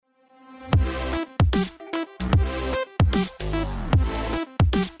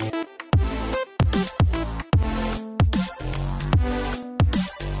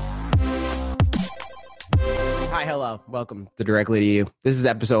Hello, welcome to Directly to You. This is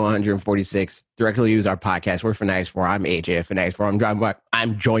episode 146. Directly to You is our podcast. We're Fanatics 4. I'm AJ of Fanatics 4.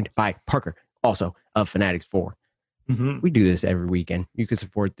 I'm joined by Parker, also of Fanatics 4. We do this every weekend. You can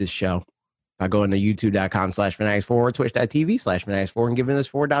support this show by going to youtube.com/Fanatics4 or twitch.tv/Fanatics4 and giving us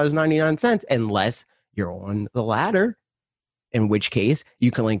 $4.99, unless you're on the latter, in which case you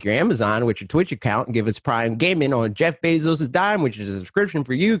can link your Amazon with your Twitch account and give us Prime Gaming on Jeff Bezos' dime, which is a subscription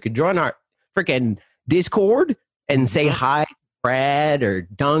for you. You could join our freaking Discord and say hi to Brad or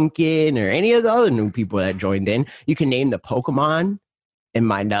Duncan or any of the other new people that joined in. You can name the Pokemon in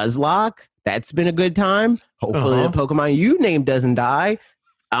my Nuzlocke. That's been a good time. Hopefully the Pokemon you named doesn't die.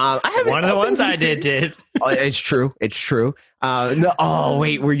 I haven't. One of the ones I did. Oh, it's true. It's true.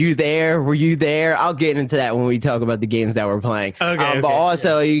 Wait, were you there? I'll get into that when we talk about the games that we're playing. But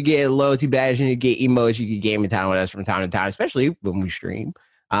also, you get loyalty badge and you get emotes. You get gaming time with us from time to time, especially when we stream.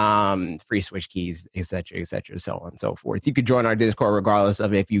 Free Switch keys, etc., so on and so forth. You could join our Discord regardless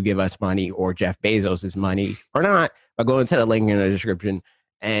of if you give us money or Jeff Bezos' money or not by going to the link in the description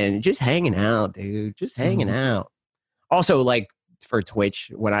and just hanging out, dude. Just hanging out. Also, like for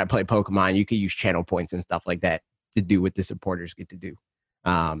Twitch, when I play Pokemon, you could use channel points and stuff like that to do what the supporters get to do.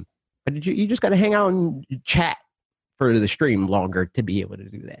 But you just got to hang out and chat for the stream longer to be able to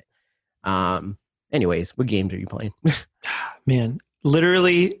do that. Anyways, what games are you playing? Man,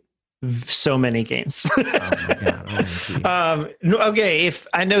 literally so many games. Oh my God. Okay, if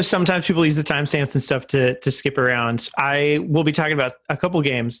I know sometimes people use the timestamps and stuff to skip around, I will be talking about a couple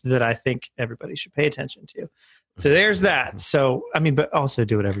games that I think everybody should pay attention to. So there's that. So, I mean, but also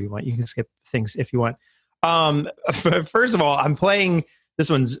do whatever you want. You can skip things if you want. First of all, I'm playing, this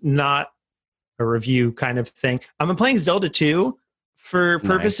one's not a review kind of thing. I'm playing Zelda 2 for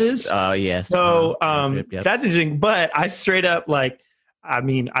purposes. Oh, yes. So Yep. that's interesting. But I straight up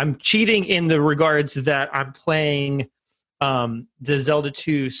I'm cheating in the regards that I'm playing the Zelda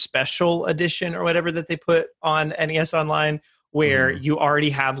 2 special edition or whatever that they put on NES Online, where you already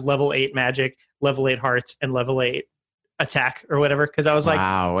have level 8 magic, level 8 hearts, and level 8 attack or whatever. Because I was like,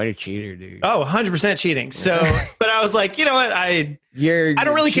 wow, what a cheater, dude. Oh, 100% cheating. So, but I was like, you know what? I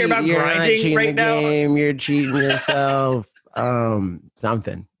don't really care about grinding right now. You're cheating yourself.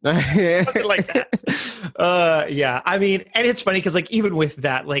 Something like that. Yeah, I mean, and it's funny because like even with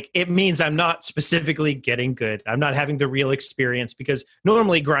that, like it means I'm not specifically getting good. I'm not having the real experience because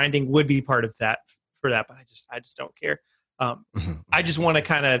normally grinding would be part of that for that, but I just don't care. I just want to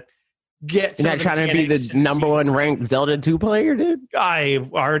kind of get. You're not trying to be the number one ranked Zelda 2 player, dude. I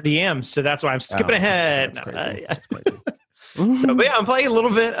already am, so that's why I'm skipping ahead. That's crazy. That's crazy. So, but yeah, I'm playing a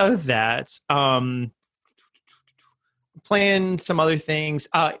little bit of that. Playing some other things.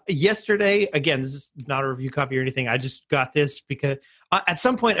 Yesterday, again, this is not a review copy or anything. I just got this because at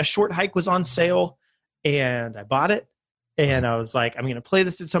some point a short hike was on sale and I bought it. And I was like, I'm going to play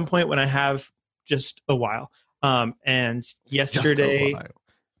this at some point when I have just a while. And yesterday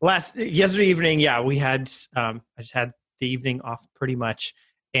evening, yeah, we had, I just had the evening off pretty much.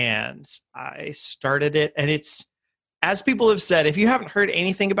 And I started it. And it's, as people have said, if you haven't heard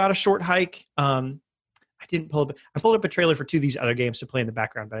anything about a short hike, I pulled up a trailer for 2 of these other games to play in the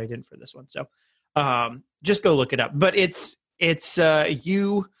background, but I didn't for this one. So just go look it up. But it's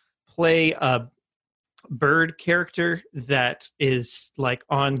you play a bird character that is like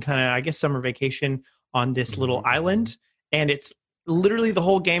on kind of, I guess, summer vacation on this little island. And it's literally the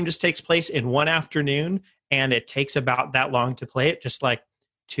whole game just takes place in one afternoon. And it takes about that long to play it, just like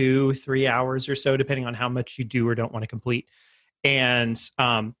 2-3 hours or so, depending on how much you do or don't want to complete. And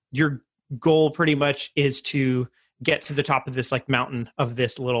your goal pretty much is to get to the top of this like mountain of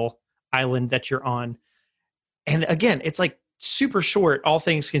this little island that you're on. And again, it's like super short, all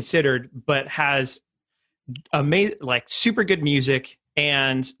things considered, but has amazing, like super good music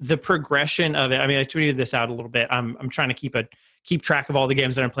and the progression of it. I mean, I tweeted this out a little bit. I'm trying to keep track of all the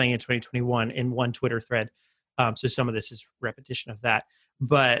games that I'm playing in 2021 in one Twitter thread. So some of this is repetition of that,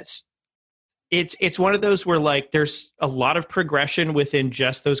 but it's one of those where like there's a lot of progression within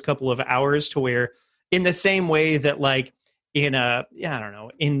just those couple of hours, to where in the same way that like in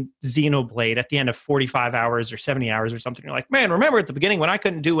in Xenoblade at the end of 45 hours or 70 hours or something, you're like, man, remember at the beginning when I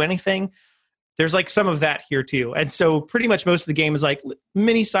couldn't do anything? There's like some of that here too. And so pretty much most of the game is like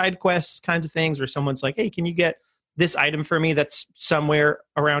mini side quests kinds of things where someone's like, hey, can you get this item for me that's somewhere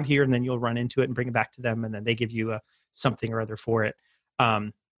around here? And then you'll run into it and bring it back to them. And then they give you something or other for it.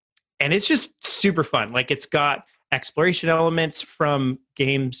 And it's just super fun. Like it's got exploration elements from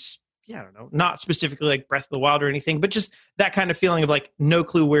games, I don't know, not specifically like Breath of the Wild or anything, but just that kind of feeling of like no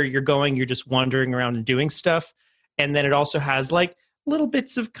clue where you're going. You're just wandering around and doing stuff. And then it also has like little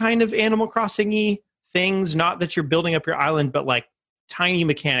bits of kind of Animal Crossing-y things, not that you're building up your island, but like tiny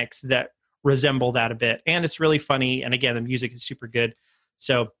mechanics that resemble that a bit. And it's really funny. And again, the music is super good.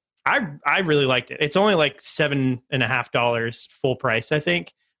 So I really liked it. It's only like $7.50 full price, I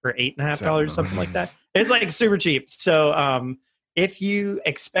think, or $8.50, something like that. It's like super cheap. So if you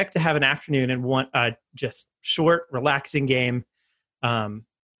expect to have an afternoon and want a just short, relaxing game,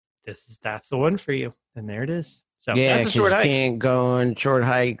 that's the one for you. And there it is. So yeah, that's a short hike. You can't go on short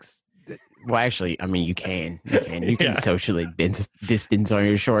hikes. Well, actually, I mean, you can socially distance on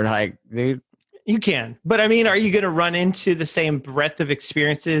your short hike, dude. You can, but I mean, are you going to run into the same breadth of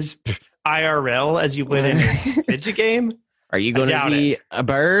experiences IRL as you would in a video game? Are you going to be a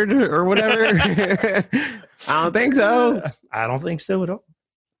bird or whatever? I don't think so. I don't think so at all.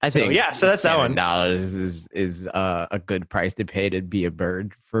 I think so that's that one. $7 is a good price to pay to be a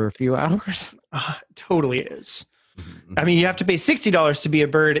bird for a few hours. Totally is. I mean, you have to pay $60 to be a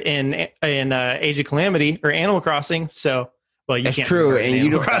bird in Age of Calamity or Animal Crossing. So. Well, you That's can't true, and you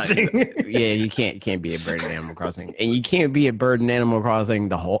don't. Crossing. Yeah, you can't be a bird in Animal Crossing, and you can't be a bird in Animal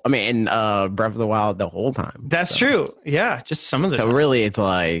Crossing in Breath of the Wild the whole time. That's true. Yeah, just some of the. So time. Really, it's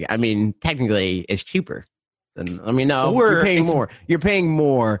like, I mean, technically, it's cheaper. No, or you're paying more. You're paying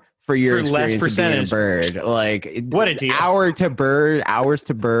more for your experience less percentage. Of being a bird. Like what a deal. Hours to bird.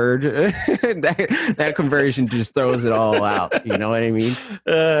 that conversion just throws it all out. You know what I mean?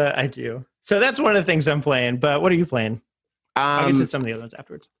 I do. So that's one of the things I'm playing. But what are you playing? I'll get to some of the other ones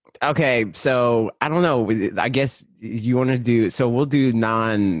afterwards. Okay, so I don't know. I guess you want to do. So we'll do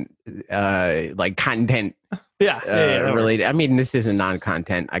non like content. Related. I mean, this isn't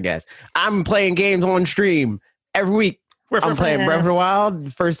non-content. I guess I'm playing games on stream every week. I'm playing Breath of the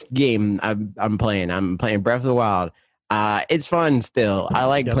Wild. First game I'm playing Breath of the Wild. It's fun still. I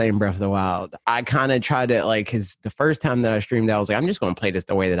like playing Breath of the Wild. I kind of try to because the first time that I streamed, I was like, I'm just going to play this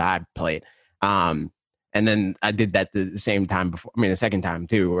the way that I play it. And then I did that the same time before. I mean, the second time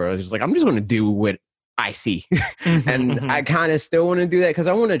too, where I was just like, I'm just going to do what I see. And I kind of still want to do that because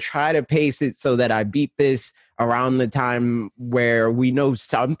I want to try to pace it so that I beat this around the time where we know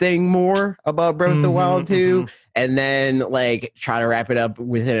something more about Breath of the Wild 2. And then like try to wrap it up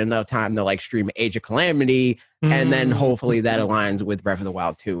within enough time to like stream Age of Calamity. And then hopefully that aligns with Breath of the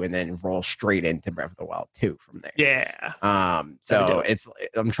Wild 2 and then roll straight into Breath of the Wild 2 from there. Yeah. So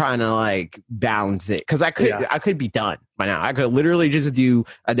I'm trying to like balance it because I could be done by now. I could literally just do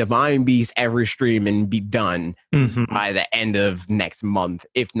a Divine Beast every stream and be done by the end of next month,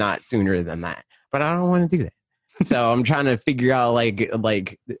 if not sooner than that. But I don't want to do that. So I'm trying to figure out like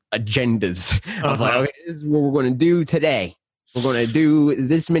agendas of like, okay, this is what we're going to do today. We're going to do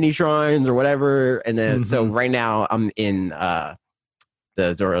this many shrines or whatever. And then, so right now I'm in the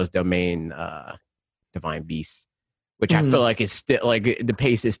Zoro's Domain Divine Beast, which I feel like it's still like the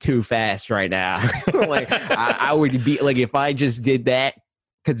pace is too fast right now. Like I would be like, if I just did that,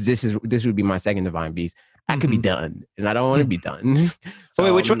 because this would be my second Divine Beast, I could be done and I don't want to be done. So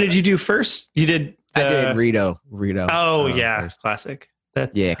wait, which one did you do first? You did I did Rito. Oh yeah, first. Classic.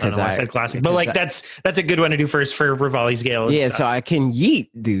 Because I said classic, but like that's a good one to do first for Rivali's Gale. Yeah, so I can yeet,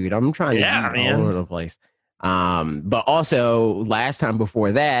 dude. I'm trying to yeet all over the place. But also last time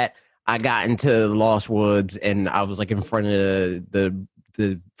before that, I got into Lost Woods and I was like in front of the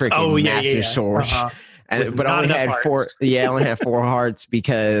freaking Master Sword. But I only had four. Yeah, I only had 4 hearts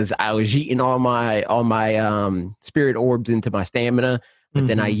because I was yeeting all my spirit orbs into my stamina. But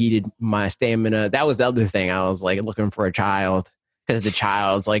then I yeeted my stamina. That was the other thing. I was like looking for a child because the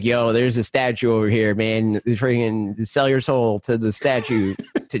child's like, yo, there's a statue over here, man. Freaking sell your soul to the statue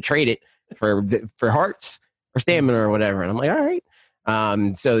to trade it for hearts or stamina or whatever. And I'm like, all right.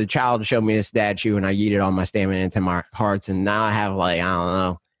 So the child showed me a statue and I yeeted all my stamina into my hearts. And now I have like, I don't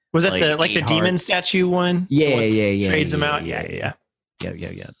know. Was that the demon statue one? Yeah. Trades them out. Yeah.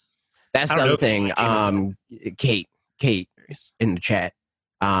 That's the other thing. Kate in the chat.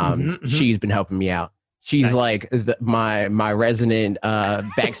 She's been helping me out. She's like my resident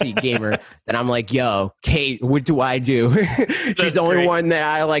backseat gamer. And I'm like, yo, Kate, what do I do? She's the only one that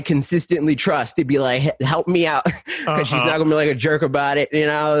I like consistently trust to be like, help me out, because she's not gonna be like a jerk about it. You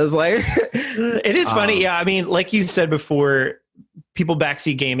know, it's like it is funny. Yeah, I mean, like you said before, people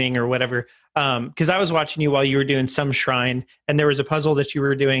backseat gaming or whatever. Because I was watching you while you were doing some shrine, and there was a puzzle that you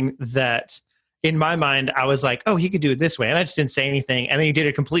were doing that. In my mind, I was like, oh, he could do it this way. And I just didn't say anything. And then he did it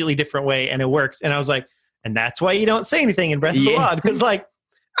a completely different way and it worked. And I was like, and that's why you don't say anything in Breath of the Wild. Because like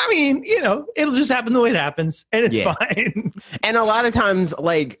I mean, it'll just happen the way it happens, and it's fine. And a lot of times,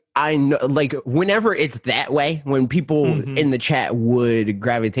 like, I know, like, whenever it's that way, when people in the chat would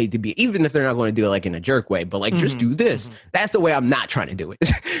gravitate to be, even if they're not going to do it like in a jerk way, but like, just do this. That's the way I'm not trying to do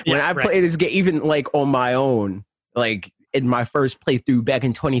it. When I play this game, even like on my own, like in my first playthrough back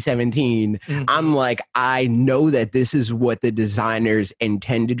in 2017, I'm like, I know that this is what the designers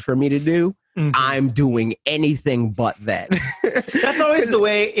intended for me to do. I'm doing anything but that. That's always the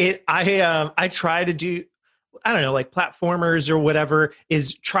way I try to do, I don't know, like platformers or whatever,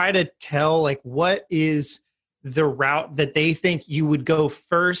 is try to tell like what is the route that they think you would go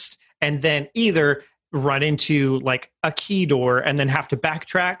first, and then either run into like a key door and then have to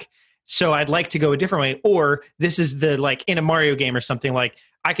backtrack. So I'd like to go a different way, or this is the, like in a Mario game or something, like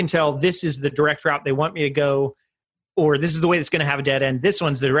I can tell this is the direct route they want me to go, or this is the way that's going to have a dead end. This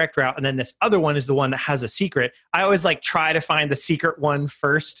one's the direct route, and then this other one is the one that has a secret. I always like try to find the secret one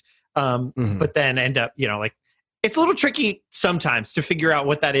first, but then end up, like it's a little tricky sometimes to figure out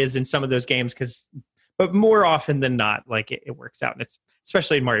what that is in some of those games, but more often than not, like it works out, and it's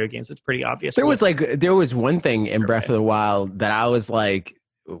especially in Mario games, it's pretty obvious. There was one thing in Breath of the Wild that I was like,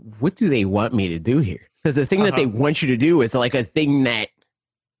 what do they want me to do here? Because the thing that they want you to do is like a thing that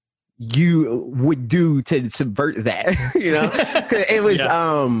you would do to subvert that. It was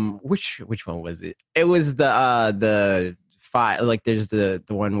which one was it? It was the fire, like there's the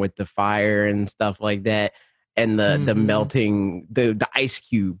one with the fire and stuff like that, and the melting the ice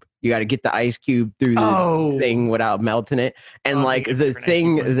cube. You got to get the ice cube through the thing without melting it. And like the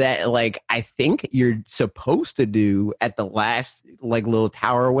thing that like I think you're supposed to do at the last like little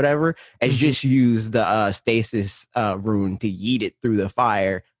tower or whatever is just use the stasis rune to yeet it through the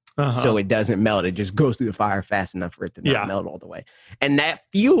fire. So it doesn't melt. It just goes through the fire fast enough for it to not melt all the way. And that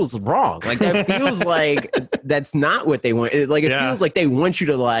feels wrong. Like that feels like that's not what they want. It feels like they want you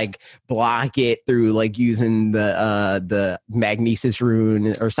to like block it through like using the magnesis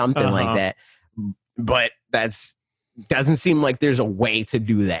rune or something like that. But doesn't seem like there's a way to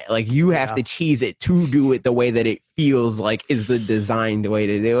do that. Like you have to cheese it to do it the way that it feels like is the designed way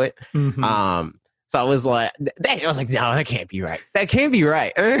to do it. So I was like, no, that can't be right. That can't be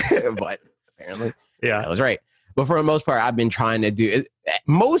right. But apparently, that was right. But for the most part, I've been trying to do it,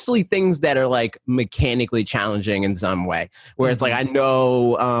 mostly things that are like mechanically challenging in some way. Where it's like, I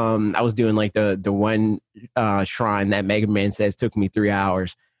know I was doing like the one shrine that Mega Man says took me 3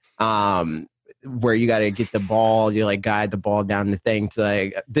 hours. Where you got to get the ball, you like guide the ball down the thing to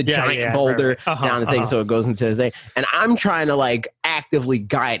like the giant boulder down the thing so it goes into the thing. And I'm trying to like actively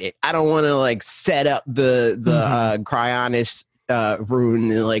guide it. I don't want to like set up the Cryonis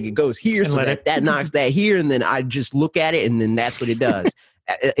rune and like it goes here, so that knocks that here, and then I just look at it and then that's what it does.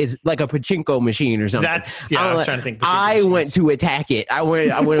 It's like a pachinko machine or something. I was trying to think. I went to attack it. I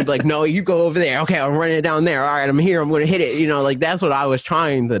went to be like, no, you go over there. Okay, I'm running it down there. All right, I'm here. I'm going to hit it. Like that's what I was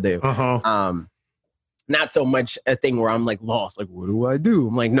trying to do. Not so much a thing where I'm like lost. Like, what do I do?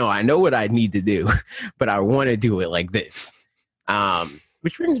 I'm like, no, I know what I need to do, but I want to do it like this.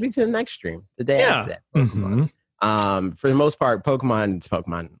 Which brings me to the next stream, the day after that. For the most part, it's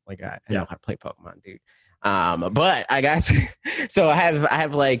Pokemon. Like I know how to play Pokemon, dude. But I got so I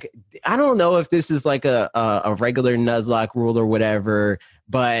have like, I don't know if this is like a regular Nuzlocke rule or whatever,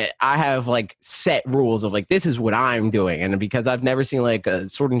 but I have like set rules of like, this is what I'm doing. And because I've never seen like a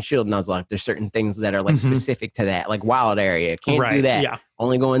Sword and Shield Nuzlocke, there's certain things that are like specific to that, like wild area. Can't do that.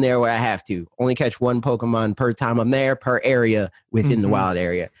 Only go in there where I have to. Only catch one Pokemon per time I'm there, per area within the wild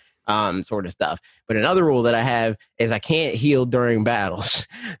area. Sort of stuff. But another rule that I have is I can't heal during battles.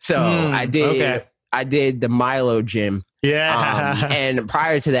 So I did the Milo gym. And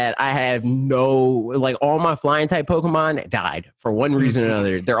prior to that, I have all my flying type Pokemon died for one reason or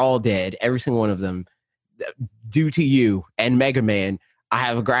another. They're all dead. Every single one of them. Due to you and Mega Man, I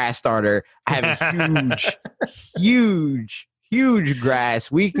have a grass starter. I have a huge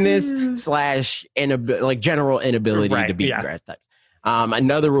grass weakness / general inability to beat grass types.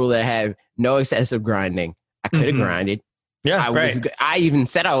 Another rule that I have, no excessive grinding. I could have grinded. I even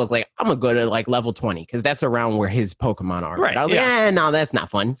said, I was like, I'm gonna go to like level 20 because that's around where his Pokemon are. I was like, no, that's not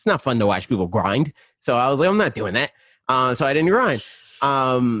fun. It's not fun to watch people grind. So I was like, I'm not doing that. So I didn't grind.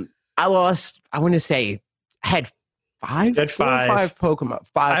 I lost, I want to say, I had five Pokemon.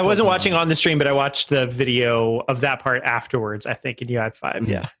 I wasn't watching on the stream, but I watched the video of that part afterwards, I think, and you had 5.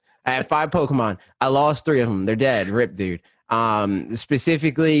 I had 5 Pokemon. I lost 3 of them. They're dead. Rip, dude.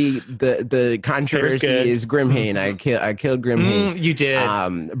 Specifically, the controversy is Grimhain. I killed Grimhain. You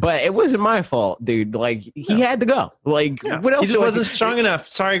did. But it wasn't my fault, dude. Like he had to go. Like what else? He just wasn't strong enough.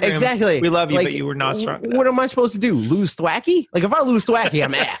 Sorry, Grim. Exactly. We love you, like, but you were not strong enough. What am I supposed to do? Lose Thwacky? Like if I lose Thwacky,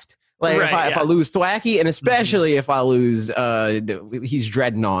 I'm effed. Like if I lose Thwacky, and especially if I lose, he's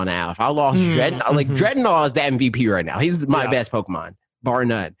Dreadnought now. If I lost Dreadnought, like Dreadnought is the MVP right now. He's my best Pokemon, bar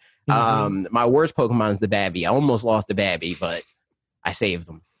none. My worst Pokemon is the Babby. I almost lost the Babby, but I saved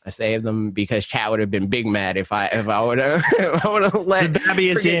them. Because chat would have been big mad if I would have let the Babby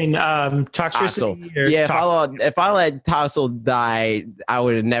is in Toxtricity. If I let Toxel die, I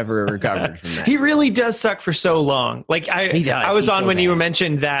would have never recovered from that. He really does suck for so long. Like I was on when you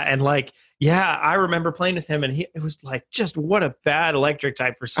mentioned that, and like I remember playing with him, and it was like just what a bad electric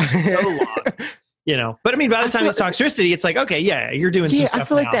type for so long. But I mean, by the time it's Toxtricity, it's like, okay, you're doing some stuff. I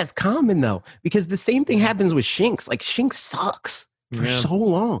feel like that's common though, because the same thing happens with Shinx. Like Shinx sucks for so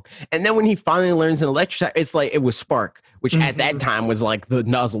long, and then when he finally learns an electric, it's like it was Spark, which at that time was like the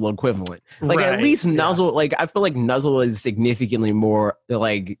Nuzzle equivalent. Like at least Nuzzle, like I feel like Nuzzle is significantly more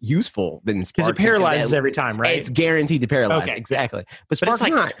like useful than Spark because it paralyzes every time, right? It's guaranteed to paralyze. Okay. Exactly, but Spark's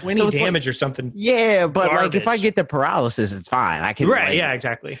like not 20 damage or something. Yeah, but garbage. Like if I get the paralysis, it's fine. I can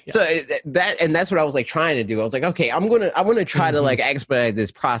exactly. Yeah. So that's what I was like trying to do. I was like, okay, I want to try to like expedite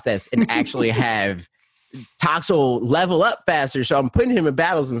this process and actually have Toxel level up faster. So I'm putting him in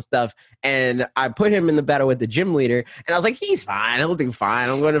battles and stuff, and I put him in the battle with the gym leader, and I was like, he's fine, he'll do fine.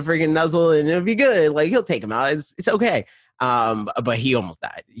 I'm going to freaking Nuzzle and it'll be good. Like he'll take him out. It's okay. But he almost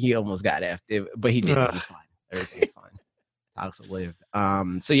died. He almost got effed, but he didn't. He's fine. Everything's fine. Toxel lived.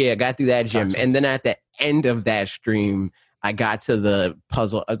 So I got through that gym, and then at the end of that stream, I got to the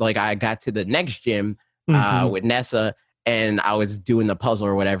puzzle. Like I got to the next gym with Nessa. And I was doing the puzzle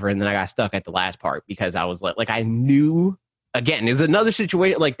or whatever, and then I got stuck at the last part because I was like I knew, again, there's another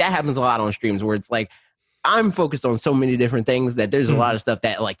situation like that happens a lot on streams where it's like I'm focused on so many different things that there's a lot of stuff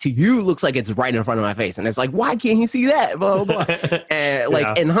that like to you looks like it's right in front of my face, and it's like, why can't he see that? Blah blah blah. And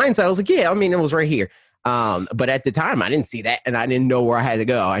like in hindsight, I was like, I mean, it was right here. But at the time, I didn't see that, and I didn't know where I had to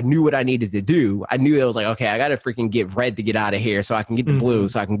go. I knew what I needed to do. I knew that I was like, okay, I got to freaking get red to get out of here, so I can get the blue,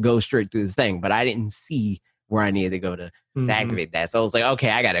 so I can go straight through this thing. But I didn't see where I needed to go to activate that. So I was like, okay,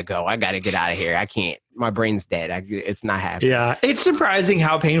 I gotta go. I gotta get out of here. I can't. My brain's dead. It's not happening. Yeah, it's surprising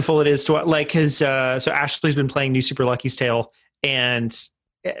how painful it is to like. Because so Ashley's been playing New Super Lucky's Tale, and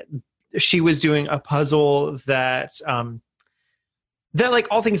she was doing a puzzle that like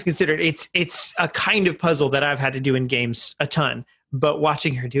all things considered, it's a kind of puzzle that I've had to do in games a ton. But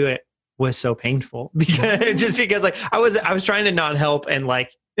watching her do it was so painful because like I was trying to not help and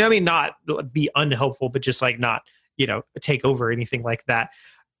like. I mean, not be unhelpful, but just like not, take over or anything like that.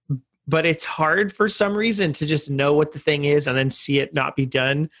 But it's hard for some reason to just know what the thing is and then see it not be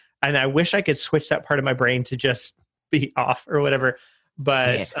done. And I wish I could switch that part of my brain to just be off or whatever.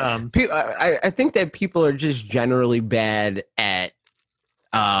 But I think that people are just generally bad at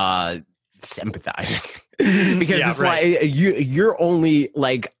sympathizing because it's like you're only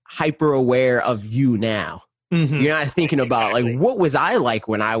like hyper aware of you now. You're not thinking about like what was I like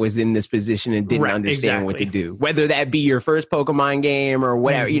when I was in this position and didn't understand what to do, whether that be your first Pokemon game or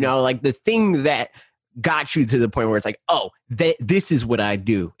whatever, like the thing that got you to the point where it's like, oh, this is what I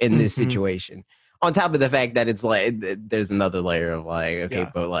do in this situation. On top of the fact that it's like there's another layer of like, okay,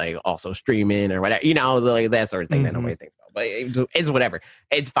 but like also streaming or whatever, like that sort of thing that nobody thinks about. But it's whatever.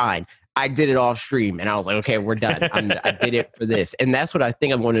 It's fine. I did it off stream, and I was like, okay, we're done. I did it for this, and that's what I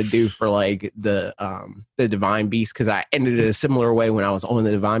think I'm going to do for like the Divine Beast, because I ended it a similar way when I was on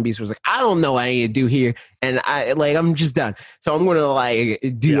the Divine Beast. I was like, I don't know what I need to do here, and I'm just done. So I'm going to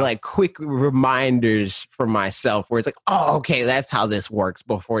like do like quick reminders for myself where it's like, oh, okay, that's how this works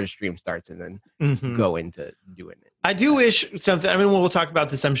before the stream starts, and then go into doing it. I do wish something. I mean, we'll talk about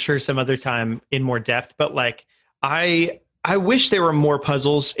this, I'm sure, some other time in more depth, but like I wish there were more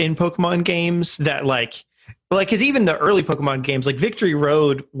puzzles in Pokemon games that like, cause even the early Pokemon games, like Victory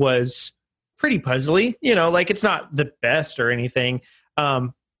Road was pretty puzzly, like it's not the best or anything.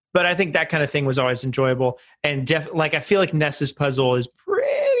 But I think that kind of thing was always enjoyable. And like, I feel like Ness's puzzle is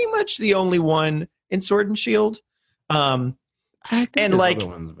pretty much the only one in Sword and Shield. I think and like other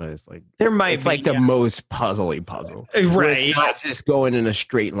ones, but it's like there might it's be, like the most puzzly puzzle, right? It's not just going in a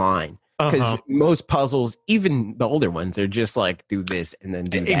straight line. Because most puzzles, even the older ones, are just like do this and then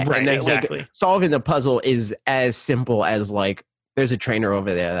do that. Right, and then, exactly. Like, solving the puzzle is as simple as like there's a trainer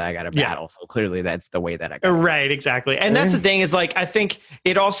over there that I got to battle. So clearly that's the way that I got. Right, exactly. And that's the thing is like I think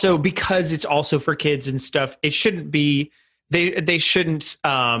it also, because it's also for kids and stuff, it shouldn't be they shouldn't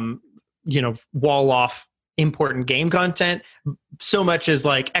wall off important game content so much as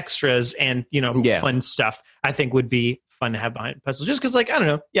like extras and, fun stuff, I think would be fun to have behind puzzles. Just because, like, I don't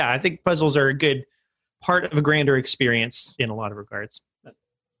know. Yeah, I think puzzles are a good part of a grander experience in a lot of regards.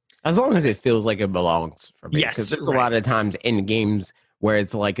 As long as it feels like it belongs for me. Yes, because there's a lot of times in games where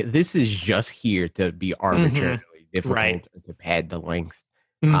it's like, this is just here to be arbitrarily difficult to pad the length.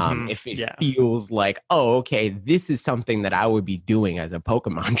 If it feels like, oh, okay, this is something that I would be doing as a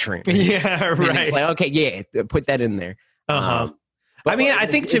Pokemon trainer. Yeah, right. It's like, okay, yeah, put that in there. I mean, I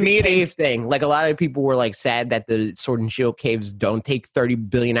think to me, cave thing, like a lot of people were like sad that the Sword and Shield caves don't take 30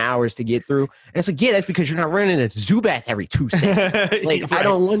 billion hours to get through. And it's like, yeah, that's because you're not running into Zubats every 2 steps. Like, right. I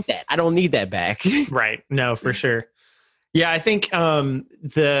don't want that. I don't need that back. Right. No, for sure. Yeah, I think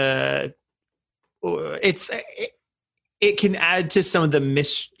it can add to some of the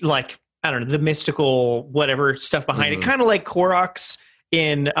the mystical whatever stuff behind it, kind of like Koroks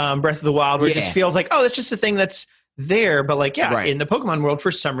in Breath of the Wild, where it just feels like, oh, that's just a thing that's there. But like, in the Pokemon world,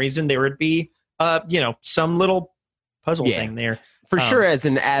 for some reason, there would be some little puzzle thing there. For sure, as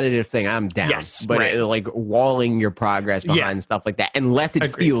an additive thing, I'm down. Yes, but like walling your progress behind stuff like that, unless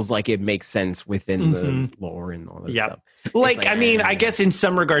it feels like it makes sense within the lore and all that stuff. Like, I mean, I guess in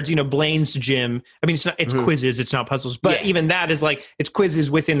some regards, Blaine's gym, I mean, it's quizzes, it's not puzzles, but even that is like, it's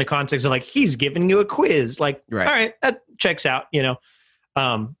quizzes within the context of like, he's giving you a quiz. Like, all right, that checks out,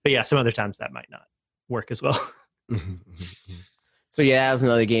 But yeah, some other times that might not work as well. So yeah, that was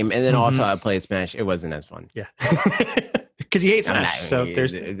another game. And then also I played Smash. It wasn't as fun. Yeah. Because you hate Smash. So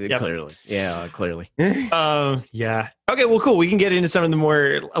there's clearly. Yeah, clearly. Yeah. Okay, well, cool. We can get into some of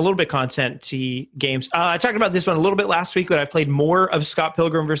the a little bit content-y games. I talked about this one a little bit last week, but I played more of Scott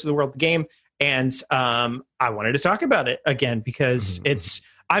Pilgrim versus the World, the game. And I wanted to talk about it again because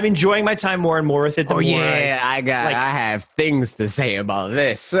I'm enjoying my time more and more with it. I have things to say about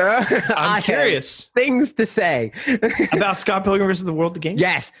this. I'm curious. Things to say about Scott Pilgrim versus the World, the game.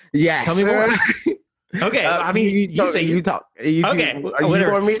 Yes. Tell me more. Okay, I mean, you talk. Okay, you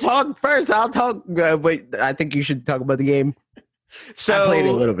want me to talk first? I'll talk. But I think you should talk about the game. So I played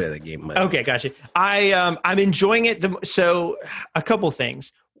a little bit of the game. But. Okay, gotcha. I'm enjoying it. So a couple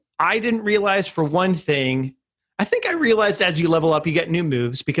things. I didn't realize, for one thing. I think I realized as you level up, you get new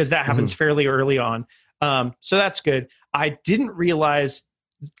moves because that happens fairly early on. So that's good. I didn't realize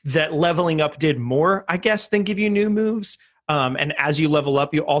that leveling up did more, I guess, than give you new moves. And as you level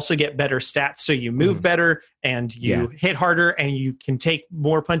up, you also get better stats. So you move better and you hit harder and you can take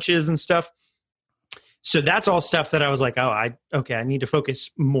more punches and stuff. So that's all stuff that I was like, I need to focus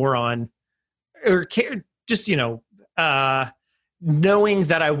more on, or just, knowing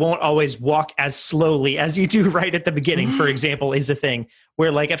that I won't always walk as slowly as you do right at the beginning, for example, is a thing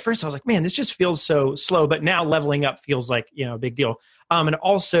where, like, at first I was like, man, this just feels so slow. But now leveling up feels like, a big deal. And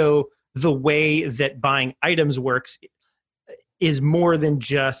also the way that buying items works is more than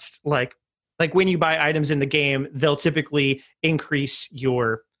just like when you buy items in the game, they'll typically increase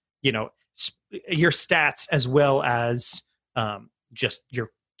your stats as well as just your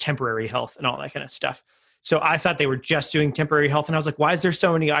temporary health and all that kind of stuff. So I thought they were just doing temporary health. And I was like, why is there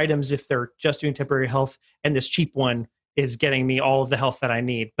so many items if they're just doing temporary health and this cheap one is getting me all of the health that I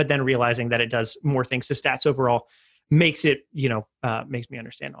need? But then realizing that it does more things to stats overall makes it, makes me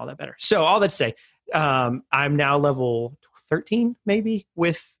understand all that better. So all that to say, I'm now level 13 maybe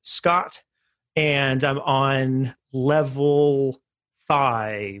with Scott, and I'm on level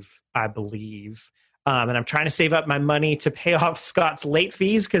 5, I believe. And I'm trying to save up my money to pay off Scott's late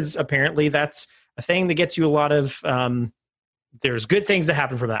fees because apparently that's a thing that gets you a lot of there's good things that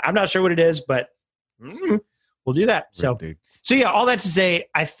happen from that. I'm not sure what it is, but we'll do that. So yeah, all that to say,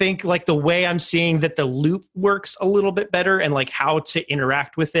 I think like the way I'm seeing that the loop works a little bit better and like how to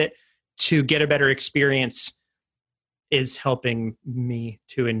interact with it to get a better experience is helping me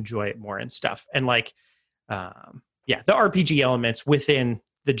to enjoy it more and stuff. And like, the RPG elements within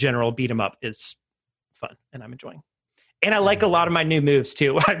the general beat 'em up is fun and I'm enjoying. And I like a lot of my new moves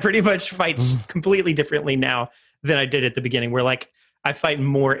too. I pretty much fight completely differently now than I did at the beginning, where like I fight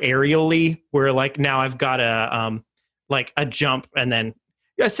more aerially, where like now I've got a jump and then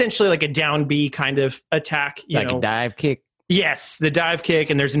essentially like a down B kind of attack, a dive kick. Yes, the dive kick,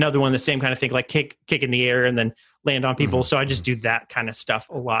 and there's another one the same kind of thing, like kick in the air and then land on people. So I just do that kind of stuff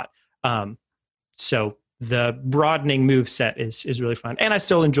a lot. So the broadening move set is really fun, and I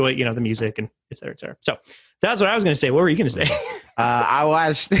still enjoy the music and et cetera, et cetera. So that's what I was going to say. What were you going to say? I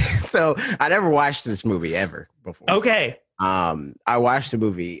watched. So I never watched this movie ever before. Okay. I watched the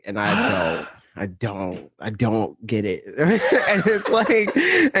movie and I felt I don't get it. And it's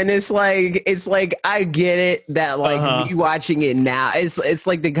like I get it that like me watching it now, it's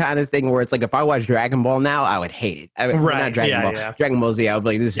like the kind of thing where it's like if I watch Dragon Ball now, I would hate it. Not Dragon Ball. Yeah. Dragon Ball Z, I would be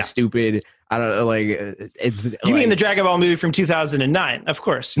like, this is stupid. I don't know, like it's. You mean the Dragon Ball movie from 2009? Of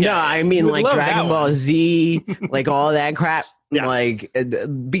course. Yeah. No, I mean like Dragon Ball Z, like all that crap. Yeah. Like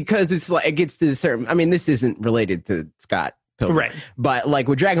because it's like it gets to a certain. I mean, this isn't related to Scott Pilgrim, right? But like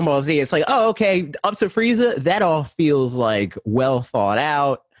with Dragon Ball Z, it's like, oh, okay, up to Frieza, that all feels like well thought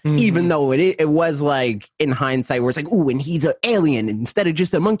out. Mm-hmm. Even though it was like in hindsight, where it's like, ooh, and he's an alien instead of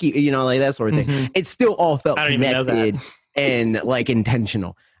just a monkey, you know, like that sort of thing. Mm-hmm. It still all felt connected and like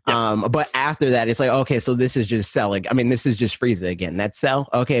intentional. Yeah. But after that, it's like, okay, so this is just Cell. Like, I mean, this is just Frieza again. That's Cell.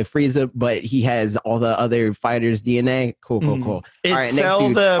 Okay, Frieza, but he has all the other fighters' DNA. Cool. Is all right, Cell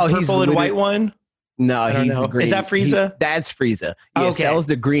the purple and white one? No, he's the green. Is that Frieza? That's Frieza. Yeah, okay. Cell's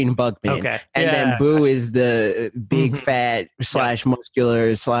the green bug man. Okay. And then Boo is the big fat /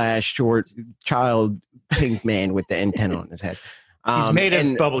 muscular / short child pink man with the antenna on his head. He's made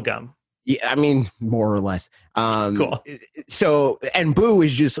of bubble gum. Yeah, I mean, more or less. Cool. So, and Boo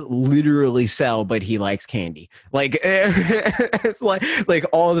is just literally Cell, but he likes candy. Like, it's like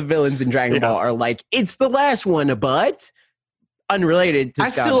all the villains in Dragon Ball are like, it's the last one, but unrelated to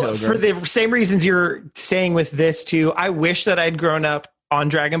Scott Pilgrim. For the same reasons you're saying with this too, I wish that I'd grown up on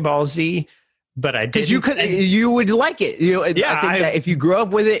Dragon Ball Z, but I didn't. You would like it. You know, I think that if you grew up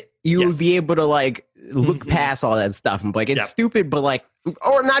with it, you would be able to like look past all that stuff and be like, it's stupid, but like,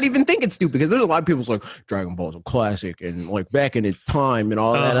 or not even think it's stupid, because there's a lot of people like Dragon Ball's a classic and like back in its time and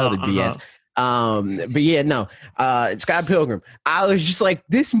all that other BS. But yeah, no, Scott Pilgrim, I was just like,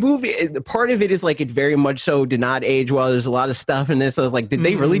 this movie, part of it is like it very much so did not age well. There's a lot of stuff in this. I was like, did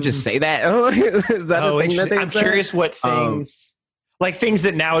they really just say that? Is that a thing that they I'm curious what things, like things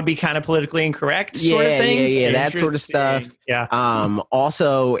that now would be kind of politically incorrect sort of things. Yeah, that sort of stuff. Yeah.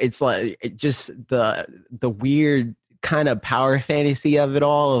 Also, it's like just the weird kind of power fantasy of it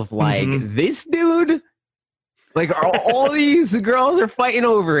all, of like this dude, like all these girls are fighting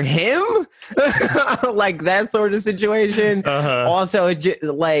over him, like that sort of situation. Also, it just,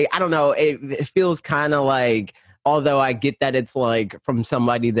 like, I don't know, it feels kind of like, although I get that it's like from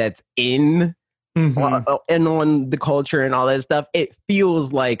somebody that's in and on the culture and all that stuff, it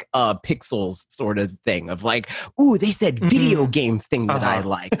feels like a Pixels sort of thing of like, ooh, they said video game thing that I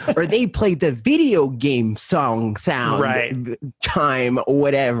like, or they played the video game sound chime or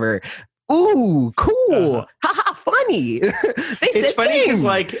whatever. Ooh, cool. Haha, funny. It's funny because,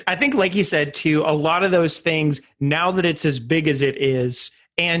 like, I think, like you said too, a lot of those things, now that it's as big as it is,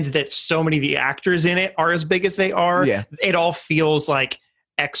 and that so many of the actors in it are as big as they are, it all feels like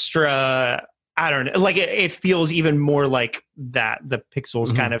extra. I don't know. Like it feels even more like that, the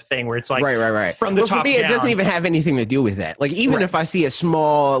Pixels kind of thing, where it's like right. From the top for me, down. It doesn't even have anything to do with that. Like even if I see a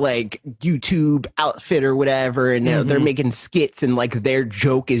small like YouTube outfit or whatever, and they're making skits and like their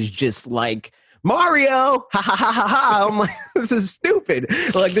joke is just like Mario, ha ha ha ha ha. I'm like, this is stupid.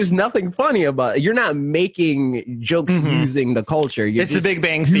 Like there's nothing funny about it. You're not making jokes using the culture. It's the Big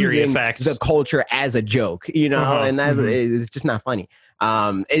Bang Theory effect. The culture as a joke, you know, and that's it's just not funny.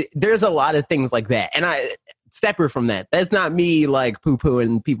 There's a lot of things like that, and separate from that, that's not me like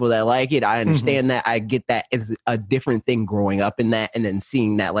poo-pooing people that like it. I understand that. I get that it's a different thing growing up in that, and then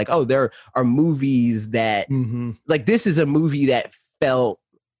seeing that like, oh, there are movies that like this is a movie that felt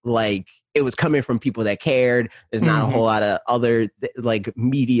like it was coming from people that cared. There's not a whole lot of other like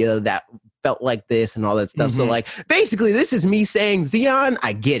media that felt like this and all that stuff. So like basically this is me saying, Xeon,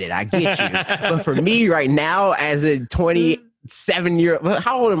 I get it, I get you. But for me right now, as a 27-year-old,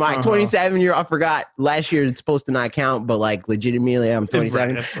 how old am I? 27-year-old. I forgot. Last year it's supposed to not count, but like legitimately I'm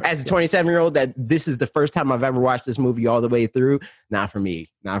 27. As a 27-year-old, that this is the first time I've ever watched this movie all the way through. Not for me,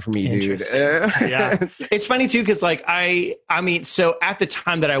 dude. Yeah, it's funny too because like I mean, so at the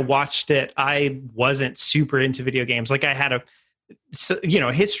time that I watched it, I wasn't super into video games. Like I had a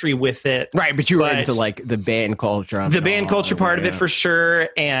history with it, right? But you were into like the band culture, part of it for sure.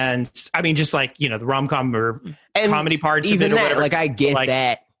 And I mean, just like the rom-com or comedy parts even of it, or that, whatever. Like I get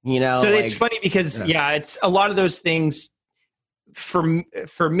that, So like, it's funny because it's a lot of those things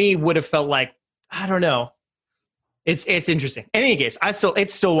for me would have felt like, I don't know. It's interesting. In any case,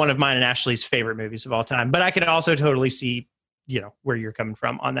 it's still one of mine and Ashley's favorite movies of all time. But I can also totally see, where you're coming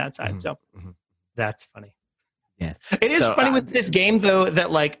from on that side. So that's funny. Yeah. It is funny with this game though,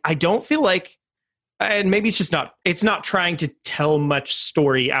 that like, I don't feel like, and maybe it's not trying to tell much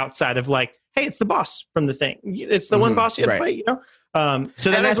story outside of like hey, it's the boss from the thing. It's the one boss you had to fight,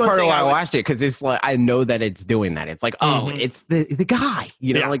 So that's part of why I watched it, because it's like I know that it's doing that. It's like, it's the guy,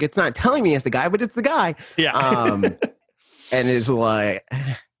 like it's not telling me it's the guy, but it's the guy. Yeah. And it's like,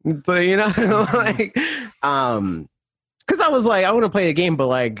 so like, because I was like, I want to play the game, but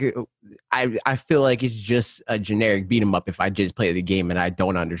like, I feel like it's just a generic beat 'em up if I just play the game and I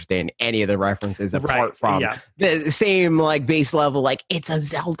don't understand any of the references apart from the same like base level, like it's a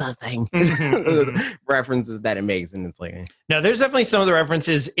Zelda thing references that it makes. And it's like, now there's definitely some of the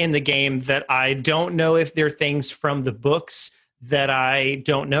references in the game that I don't know if they're things from the books that I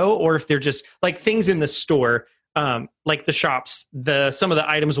don't know, or if they're just like things in the store. Like the shops, some of the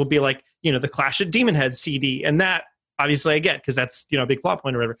items will be like, the Clash of Demon Head CD, and that obviously I get because that's a big plot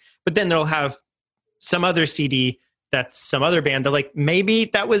point or whatever. But then they'll have some other CD that's some other band that like maybe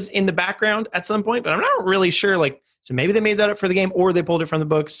that was in the background at some point, but I'm not really sure. Like, so maybe they made that up for the game, or they pulled it from the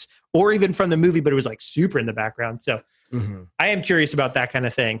books, or even from the movie, but it was like super in the background. So I am curious about that kind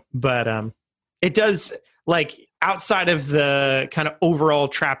of thing. But it does, like, outside of the kind of overall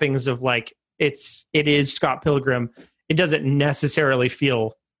trappings of like it is Scott Pilgrim, it doesn't necessarily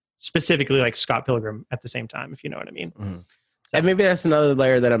feel specifically like Scott Pilgrim at the same time, if you know what I mean. So, and maybe that's another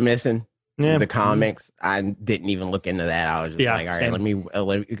layer that I'm missing. The comics, I didn't even look into that. I was just like, all right, let me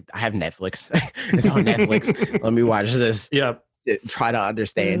I have Netflix. It's on Netflix. Let me watch this. Try to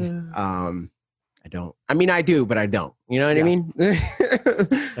understand. I don't. I mean, I do, but I don't. You know what I mean?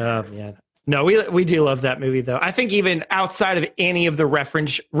 Yeah. No, we do love that movie, though. I think even outside of any of the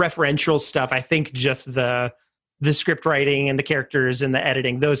referential stuff, I think just the script writing and the characters and the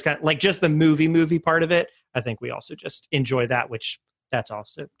editing, those kind of, like, just the movie part of it, I think we also just enjoy that, which that's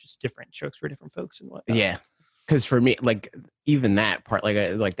also just different strokes for different folks and whatnot. Yeah. Because for me, like, even that part, like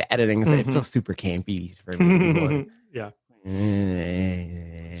the editing, it feels super campy for me. Yeah.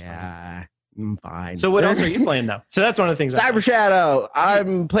 I'm fine. So what else are you playing now? So that's one of the things. Cyber Shadow.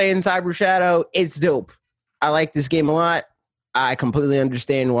 I'm playing Cyber Shadow. It's dope. I like this game a lot. I completely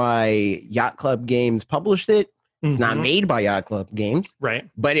understand why Yacht Club Games published it. It's not made by Yacht Club Games. Right.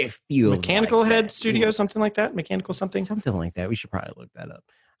 But it feels Mechanical like Head that. Studio, something like that? Mechanical something? Something like that. We should probably look that up.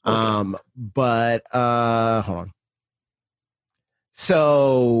 Okay. But hold on.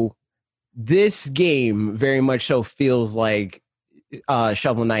 So this game very much so feels like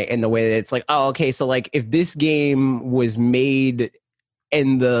Shovel Knight in the way that it's like, oh, okay, so like if this game was made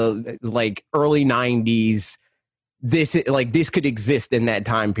in the like early 90s, this could exist in that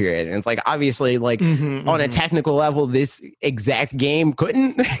time period. And it's like, obviously, like on a technical level, this exact game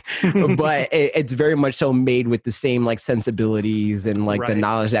couldn't, but it's very much so made with the same like sensibilities and like the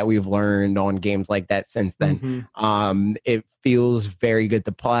knowledge that we've learned on games like that since then. It feels very good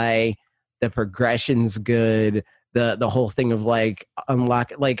to play. The progression's good. The whole thing of like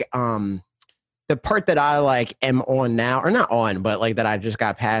unlock, like the part that I like am on now, or not on, but like that I just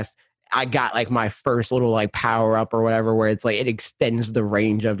got past. I got like my first little like power up or whatever, where it's like it extends the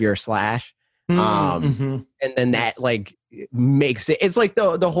range of your slash, and then that like makes it. It's like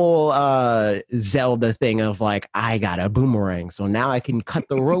the whole Zelda thing of like, I got a boomerang, so now I can cut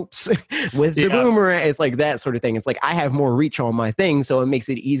the ropes with the boomerang. It's like that sort of thing. It's like I have more reach on my thing, so it makes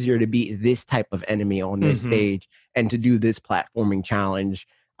it easier to beat this type of enemy on this stage and to do this platforming challenge,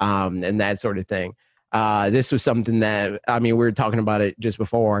 and that sort of thing. This was something that, I mean, we were talking about it just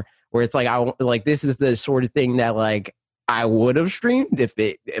before, where it's like this is the sort of thing that like I would have streamed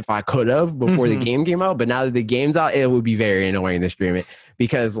if I could have before the game came out. But now that the game's out, it would be very annoying to stream it,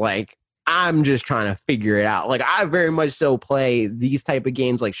 because like I'm just trying to figure it out. Like I very much so play these type of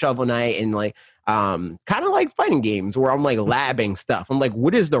games like Shovel Knight and like kind of like fighting games where I'm like labbing stuff. I'm like,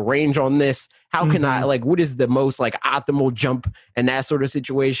 what is the range on this? How can I like, what is the most like optimal jump and that sort of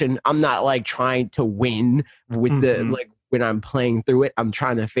situation? I'm not like trying to win with the like, when I'm playing through it, I'm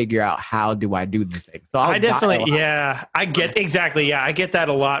trying to figure out how do I do the thing. So I definitely, I get exactly. Yeah, I get that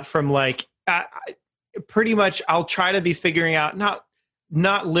a lot from like, pretty much I'll try to be figuring out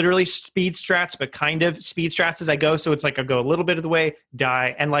not literally speed strats, but kind of speed strats as I go. So it's like I go a little bit of the way,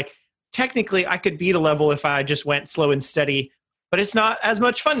 die, and like technically I could beat a level if I just went slow and steady, but it's not as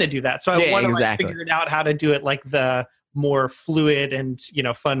much fun to do that. So I want to like figure it out how to do it like the more fluid and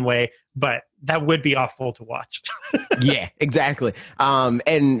fun way, but that would be awful to watch. Yeah, exactly.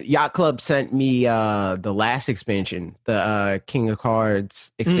 And Yacht Club sent me the last expansion, the King of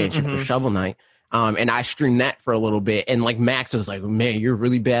Cards expansion for Shovel Knight. And I streamed that for a little bit, and like Max was like, "Man, you're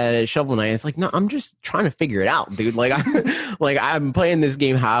really bad at Shovel Knight." It's like, no, I'm just trying to figure it out, dude. Like, I'm playing this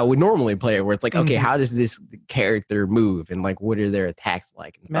game how I would normally play it, where it's like, okay, how does this character move, and like, what are their attacks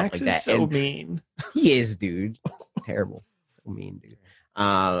like, and Max stuff like that. Is so mean. He is, dude. Terrible. So mean, dude.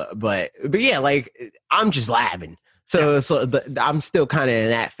 But yeah, like I'm just laughing. I'm still kind of in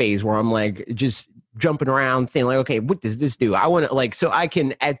that phase where I'm like just jumping around saying like, okay, what does this do? I want to like, so I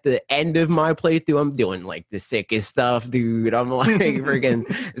can at the end of my playthrough, I'm doing like the sickest stuff, dude. I'm like, freaking,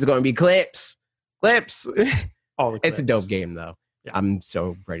 it's going to be clips. All the clips. It's a dope game though. Yeah. I'm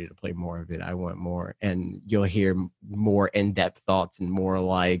so ready to play more of it. I want more, and you'll hear more in-depth thoughts and more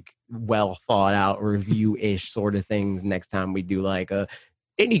like well thought out review-ish sort of things next time we do like a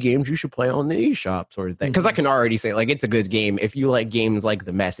any games you should play on the eShop sort of thing. Because I can already say like it's a good game if you like games like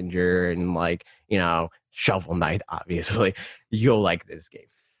The Messenger and like, you know, Shovel Knight. Obviously, you'll like this game.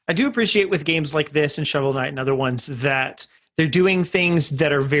 I do appreciate with games like this and Shovel Knight and other ones that they're doing things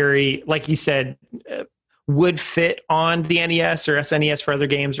that are very, like you said, would fit on the NES or SNES for other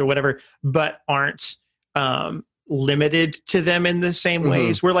games or whatever, but aren't limited to them in the same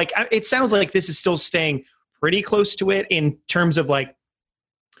ways. Where like it sounds like this is still staying pretty close to it in terms of like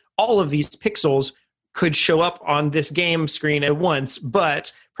all of these pixels could show up on this game screen at once,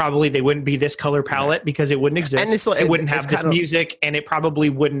 but probably they wouldn't be this color palette because it wouldn't exist. And it wouldn't have this music, and it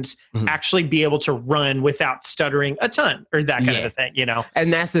probably wouldn't actually be able to run without stuttering a ton or that kind of a thing, you know?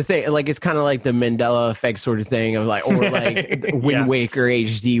 And that's the thing. Like, it's kind of like the Mandela effect sort of thing of like, or like Wind Waker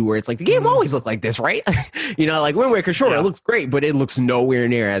HD, where it's like the game always looked like this, right? You know, like Wind Waker, sure, it looks great, but it looks nowhere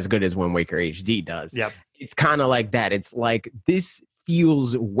near as good as Wind Waker HD does. Yep. It's kind of like that. It's like this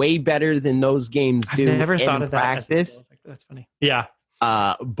feels way better than those games do. I've never thought of practice. That. That's funny. Yeah.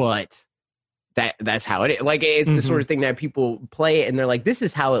 But that's how it is. Like, it's the sort of thing that people play and they're like, this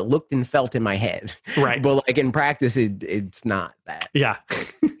is how it looked and felt in my head. Right. But like in practice, it's not that. Yeah.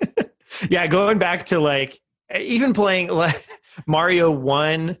 Yeah. Going back to like, even playing like Mario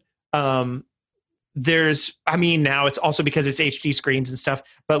 1, there's, I mean, now it's also because it's HD screens and stuff,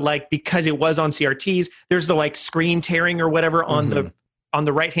 but like, because it was on CRTs, there's the like screen tearing or whatever on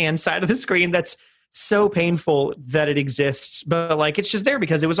the right-hand side of the screen. That's so painful that it exists, but like, it's just there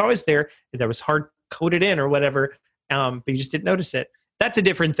because it was always there. That was hard coded in or whatever. But you just didn't notice it. That's a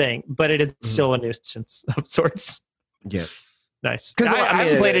different thing, but it is still a nuisance of sorts. Yeah. Nice. Because I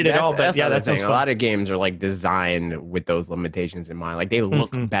haven't played it at all, but yeah, that sounds fun. A lot of games are like designed with those limitations in mind. Like they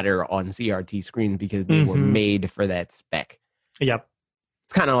look better on CRT screens because they were made for that spec. Yep.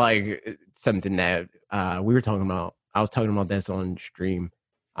 It's kind of like something that we were talking about. I was talking about this on stream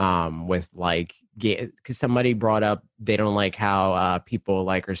with like, because somebody brought up they don't like how people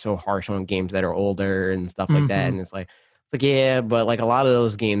like are so harsh on games that are older and stuff like that. And it's like, yeah, but like a lot of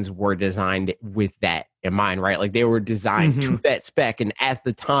those games were designed with that in mind, right? Like they were designed to that spec, and at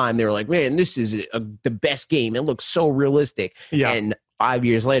the time they were like, man, this is the best game. It looks so realistic. Yeah. And 5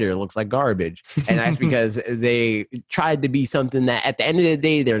 years later, it looks like garbage. And that's because they tried to be something that at the end of the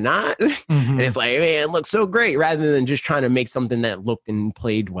day, they're not. And it's like, man, it looks so great, rather than just trying to make something that looked and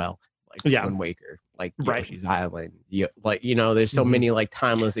played well, like Wind Waker, like Yoshi's Island. Like, you know, there's so many like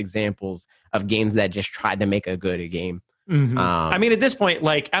timeless examples of games that just tried to make a good game. I mean, at this point,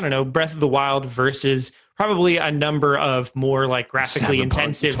 like, I don't know, Breath of the Wild versus probably a number of more like graphically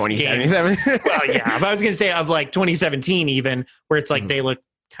intensive 2077 games. Well, yeah, but I was going to say of like 2017 even, where it's like they look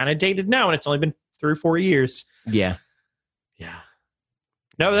kind of dated now, and it's only been 3 or 4 years. Yeah.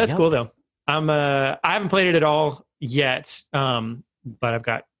 No, that's cool though. I haven't played it at all yet, but I've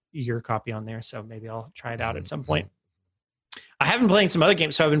got your copy on there, so maybe I'll try it out at some point. I have been playing some other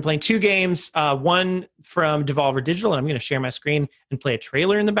games. So I've been playing 2 games, one from Devolver Digital, and I'm going to share my screen and play a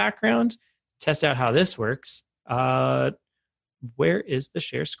trailer in the background, test out how this works. Where is the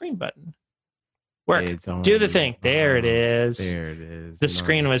share screen button? Work. Do the thing. There it is. There it is. The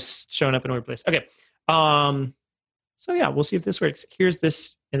screen was showing up in a weird place. Okay. So yeah, we'll see if this works. Here's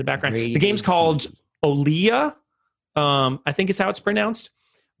this in the background. The game's called Olija. I think is how it's pronounced.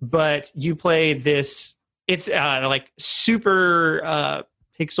 But you play this... It's like super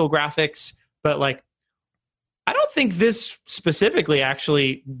pixel graphics, but like I don't think this specifically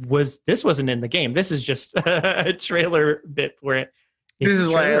actually wasn't in the game. This is just a trailer bit where it. This is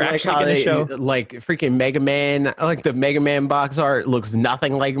like how they like freaking Mega Man, like the Mega Man box art looks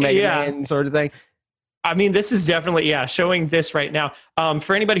nothing like Mega Man sort of thing. I mean, this is definitely showing this right now.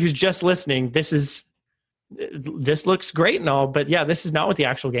 For anybody who's just listening, this looks great and all, but yeah, this is not what the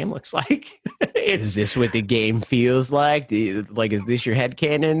actual game looks like. Is this what the game feels like? Like, is this your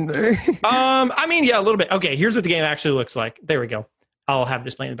headcanon? I mean, yeah, a little bit. Okay, here's what the game actually looks like. There we go. I'll have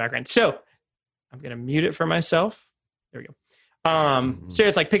this playing in the background. So I'm going to mute it for myself. There we go. So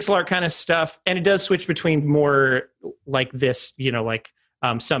it's like pixel art kind of stuff, and it does switch between more like this, you know, like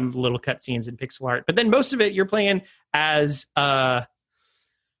some little cutscenes in pixel art, but then most of it you're playing as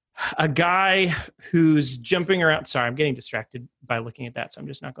a guy who's jumping around. Sorry, I'm getting distracted by looking at that, so I'm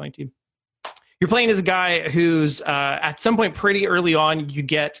just not going to. You're playing as a guy who's at some point pretty early on, you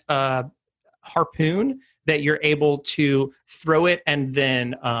get a harpoon that you're able to throw it and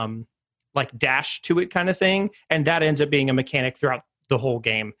then like dash to it kind of thing. And that ends up being a mechanic throughout the whole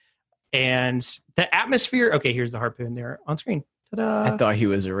game. And the atmosphere, okay, here's the harpoon there on screen. Ta-da. I thought he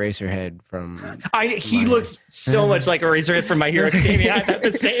was Eraserhead from. He looks so much like Eraserhead from My Hero Academia. I thought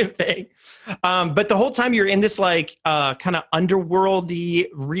the same thing. But the whole time you're in this like kind of underworldy,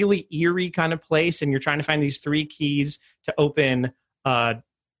 really eerie kind of place, and you're trying to find these 3 keys to open a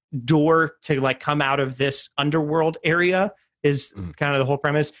door to like come out of this underworld area is kind of the whole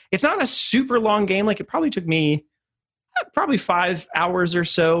premise. It's not a super long game. Like it probably took me probably 5 hours or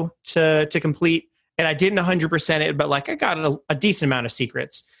so to complete. And I didn't 100% it, but like I got a decent amount of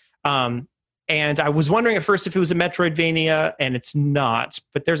secrets. And I was wondering at first if it was a Metroidvania, and it's not.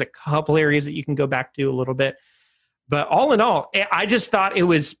 But there's a couple areas that you can go back to a little bit. But all in all, I just thought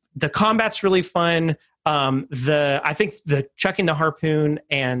the combat's really fun. I think the chucking the harpoon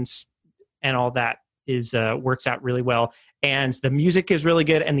and all that is works out really well. And the music is really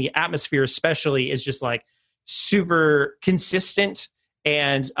good, and the atmosphere especially is just like super consistent.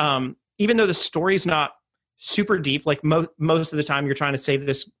 And even though the story's not super deep, like most of the time you're trying to save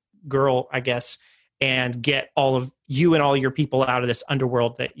this girl, I guess, and get all of you and all your people out of this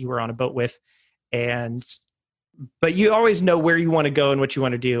underworld that you were on a boat with. But you always know where you want to go and what you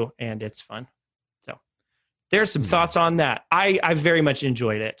want to do, and it's fun. So there's some thoughts on that. I very much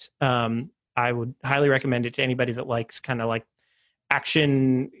enjoyed it. I would highly recommend it to anybody that likes kind of like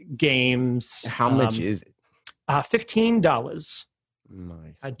action games. How much is it? $15.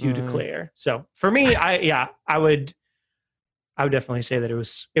 Nice. I do declare. So for me, I would definitely say that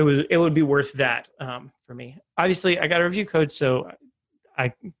it would be worth that for me. Obviously, I got a review code, so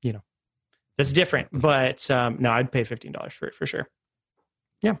I that's different. But no, I'd pay $15 for it for sure.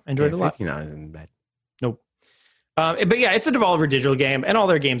 Yeah, I enjoyed it a lot. $15 isn't bad. Nope. But yeah, it's a Devolver Digital game, and all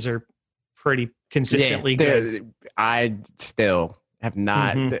their games are pretty consistently good. I still have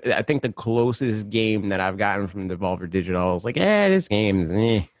not. I think the closest game that I've gotten from Devolver Digital, I was like, this game's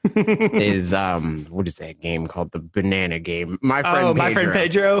is what is that game called? The Banana Game. My friend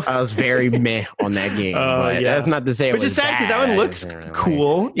Pedro. I was very meh on that game. But that's not to say which is sad because that one looks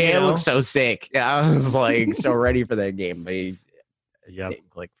cool. Yeah, it looks so sick. I was like so ready for that game, but it didn't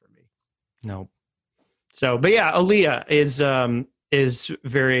click for me. No. So, but yeah, Aaliyah is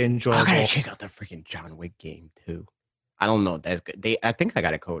very enjoyable. I gotta check out the freaking John Wick game too. I don't know if that's good. I think I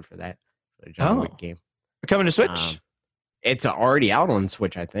got a code for that. For the John Wick game. Coming to Switch? It's already out on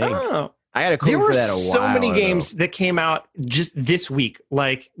Switch, I think. Oh. I had a code for that a while. There were so many games that came out just this week,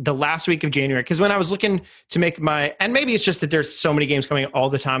 like the last week of January. Because when I was looking to make and maybe it's just that there's so many games coming all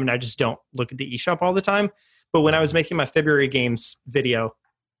the time and I just don't look at the eShop all the time. But when I was making my February games video,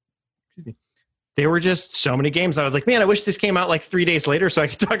 there were just so many games. I was like, man, I wish this came out like 3 days later so I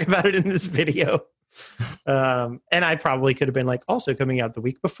could talk about it in this video. And I probably could have been like also coming out the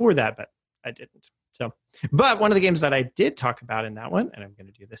week before that, but I didn't. So, but one of the games that I did talk about in that one, and I'm going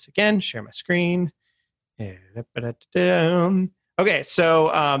to do this again, share my screen. Okay,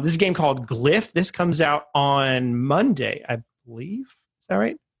 so this is a game called Glyph. This comes out on Monday, I believe. Is that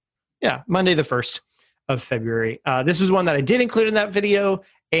right? Yeah, Monday the 1st of February. This is one that I did include in that video,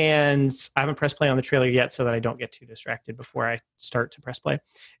 and I haven't pressed play on the trailer yet so that I don't get too distracted before I start to press play.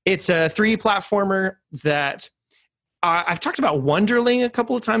 It's a 3D platformer that I've talked about Wonderling a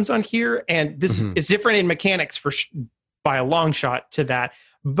couple of times on here, and this is different in mechanics by a long shot to that,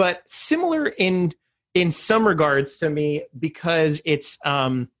 but similar in some regards to me because it's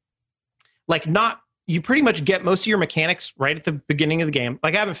like not. You pretty much get most of your mechanics right at the beginning of the game.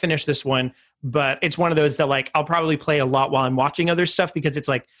 Like I haven't finished this one, but it's one of those that like I'll probably play a lot while I'm watching other stuff because it's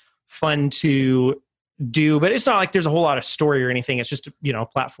like fun to do, but it's not like there's a whole lot of story or anything. It's just, a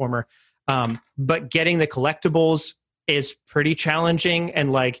platformer. But getting the collectibles is pretty challenging.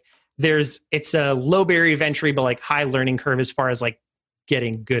 And like it's a low barrier of entry, but like high learning curve as far as like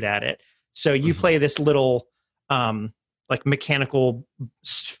getting good at it. So you play this little, like mechanical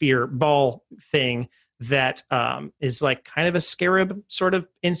sphere ball thing that is like kind of a scarab sort of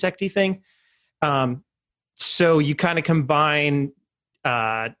insecty thing. So you kind of combine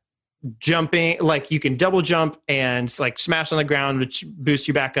jumping, like you can double jump and like smash on the ground, which boosts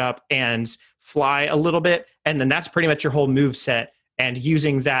you back up and fly a little bit. And then that's pretty much your whole move set and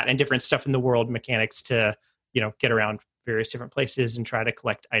using that and different stuff in the world mechanics to, get around various different places and try to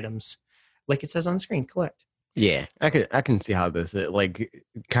collect items. Like it says on the screen, collect. Yeah, I can see how this is like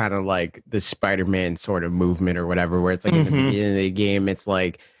kind of like the Spider-Man sort of movement or whatever, where it's like in the beginning of the game, it's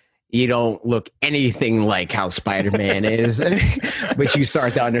like you don't look anything like how Spider-Man is, but you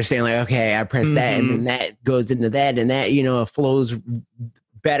start to understand, like, okay, I press that, and then that goes into that, and that, you know, it flows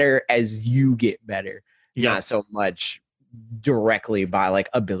better as you get better, not so much directly by like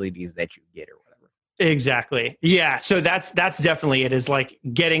abilities that you get or whatever. Exactly. Yeah. So that's definitely it, is like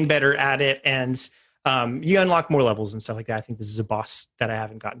getting better at it, and you unlock more levels and stuff like that. I think this is a boss that I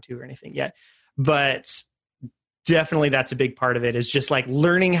haven't gotten to or anything yet, but definitely that's a big part of it, is just like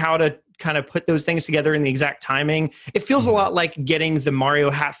learning how to kind of put those things together in the exact timing. It feels a lot like getting the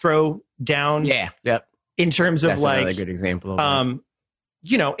Mario hat throw down. Yeah. Yep. In terms of, that's like another good example of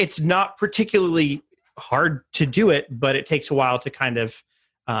you know, it's not particularly hard to do it, but it takes a while to kind of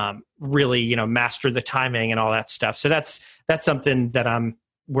really, you know, master the timing and all that stuff. So that's something that I'm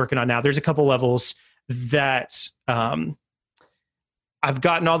working on now. There's a couple levels that I've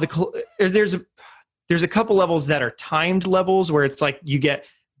gotten all the there's a couple levels that are timed levels, where it's like you get,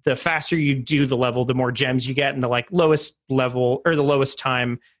 the faster you do the level, the more gems you get, and the like lowest level or the lowest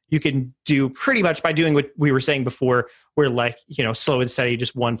time you can do pretty much by doing what we were saying before, where like, you know, slow and steady,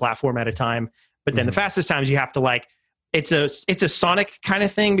 just one platform at a time. But then the fastest times you have to like, it's a Sonic kind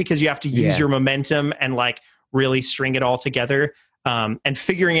of thing, because you have to use your momentum and like really string it all together. And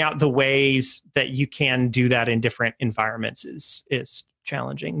figuring out the ways that you can do that in different environments is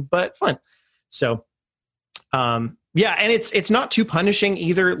challenging, but fun. So, yeah, and it's not too punishing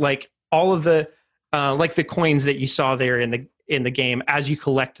either. Like all of the like the coins that you saw there in the game, as you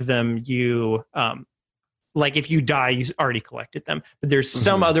collect them, you like if you die, you already collected them. But there's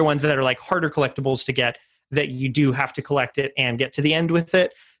some other ones that are like harder collectibles to get, that you do have to collect it and get to the end with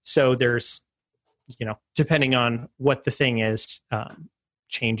it. So there's, you know, depending on what the thing is,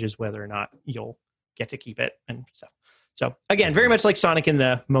 changes whether or not you'll get to keep it and stuff. So again, very much like Sonic in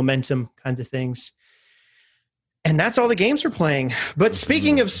the momentum kinds of things. And that's all the games we're playing. But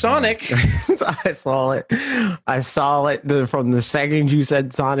speaking of Sonic, I saw it from the second you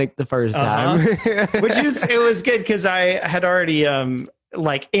said Sonic the first time. It was good, because I had already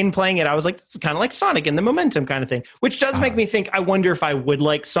like in playing it, I was like, this is kind of like Sonic in the momentum kind of thing, which does make me think, I wonder if I would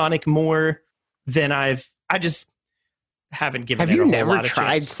like Sonic more than I just haven't given it a whole lot of chance. Have you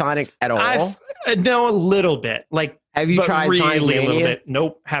never tried Sonic at all? No, a little bit. Like, have you tried really Sonic Mania? A little bit.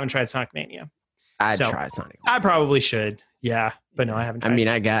 Nope, haven't tried Sonic Mania. I'd try Sonic Mania. I probably should. Yeah, but no, I haven't tried. I mean,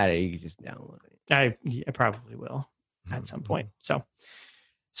 I got it. You can just download it. I probably will at some point. So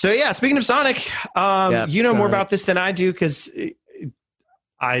yeah, speaking of Sonic, you know more about this than I do, because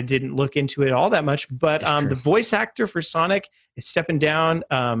I didn't look into it all that much, but the voice actor for Sonic is stepping down.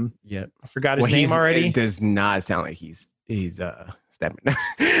 I forgot his name already. It does not sound like he's stepping down.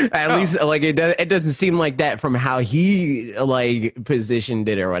 At least like it doesn't seem like that from how he like positioned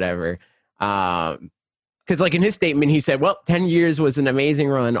it or whatever. Because like in his statement, he said, well, 10 years was an amazing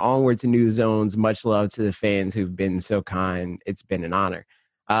run, onward to new zones. Much love to the fans who've been so kind. It's been an honor.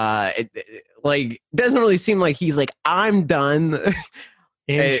 It like doesn't really seem like he's like, I'm done.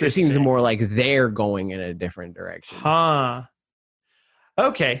 It seems more like they're going in a different direction.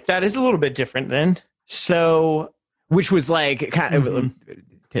 Okay, that is a little bit different then. So, which was like kind of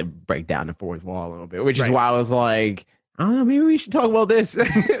to break down the fourth wall a little bit, which is why I was like, I don't know, maybe we should talk about this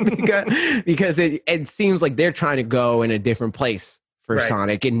because it seems like they're trying to go in a different place for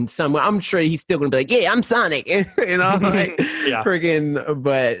Sonic, and I'm sure he's still gonna be like, yeah, I'm Sonic, you know, like freaking,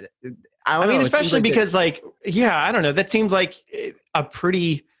 but I mean, especially like because like, I don't know, that seems like a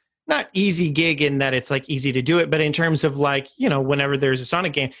pretty not easy gig in that it's like easy to do it, but in terms of like, you know, whenever there's a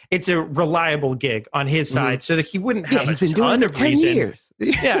Sonic game, it's a reliable gig on his side, so that he wouldn't have he's been doing it for 10 years.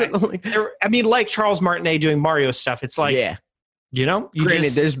 I mean, like Charles Martinet doing Mario stuff, it's like, you know,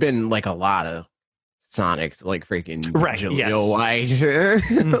 there's been like a lot of Sonics, like freaking White.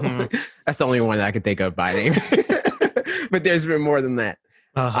 That's the only one that I could think of by name. But there's been more than that.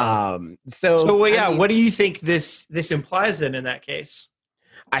 What do you think this implies then in that case?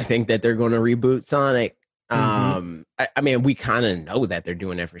 I think that they're going to reboot Sonic. I mean, we kind of know that they're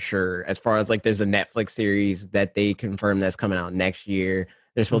doing it for sure. As far as like, there's a Netflix series that they confirmed that's coming out next year.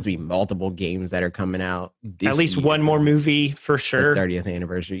 There's supposed to be multiple games that are coming out. At least one more movie for sure. 30th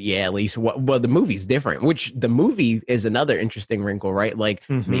anniversary. Yeah, at least. Well, the movie's different, which the movie is another interesting wrinkle, right? Like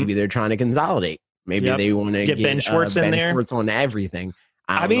maybe they're trying to consolidate. Maybe they want to get Ben Schwartz in there. Schwartz on everything.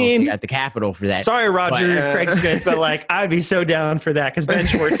 I mean, at the Capitol for that. Sorry, Roger Craig Smith, but like, I'd be so down for that because Ben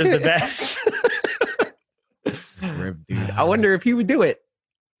Schwartz is the best. Dude, I wonder if he would do it,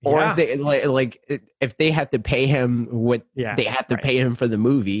 or if they like if they have to pay him what they have to pay him for the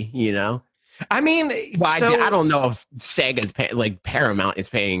movie. You know, I mean, I don't know if Sega's like Paramount is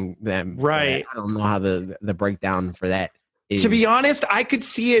paying them. Right. I don't know how the breakdown for that To be honest, I could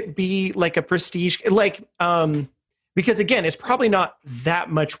see it be like a prestige, like, because again, it's probably not that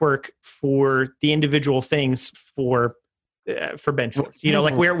much work for the individual things for Ben Schwartz, you know,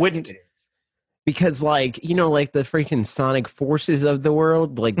 like where it wouldn't. Because like, you know, like the freaking Sonic Forces of the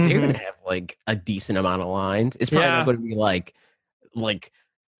world, like they're going to have like a decent amount of lines. It's probably not going to be like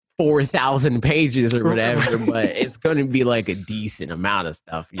 4,000 pages or whatever, but it's going to be like a decent amount of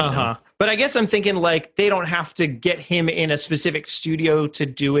stuff. You know? But I guess I'm thinking like they don't have to get him in a specific studio to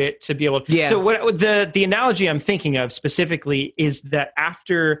do it to be able to. Yeah. So what the analogy I'm thinking of specifically is that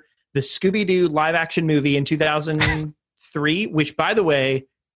after the Scooby-Doo live action movie in 2003, which by the way,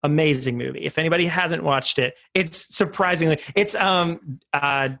 amazing movie. If anybody hasn't watched it, it's surprisingly, it's was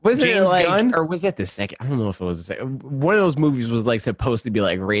James it like, Gunn, or was that the second? I don't know if it was the second. One of those movies was like supposed to be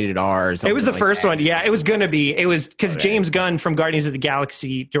like rated R or something. It was the like first that. one. Yeah, it was gonna be. It was because James Gunn from Guardians of the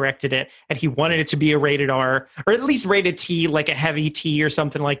Galaxy directed it, and he wanted it to be a rated R or at least rated T, like a heavy T or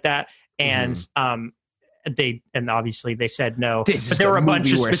something like that. And obviously they said no. But there were a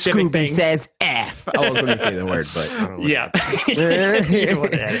bunch of specific Scooby things. Says F. I was going to say the word, but I don't know. Yeah.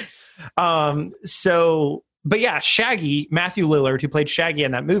 But yeah, Shaggy, Matthew Lillard, who played Shaggy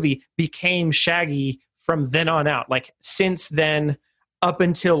in that movie, became Shaggy from then on out. Like since then, up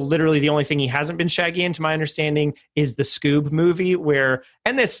until literally the only thing he hasn't been Shaggy in, to my understanding, is the Scoob movie. Where,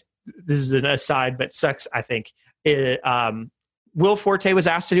 and this is an aside, but sucks. I think Will Forte was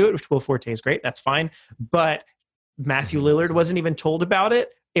asked to do it, which Will Forte is great. That's fine, but Matthew Lillard wasn't even told about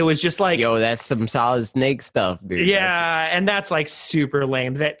it. It was just like, yo, that's some Solid Snake stuff, dude. Yeah, and that's like super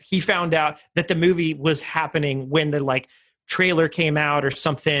lame that he found out that the movie was happening when the like trailer came out or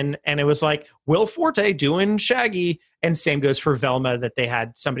something, and it was like Will Forte doing Shaggy, and same goes for Velma, that they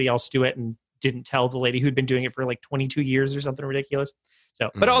had somebody else do it and didn't tell the lady who'd been doing it for like 22 years or something ridiculous. So,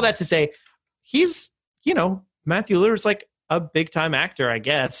 but all that to say, he's, you know, Matthew Lillard's like a big time actor, I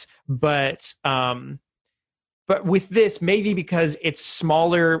guess, but with this, maybe because it's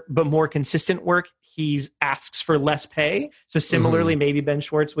smaller but more consistent work, he asks for less pay. So similarly, maybe Ben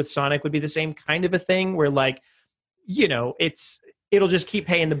Schwartz with Sonic would be the same kind of a thing where, like, you know, it'll just keep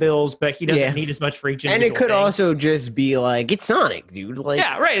paying the bills, but he doesn't need as much for each individual. And it could thing. Also just be like, it's Sonic, dude. Like,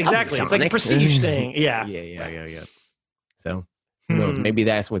 yeah, right, exactly. It's like a prestige thing. Yeah. Yeah. So who knows? Maybe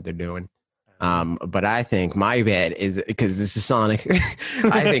that's what they're doing. But I think my bet is, because this is Sonic,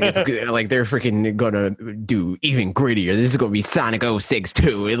 I think it's good. Like they're freaking gonna do even grittier. This is gonna be Sonic 06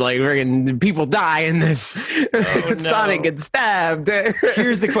 too. It's like freaking people die in this. Oh, no. Sonic gets stabbed.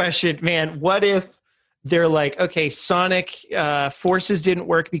 Here's the question, man. What if they're like, okay, Sonic Forces didn't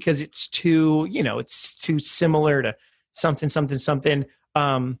work because it's too similar to something.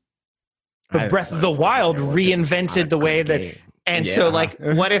 But Breath of the Wild reinvented the way that. And so, like,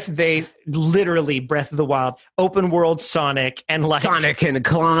 what if they literally Breath of the Wild, open world Sonic, and like Sonic can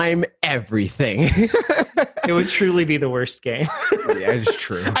climb everything? It would truly be the worst game. Yeah, it's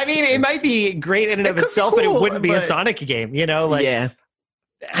true. I mean, it might be great in and of itself, but it wouldn't be a Sonic game, you know? Like, yeah.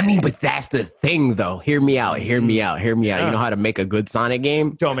 I mean, but that's the thing, though. Hear me out. You know how to make a good Sonic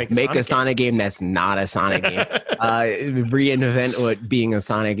game? Don't make a Sonic game that's not a Sonic game. Reinvent what being a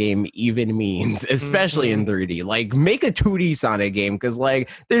Sonic game even means, especially in 3D. Like, make a 2D Sonic game, because, like,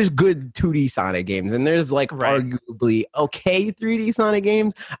 there's good 2D Sonic games, and there's, like, arguably okay 3D Sonic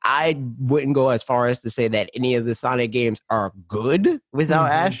games. I wouldn't go as far as to say that any of the Sonic games are good without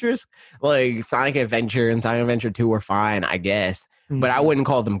asterisk. Like, Sonic Adventure and Sonic Adventure 2 are fine, I guess. But I wouldn't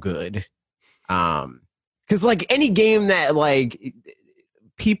call them good. Because, like, any game that, like,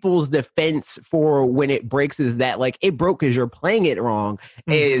 people's defense for when it breaks is that, like, it broke because you're playing it wrong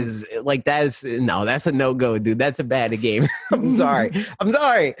is, like, that's a no-go, dude. That's a bad game. I'm sorry.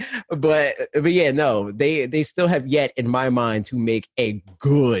 But yeah, no, they still have yet, in my mind, to make a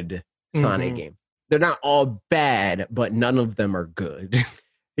good Sonic game. They're not all bad, but none of them are good.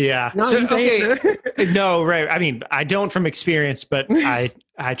 Yeah. So, okay. No, right. I mean, I don't from experience, but I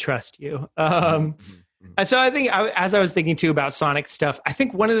trust you. So I think as I was thinking too about Sonic stuff, I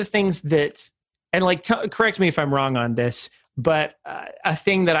think one of the things that, and like, correct me if I'm wrong on this, but a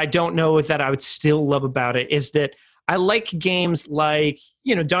thing that I don't know that I would still love about it is that I like games like,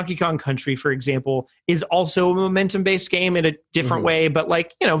 you know, Donkey Kong Country, for example, is also a momentum-based game in a different way, but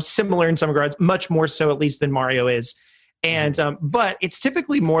like, you know, similar in some regards, much more so at least than Mario is. And but it's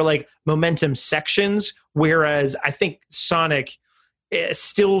typically more like momentum sections, whereas I think Sonic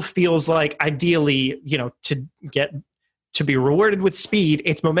still feels like, ideally, you know, to be rewarded with speed,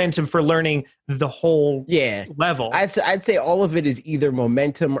 it's momentum for learning the whole level. I'd say all of it is either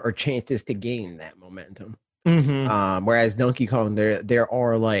momentum or chances to gain that momentum. Whereas Donkey Kong, there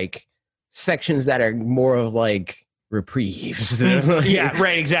are like sections that are more of like reprieves. Yeah,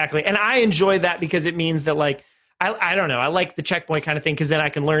 right, exactly. And I enjoy that because it means that like I don't know, I like the checkpoint kind of thing because then I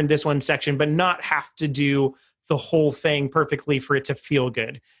can learn this one section but not have to do the whole thing perfectly for it to feel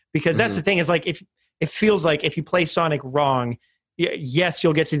good. Because that's the thing is like if it feels like if you play Sonic wrong, yes,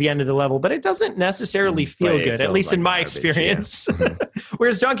 you'll get to the end of the level, but it doesn't necessarily feel good, at least like in my experience. Yeah.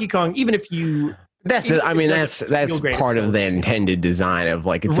 Whereas Donkey Kong, even if you that's part of the intended design of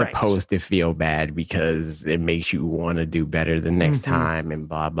like it's supposed to feel bad because it makes you want to do better the next time and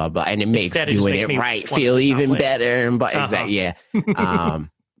blah blah blah, and it makes doing it right feel even better and exactly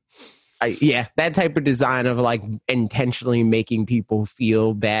yeah, that type of design of like intentionally making people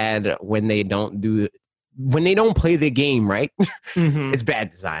feel bad when they don't play the game right. It's bad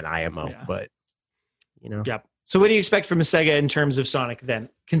design, IMO, but you know. Yep. So what do you expect from Sega in terms of Sonic then?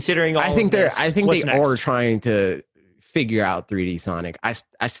 Considering all I think they are trying to figure out 3D Sonic.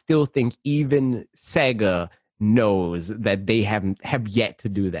 I still think even Sega knows that they have yet to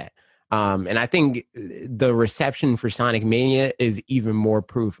do that. And I think the reception for Sonic Mania is even more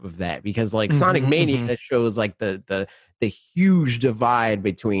proof of that because like Sonic Mania shows like the huge divide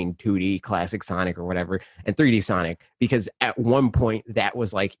between 2D classic Sonic or whatever and 3D Sonic, because at one point that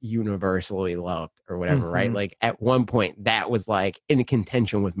was like universally loved or whatever, right? Like at one point that was like in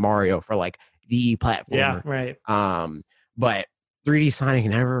contention with Mario for like the platformer. Yeah, right. But 3D Sonic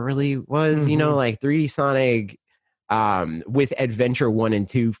never really was, you know, like 3D Sonic with Adventure 1 and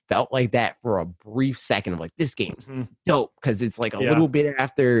 2 felt like that for a brief second of like this game's dope because it's like a little bit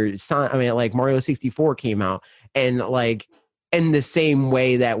after like Mario 64 came out, and like in the same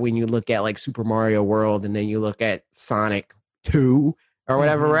way that when you look at like Super Mario World and then you look at Sonic 2 or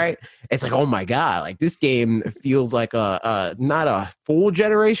whatever, right? It's like, oh my god, like this game feels like a not a full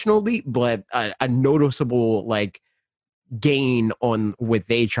generational leap, but a noticeable like gain on what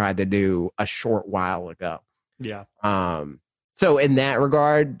they tried to do a short while ago. Yeah. So in that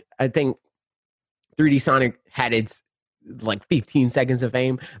regard, I think 3D Sonic had its like 15 seconds of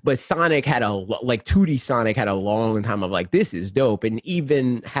fame, but Sonic had 2D Sonic had a long time of like, this is dope, and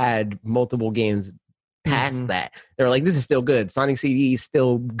even had multiple games past that. They're like, this is still good. Sonic CD is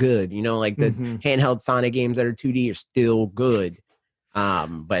still good. You know, like the handheld Sonic games that are 2D are still good.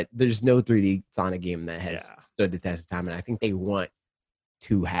 But there's no 3D Sonic game that has stood the test of time, and I think they want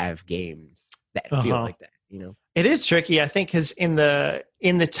to have games that feel like that. You know, it is tricky, I think, because in the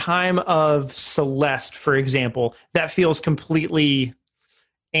time of Celeste, for example, that feels completely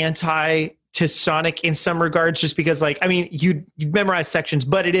anti to Sonic in some regards, just because, like, I mean, you memorize sections,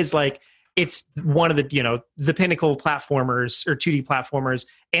 but it is like it's one of the, you know, the pinnacle platformers or 2D platformers,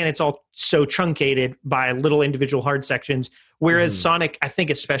 and it's all so truncated by little individual hard sections. Whereas Sonic, I think,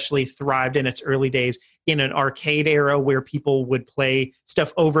 especially thrived in its early days in an arcade era where people would play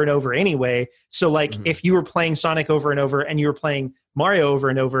stuff over and over anyway. So like if you were playing Sonic over and over and you were playing Mario over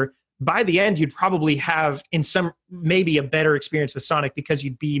and over, by the end, you'd probably have maybe a better experience with Sonic because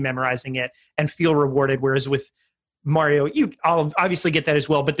you'd be memorizing it and feel rewarded. Whereas with Mario, I'll obviously get that as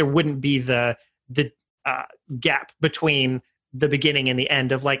well, but there wouldn't be the gap between the beginning and the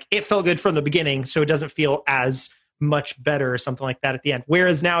end of like, it felt good from the beginning, so it doesn't feel as much better or something like that at the end.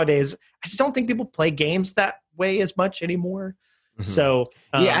 Whereas nowadays, I just don't think people play games that way as much anymore. So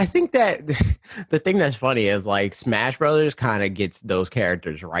yeah, I think that the thing that's funny is like Smash Brothers kind of gets those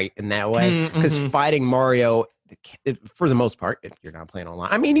characters right in that way, because fighting Mario, for the most part, if you're not playing online,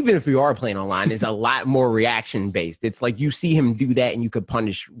 I mean, even if you are playing online, is a lot more reaction based. It's like you see him do that and you could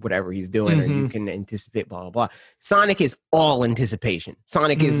punish whatever he's doing, or you can anticipate blah blah blah. Sonic is all anticipation.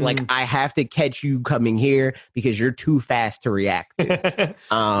 Sonic is like, I have to catch you coming here because you're too fast to react to.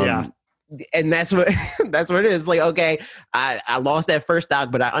 And that's what it is. Like, okay, I lost that first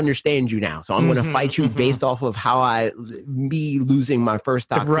stock, but I understand you now, so I'm going to fight you based off of me losing my first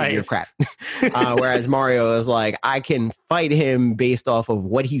stock to your crap. Whereas Mario is like, I can fight him based off of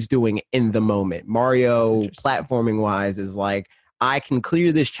what he's doing in the moment. Mario, platforming wise, is like, I can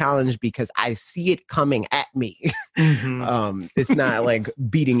clear this challenge because I see it coming at me. It's not like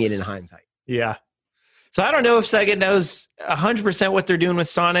beating it in hindsight. Yeah. So I don't know if Sega knows 100% what they're doing with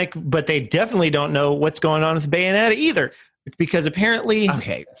Sonic, but they definitely don't know what's going on with Bayonetta either, because apparently...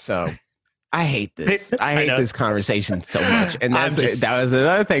 Okay, so I hate this. I hate this conversation so much. And that was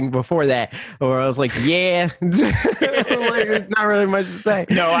another thing before that, where I was like, yeah, like, there's not really much to say.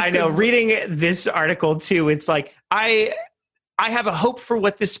 No, I know. Reading this article too, it's like, I have a hope for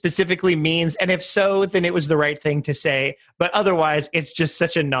what this specifically means, and if so, then it was the right thing to say. But otherwise, it's just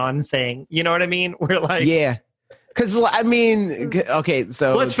such a non-thing. You know what I mean? We're like, yeah, because I mean, okay,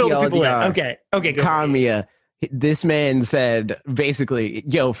 so let's fill the people in. Okay, go. Kamiya, This man said basically,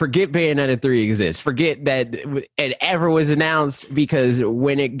 yo, forget Bayonetta 3 exists. Forget that it ever was announced, because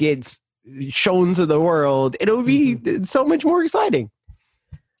when it gets shown to the world, it'll be so much more exciting.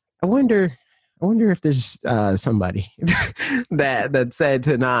 I wonder if there's somebody that said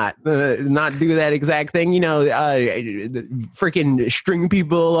to not do that exact thing. Freaking string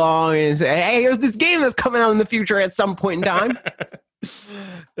people along and say, hey, here's this game that's coming out in the future at some point in time.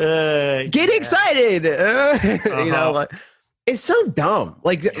 Get excited. It's so dumb.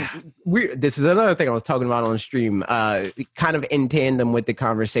 This is another thing I was talking about on stream, kind of in tandem with the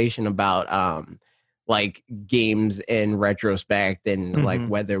conversation about games in retrospect and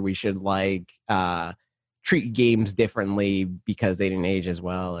whether we should treat games differently because they didn't age as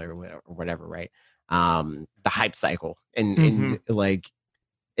well or whatever, right? The hype cycle in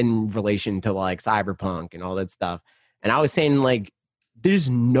relation to Cyberpunk and all that stuff. And I was saying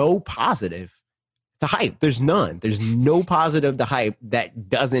there's no positive to hype. There's none. There's no positive to hype that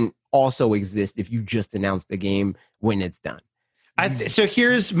doesn't also exist if you just announce the game when it's done. So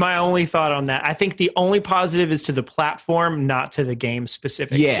here's my only thought on that. I think the only positive is to the platform, not to the game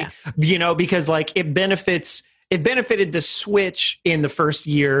specifically. Yeah. Because it benefited the Switch in the first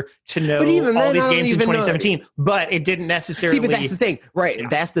year to know all these games in 2017, but it didn't necessarily. See, but that's the thing, right? Yeah.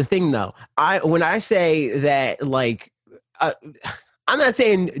 That's the thing, though. When I say that, I'm not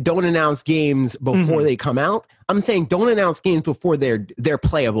saying don't announce games before they come out. I'm saying don't announce games before they're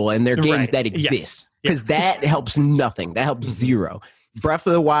playable and they're games that exist. Because that helps nothing. That helps zero. Breath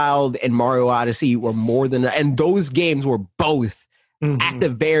of the Wild and Mario Odyssey were more than, and those games were both at the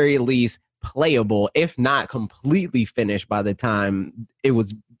very least playable, if not completely finished by the time it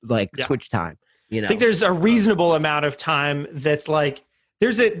was Switch time. I think there's a reasonable amount of time that's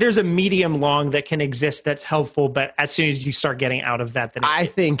there's a medium long that can exist that's helpful, but as soon as you start getting out of that, then I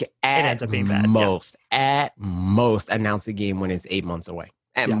think it ends up being bad. At most, announce a game when it's 8 months away.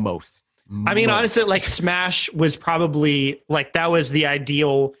 At most. I mean, honestly, Smash was probably that was the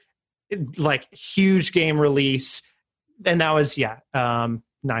ideal, huge game release, and that was 9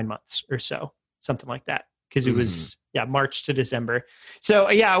 months or so, something like that, because it was March to December. So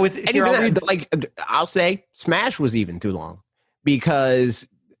I'll say Smash was even too long. Because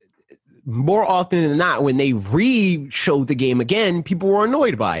more often than not, when they re-showed the game again, people were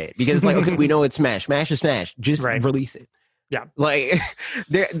annoyed by it. Because okay, we know it's Smash. Smash is Smash. Just release it. Yeah. I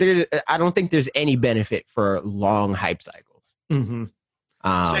don't think there's any benefit for long hype cycles.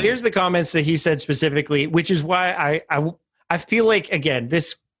 So here's the comments that he said specifically, which is why I feel again,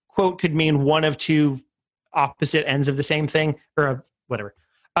 this quote could mean one of two opposite ends of the same thing, or whatever.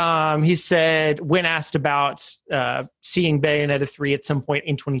 He said, when asked about seeing Bayonetta 3 at some point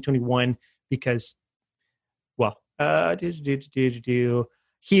in 2021, because,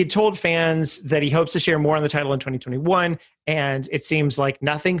 he had told fans that he hopes to share more on the title in 2021, and it seems like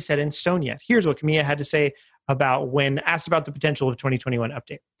nothing set in stone yet. Here's what Kamiya had to say about when asked about the potential of 2021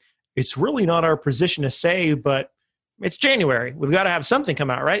 update. It's really not our position to say, but it's January. We've got to have something come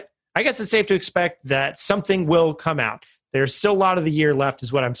out, right? I guess it's safe to expect that something will come out. There's still a lot of the year left,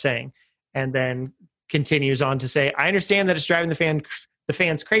 is what I'm saying. And then continues on to say, I understand that it's driving the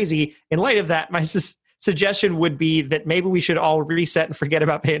fans crazy. In light of that, my suggestion would be that maybe we should all reset and forget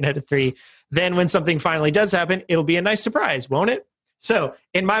about Bayonetta 3. Then when something finally does happen, it'll be a nice surprise, won't it? So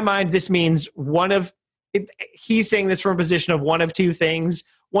in my mind, this means he's saying this from a position of one of two things.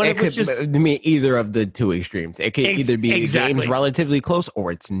 Either of the two extremes. It could either be games relatively close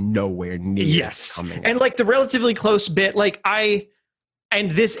or it's nowhere near coming. And the relatively close bit,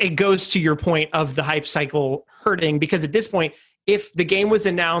 it goes to your point of the hype cycle hurting, because at this point, if the game was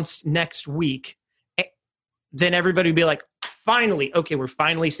announced next week, then everybody would be like, finally, okay, we're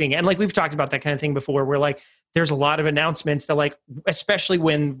finally seeing it. And we've talked about that kind of thing before, where there's a lot of announcements that especially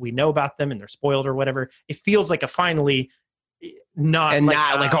when we know about them and they're spoiled or whatever, it feels like a finally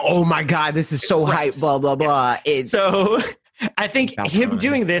oh my god, this is so hype, blah blah blah. So I think him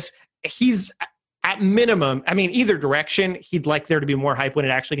doing this, he's at minimum, I mean, either direction, he'd like there to be more hype when it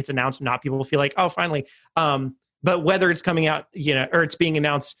actually gets announced, not people feel like, oh, finally. But whether it's coming out, or it's being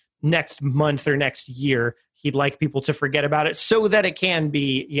announced next month or next year, he'd like people to forget about it so that it can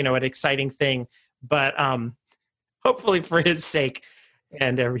be, an exciting thing. But hopefully for his sake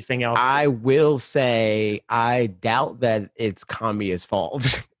and everything else. I will say, I doubt that it's Kamiya's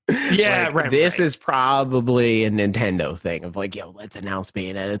fault. Yeah, This is probably a Nintendo thing of yo, let's announce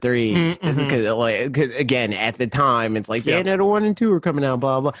Bayonetta 3. Because again, at the time, it's Bayonetta 1 and 2 are coming out,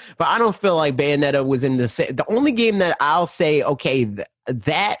 blah, blah. But I don't feel like Bayonetta was in the only game that I'll say, okay,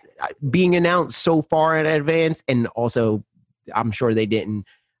 that being announced so far in advance, and also I'm sure they didn't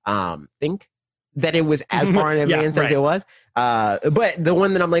think that it was as far in advance as it was. But the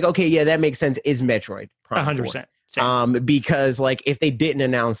one that I'm like, okay, yeah, that makes sense is Metroid Prime 100%. Because like if they didn't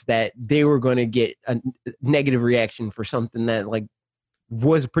announce that, they were going to get a negative reaction for something that like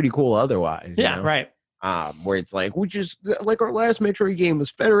was pretty cool otherwise. Yeah, you know? Right. Where it's like, we just like our last Metroid game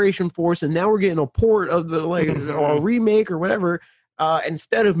was Federation Force, and now we're getting a port of the like or a remake or whatever.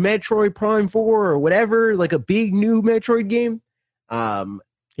 Instead of Metroid Prime 4 or whatever, like a big new Metroid game.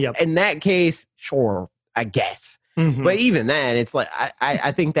 In that case, sure, I guess. But even then, it's like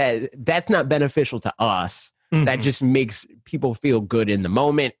I think that's not beneficial to us. That just makes people feel good in the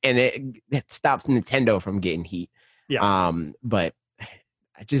moment, and it stops Nintendo from getting heat. Yeah. But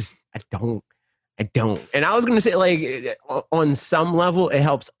I don't. And I was going to say, like, on some level, it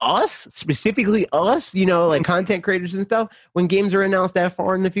helps us, specifically us, you know, like content creators and stuff, when games are announced that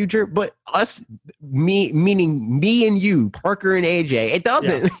far in the future. But us, meaning me and you, Parker and AJ, it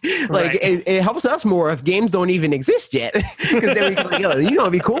doesn't. Yeah. Like, it helps us more if games don't even exist yet. Because then we can, like, yo, you know,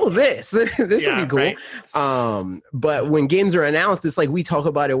 it'd be cool. This would be cool. Right. But when games are announced, it's like we talk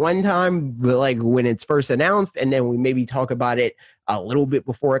about it one time, like when it's first announced, and then we maybe talk about it a little bit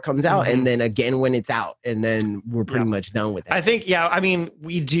before it comes out, and then again when it's out, and then we're pretty much done with it. I think, I mean,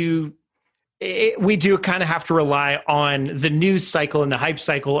 we do kind of have to rely on the news cycle and the hype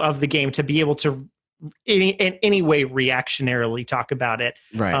cycle of the game to be able to in any way reactionarily talk about it.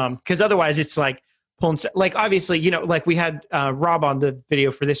 Right. Because otherwise it's like obviously, you know, like we had Rob on the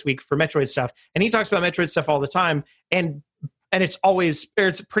video for this week for Metroid stuff, and he talks about Metroid stuff all the time, and it's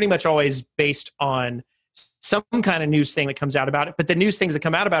pretty much always based on some kind of news thing that comes out about it. But the news things that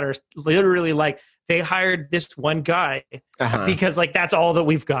come out about it are literally like, they hired this one guy because like, that's all that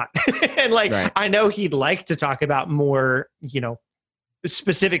we've got. And like, I know he'd like to talk about more, you know,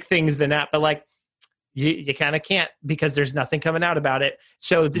 specific things than that, but like you kind of can't, because there's nothing coming out about it.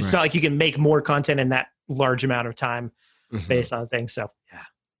 So it's not like you can make more content in that large amount of time based on things. So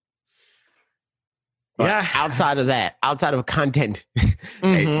outside of content,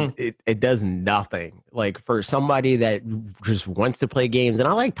 it does nothing. Like for somebody that just wants to play games, and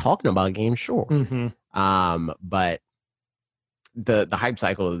I like talking about games, sure. But the hype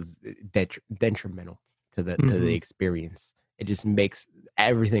cycle is detrimental to the experience. It just makes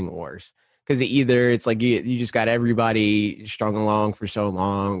everything worse. Because either it's like you just got everybody strung along for so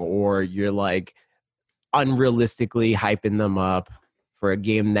long, or you're like unrealistically hyping them up for a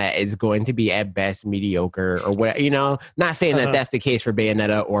game that is going to be at best mediocre or what, you know, not saying that that's the case for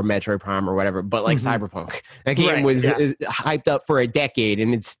Bayonetta or Metroid Prime or whatever, but like Cyberpunk, that game was hyped up for a decade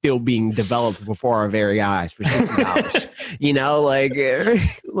and it's still being developed before our very eyes for $60, you know, like,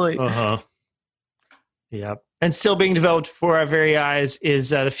 Yep. And still being developed before our very eyes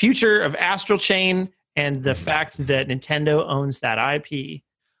is the future of Astral Chain and the fact that Nintendo owns that IP.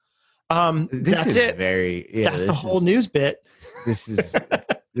 That's it. That's the whole news bit. This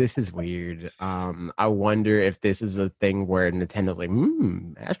is weird. I wonder if this is a thing where Nintendo's like,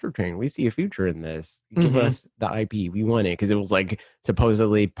 Astral Chain, we see a future in this. Give us the IP. We want it. Because it was like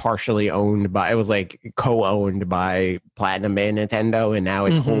supposedly partially owned by, it was like co-owned by Platinum and Nintendo, and now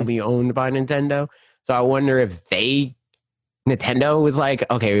it's wholly owned by Nintendo. So I wonder if Nintendo was like,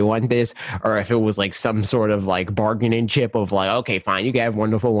 okay, we want this, or if it was like some sort of like bargaining chip of like, okay, fine, you can have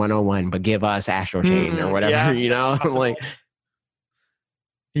Wonderful 101, but give us Astral Chain or whatever, you know? Like,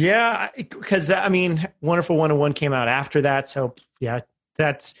 yeah, because I mean, Wonderful 101 came out after that, so yeah,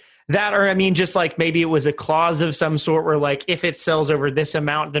 that's that. Or I mean, just like maybe it was a clause of some sort where like, if it sells over this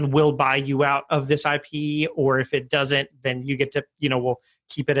amount, then we'll buy you out of this IP, or if it doesn't, then you get to, you know, we'll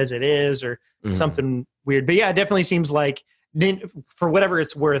keep it as it is, or something weird. But yeah, it definitely seems like, for whatever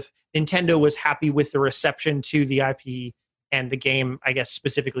it's worth, Nintendo was happy with the reception to the IP and the game, I guess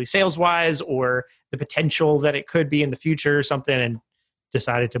specifically sales-wise, or the potential that it could be in the future or something, and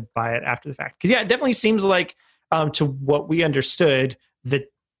decided to buy it after the fact. Because yeah, it definitely seems like, to what we understood,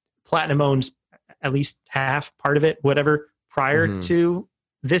 that Platinum owns at least half, part of it, whatever, prior to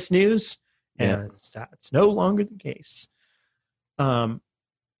this news, and it's no longer the case.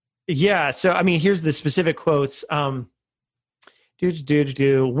 Yeah, so I mean, here's the specific quotes. One of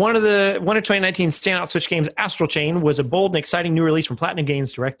 2019's standout Switch games, Astral Chain, was a bold and exciting new release from Platinum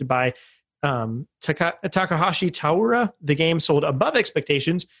Games, directed by Takahashi Taura. The game sold above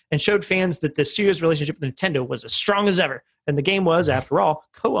expectations and showed fans that the studio's relationship with Nintendo was as strong as ever. And the game was, after all,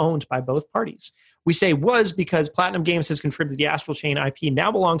 co-owned by both parties. We say was because Platinum Games has confirmed that the Astral Chain IP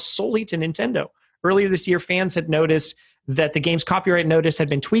now belongs solely to Nintendo. Earlier this year, fans had noticed that the game's copyright notice had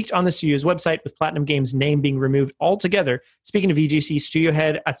been tweaked on the studio's website, with Platinum Games' name being removed altogether. Speaking of VGC, studio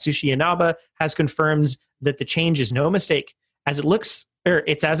head Atsushi Inaba has confirmed that the change is no mistake, as it looks or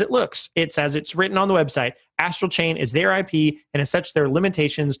it's as it looks. It's as it's written on the website. Astral Chain is their IP, and as such, there are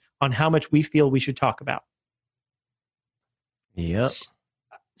limitations on how much we feel we should talk about. Yep.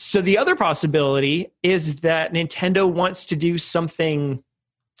 So the other possibility is that Nintendo wants to do something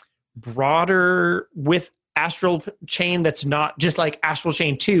broader with Astral Chain that's not just like Astral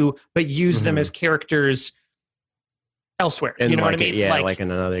Chain 2, but use them as characters elsewhere. And you know like what I mean? Yeah, like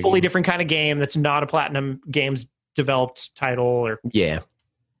in another fully game. different kind of game that's not a Platinum Games developed title. Or Yeah.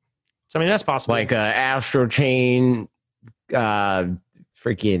 So, I mean, that's possible. Like Astral Chain,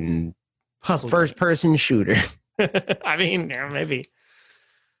 freaking puzzle first-person shooter. I mean, yeah, maybe.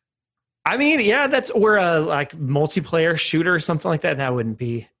 I mean, yeah, that's or a like multiplayer shooter or something like that. That wouldn't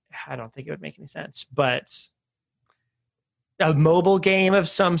be. I don't think it would make any sense. But a mobile game of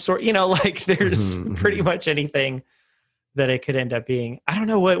some sort, you know, like there's pretty much anything that it could end up being. I don't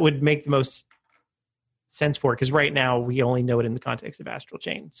know what would make the most sense for it, because right now we only know it in the context of Astral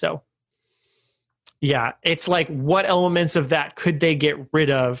Chain. So, yeah, it's like what elements of that could they get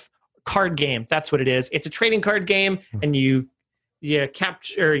rid of? Card game, that's what it is. It's a trading card game, and you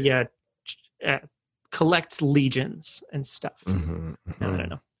capture, collect legions and stuff. I don't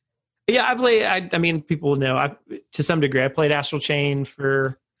know. Yeah, I play. I mean, people know. To some degree, I played Astral Chain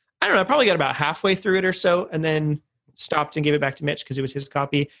for. I don't know. I probably got about halfway through it or so, and then stopped and gave it back to Mitch because it was his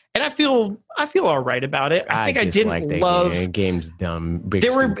copy. And I feel all right about it. I think I didn't love. The game's dumb. Big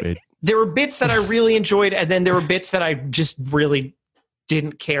There were bits that I really enjoyed, and then there were bits that I just really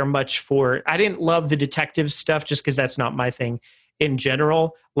didn't care much for. I didn't love the detective stuff just because that's not my thing in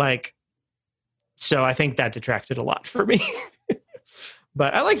general. Like, so I think that detracted a lot for me.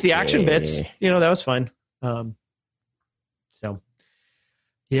 But I liked the action bits. You know, that was fun. So,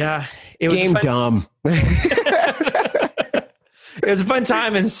 yeah, it was game dumb. It was a fun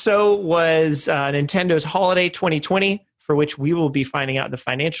time, and so was Nintendo's Holiday 2020, for which we will be finding out the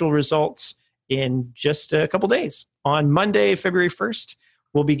financial results in just a couple days. On Monday, February 1st,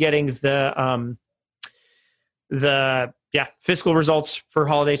 we'll be getting the fiscal results for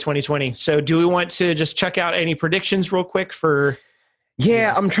Holiday 2020. So do we want to just check out any predictions real quick for...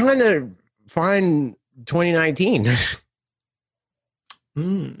 Yeah, I'm trying to find 2019.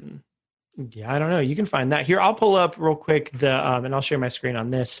 Yeah, I don't know. You can find that here. I'll pull up real quick and I'll share my screen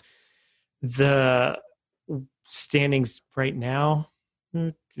on this. The standings right now.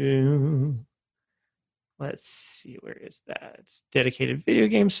 Let's see, where is that? Dedicated video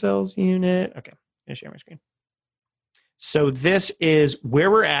game sales unit. Okay, I'm gonna share my screen. So this is where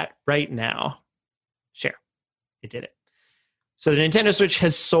we're at right now. Share. It did it. So the Nintendo Switch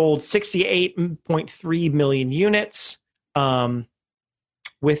has sold 68.3 million units.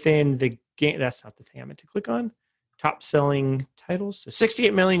 Within the game, that's not the thing I meant to click on. Top selling titles, so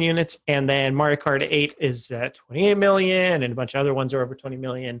 68 million units, and then Mario Kart 8 is at 28 million, and a bunch of other ones are over 20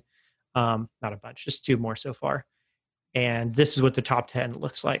 million. Not a bunch, just two more so far. And this is what the top 10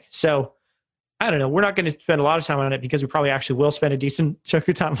 looks like. So I don't know. We're not going to spend a lot of time on it because we probably actually will spend a decent chunk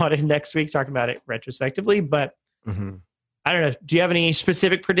of time on it next week talking about it retrospectively. But I don't know. Do you have any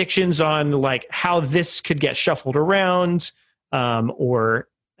specific predictions on like how this could get shuffled around, or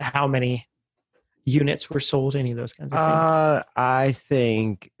how many units were sold? Any of those kinds of things? I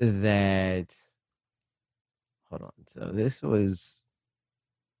think that. Hold on. So this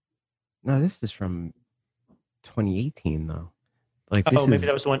is from 2018 though. Like this maybe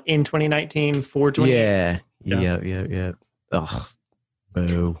that was the one in 2019 for 2018. Yeah. Ugh,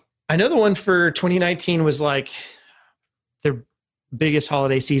 boo. I know the one for 2019 was like their biggest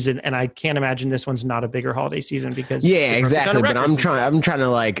holiday season, and I can't imagine this one's not a bigger holiday season because exactly. But I'm trying to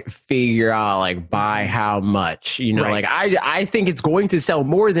like figure out like by how much, you know, right. Like I think it's going to sell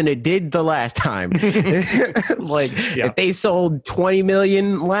more than it did the last time. Like if they sold 20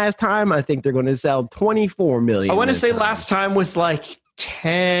 million last time, I think they're going to sell 24 million. I want to say last time was like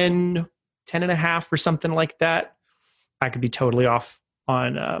 10 and a half or something like that. I could be totally off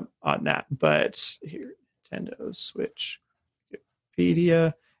on that, but here, Nintendo Switch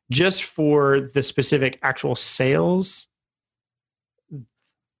Wikipedia, just for the specific actual sales,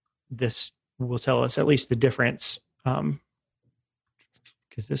 this will tell us at least the difference, because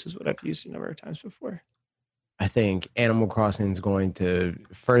this is what I've used a number of times before. I think Animal Crossing is going to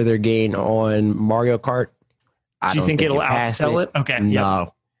further gain on Mario Kart. Do you think it'll outsell it? Okay. No.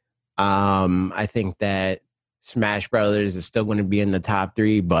 Yep. I think that Smash Brothers is still going to be in the top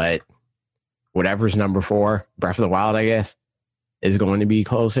 3, but whatever's number 4, Breath of the Wild, I guess, is going to be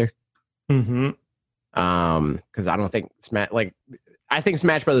closer. Because I don't think I think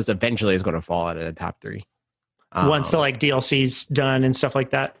Smash Brothers eventually is going to fall out of the top 3. Once the like DLC's done and stuff like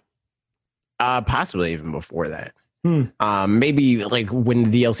that. Possibly even before that. Maybe like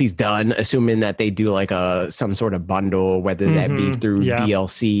when the DLC's done, assuming that they do like some sort of bundle, whether that be through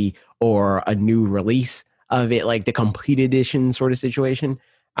DLC or a new release of it, like the complete edition sort of situation.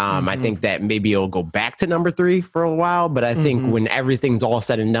 I think that maybe it'll go back to number 3 for a while, but I think when everything's all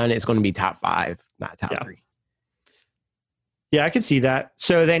said and done, it's going to be top 5, not top 3. Yeah, I could see that.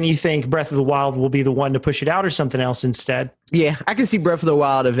 So then you think Breath of the Wild will be the one to push it out or something else instead? Yeah, I can see Breath of the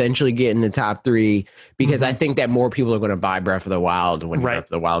Wild eventually getting the top 3 because I think that more people are going to buy Breath of the Wild when Breath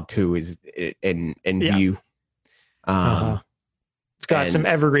of the Wild 2 is in view. It's got some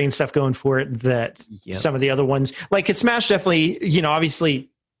evergreen stuff going for it that some of the other ones, like Smash definitely, you know, obviously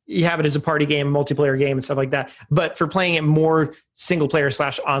you have it as a party game, multiplayer game and stuff like that. But for playing it more single player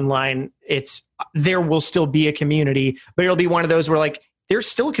 / online, there will still be a community, but it'll be one of those where like, there's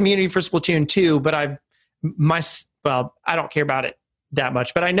still a community for Splatoon 2, but I don't care about it that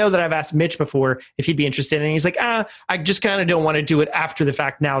much. But I know that I've asked Mitch before if he'd be interested, and he's like, I just kind of don't want to do it after the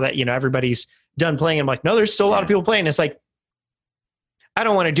fact now that, you know, everybody's done playing. I'm like, no, there's still a lot of people playing. It's like, I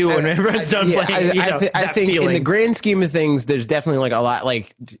don't want to do it when everyone's done playing. I think in the grand scheme of things, there's definitely like a lot,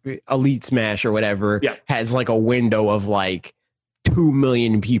 like Elite Smash or whatever has like a window of like 2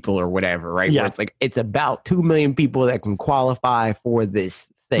 million people or whatever, right? Yeah. Where it's like, it's about 2 million people that can qualify for this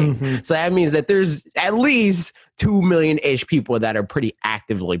thing. So that means that there's at least 2 million-ish people that are pretty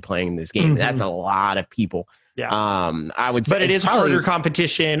actively playing this game. That's a lot of people. Yeah. I would say, but it is harder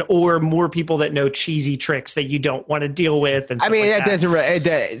competition or more people that know cheesy tricks that you don't want to deal with. And I mean, that doesn't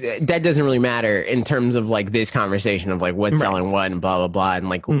really matter in terms of like this conversation of like what's selling what and blah, blah, blah. And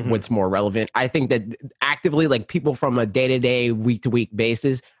like what's more relevant. I think that actively like people from a day-to-day, week-to-week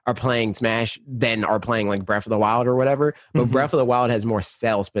basis are playing Smash than are playing like Breath of the Wild or whatever. But Breath of the Wild has more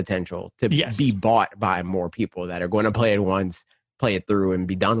sales potential to be bought by more people that are going to play it once, play it through and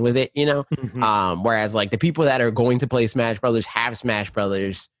be done with it, you know? Whereas like the people that are going to play Smash Brothers have Smash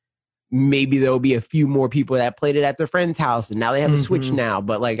Brothers. Maybe there'll be a few more people that played it at their friend's house and now they have a Switch now.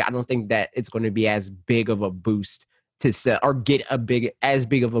 But like, I don't think that it's going to be as big of a boost to sell or get as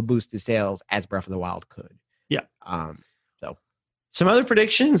big of a boost to sales as Breath of the Wild could. Yeah. So some other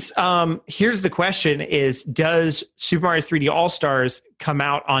predictions. Here's the question is, does Super Mario 3D All-Stars come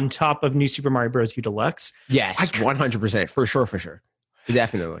out on top of New Super Mario Bros. U Deluxe? Yes, 100%. For sure.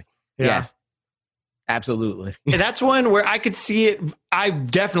 Definitely. Yeah. Yes. Absolutely. And that's one where I could see it. I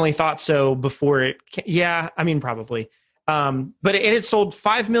definitely thought so before it. I mean, probably. But it had sold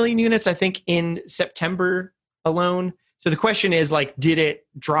 5 million units, I think, in September alone. So the question is, like, did it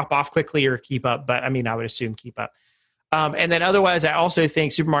drop off quickly or keep up? But I mean, I would assume keep up. And then otherwise, I also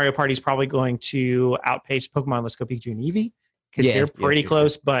think Super Mario Party is probably going to outpace Pokemon Let's Go Pikachu and Eevee because they're pretty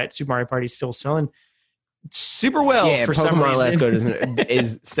close, but Super Mario Party is still selling super well for Pokemon some reason. Let's Go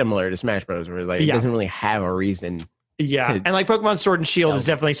is similar to Smash Bros. Where like it doesn't really have a reason. Yeah, and like Pokemon Sword and Shield is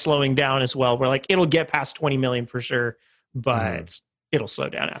definitely slowing down as well. Where like it'll get past 20 million for sure, but it'll slow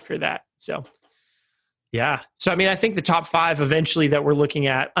down after that. So yeah, so I mean, I think the top 5 eventually that we're looking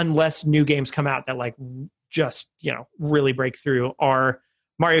at, unless new games come out that like just, you know, really break through, are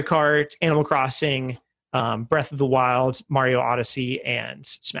Mario Kart, Animal Crossing, Breath of the Wild, Mario Odyssey, and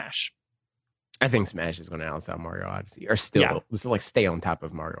Smash. I think Smash is going to outsell Mario Odyssey, or still like stay on top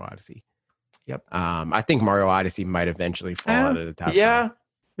of Mario Odyssey. Yep. I think Mario Odyssey might eventually fall out of the top. Yeah, 5.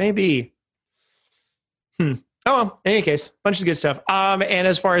 Maybe. Oh well. In any case, bunch of good stuff. And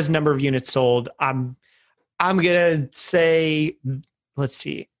as far as number of units sold, I'm gonna say, let's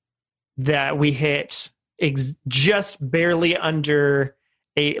see, that we hit just barely under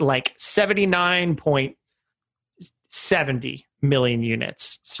a like 79.70 million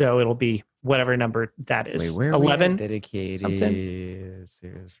units. So it'll be whatever number that is. Wait, 11 dedicated something.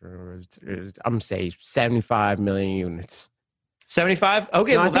 I'm saying 75 million units. 75.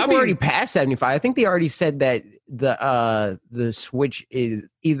 Okay, no, well, I think we're already past 75. I think they already said that the Switch is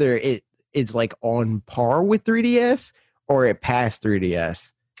either it's like on par with 3DS or it passed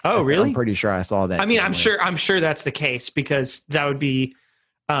 3DS. Oh, really? I'm pretty sure I saw that. I mean, I'm sure that's the case because that would be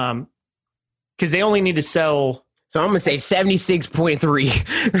because they only need to sell. So I'm going to say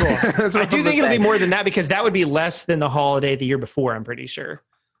 76.3. Cool. I do think it'll be more than that because that would be less than the holiday the year before, I'm pretty sure.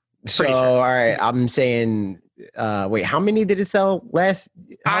 All right, I'm saying, wait, how many did it sell last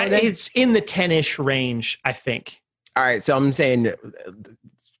holiday? It's in the 10-ish range, I think. All right, so I'm saying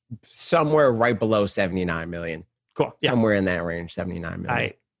somewhere right below 79 million. Cool. Yeah. Somewhere in that range, 79 million. All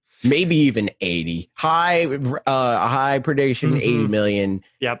right. Maybe even 80. High prediction, 80 million.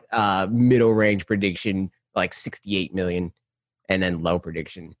 Yep. Middle range prediction, like 68 million. And then low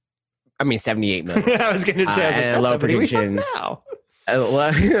prediction, 78 million. I was going to say, low prediction. now.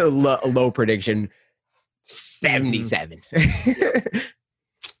 Low prediction, 77.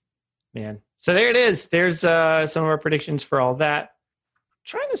 Man. So there it is. There's some of our predictions for all that.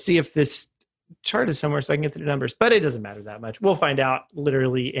 Trying to see if this chart is somewhere so I can get the numbers, but it doesn't matter that much. We'll find out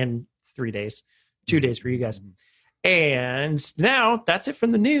literally in 3 days, 2 days for you guys. And now that's it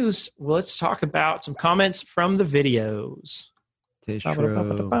from the news. Well, let's talk about some comments from the videos. Tis true. You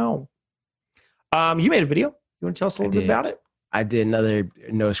made a video. You want to tell us a little bit about it? I did another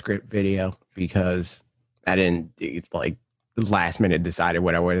no script video because I didn't like the last minute decided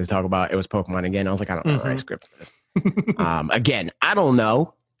what I wanted to talk about. It was Pokemon again. I was like, I don't know where I script for this. Again, I don't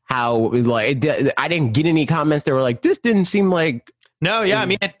know how like I didn't get any comments that were like, this didn't seem like. No, yeah. I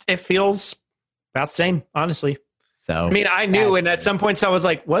mean, it feels about the same, honestly. So I mean, I knew, and at some points I was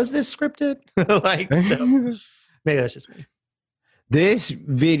like, was this scripted? Like, so maybe that's just me. This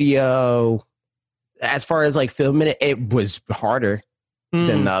video, as far as like filming it, it was harder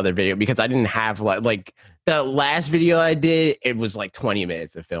than the other video because I didn't have like the last video I did, it was like 20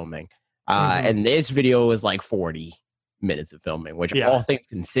 minutes of filming. And this video was like 40 minutes of filming, which all things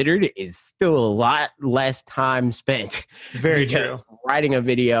considered is still a lot less time spent. Very true. Writing a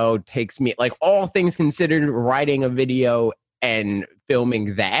video takes me, like all things considered, writing a video and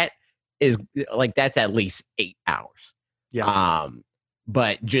filming that is like, that's at least 8 hours. Yeah.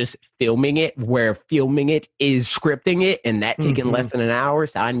 But just filming it, where filming it is scripting it, and that taking less than an hour,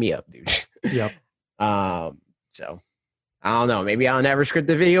 sign me up, dude. Yep. So I don't know. Maybe I'll never script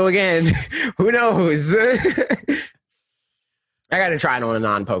the video again. Who knows? I got to try it on a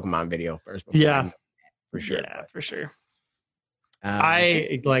non-Pokemon video first. For sure. Yeah, for sure.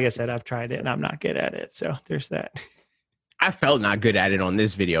 Like I said, I've tried it and I'm not good at it. So there's that. I felt not good at it on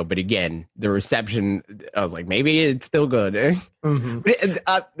this video, but again, the reception, I was like, maybe it's still good.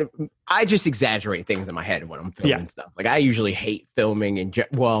 I just exaggerate things in my head when I'm filming stuff. Like I usually hate filming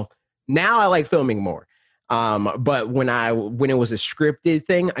well, now I like filming more. But when it was a scripted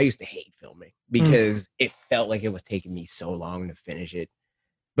thing, I used to hate filming because it felt like it was taking me so long to finish it.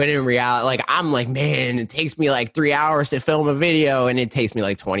 But in reality, like I'm like, man, it takes me like 3 hours to film a video and it takes me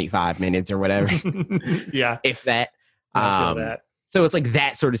like 25 minutes or whatever. Yeah. If that. I feel that. So it's like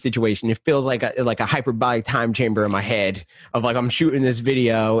that sort of situation. It feels like a hyperbolic time chamber in my head of like I'm shooting this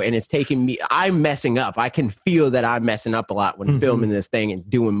video and it's taking me. I'm messing up. I can feel that I'm messing up a lot when filming this thing and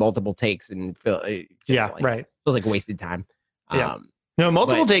doing multiple takes and right. Feels like wasted time. Yeah. No,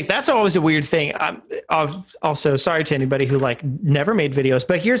 multiple takes. That's always a weird thing. I'm also sorry to anybody who like never made videos,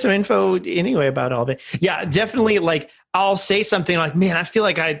 but here's some info anyway about all of it. Yeah, definitely. Like I'll say something like, "Man, I feel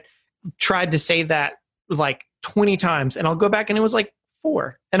like I tried to say that like 20 times," and I'll go back and it was like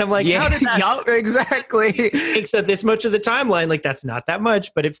 4, and I'm like, how did that exactly takes up this much of the timeline? Like that's not that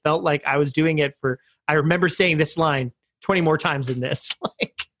much, but it felt like I was doing it for. I remember saying this line 20 more times than this.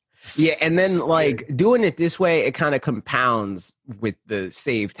 Like. Yeah, and then like doing it this way, it kind of compounds with the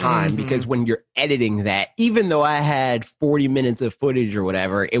save time because when you're editing that, even though I had 40 minutes of footage or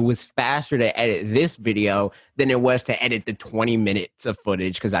whatever, it was faster to edit this video than it was to edit the 20 minutes of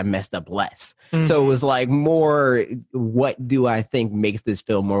footage because I messed up less. So it was like more, what do I think makes this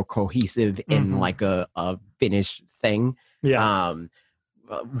film more cohesive in like a finished thing? Yeah.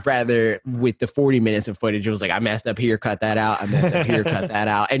 Rather with the 40 minutes of footage, it was like, I messed up here, cut that out. I messed up here, cut that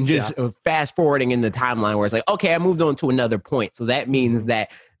out. And just fast forwarding in the timeline where it's like, okay, I moved on to another point. So that means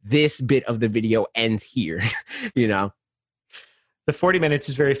that this bit of the video ends here, you know? The 40 minutes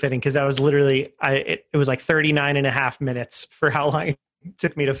is very fitting because that was literally, it was like 39 and a half minutes for how long it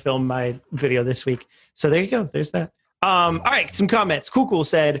took me to film my video this week. So there you go. There's that. All right. Some comments. Cool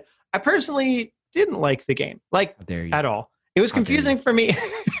said, I personally didn't like the game, like at all. It was confusing for me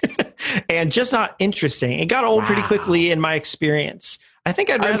and just not interesting. It got old pretty quickly in my experience. I think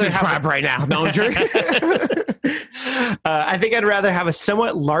I'd rather have right now. No jerk. I think I'd rather have a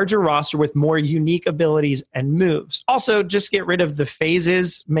somewhat larger roster with more unique abilities and moves. Also, just get rid of the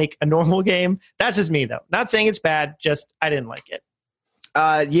phases, make a normal game. That's just me, though. Not saying it's bad, just I didn't like it.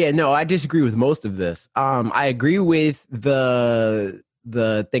 Yeah, no, I disagree with most of this. I agree with the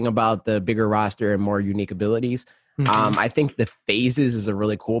thing about the bigger roster and more unique abilities. I think the phases is a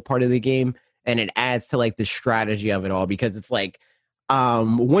really cool part of the game, and it adds to like the strategy of it all because it's like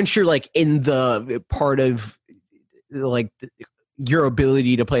once you're like in the part of like your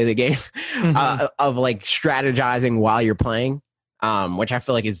ability to play the game of like strategizing while you're playing, which I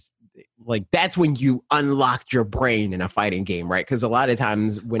feel like is like that's when you unlocked your brain in a fighting game, right? Because a lot of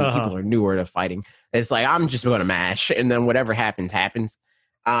times when people are newer to fighting, it's like I'm just going to mash, and then whatever happens.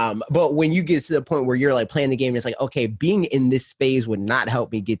 But when you get to the point where you're like playing the game, it's like, okay, being in this phase would not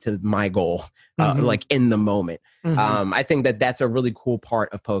help me get to my goal, like in the moment. I think that that's a really cool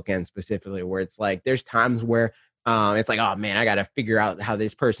part of Pokken specifically, where it's like, there's times where it's like, oh man, I got to figure out how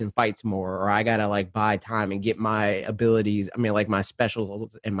this person fights more, or I got to like buy time and get my abilities. I mean, like my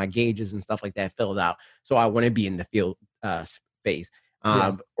specials and my gauges and stuff like that filled out. So I want to be in the field phase.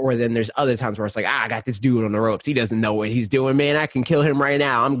 Or then there's other times where it's like, I got this dude on the ropes. He doesn't know what he's doing, man. I can kill him right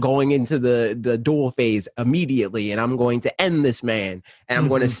now. I'm going into the duel phase immediately, and I'm going to end this man. And I'm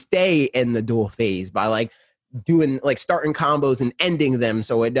going to stay in the duel phase by like doing like starting combos and ending them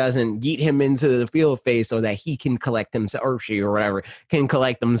so it doesn't yeet him into the field phase so that he can collect himself, or she or whatever can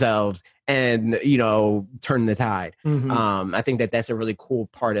collect themselves and, you know, turn the tide. I think that that's a really cool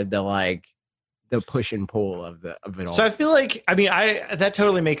part of the like the push and pull of it all. So I feel like, I mean, that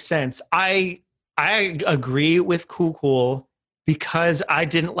totally makes sense. I agree with Cool because I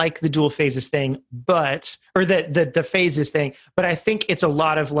didn't like the dual phases thing, or the phases thing, but I think it's a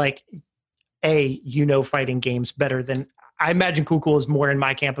lot of like, fighting games better than, I imagine Cool is more in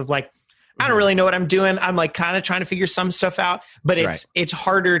my camp of like, I don't really know what I'm doing. I'm like kind of trying to figure some stuff out, but it's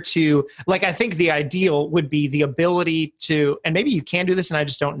harder to like, I think the ideal would be the ability to, and maybe you can do this and I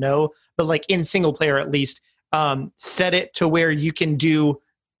just don't know, but like in single player, at least, set it to where you can do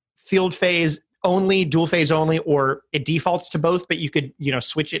field phase only, dual phase only, or it defaults to both, but you could,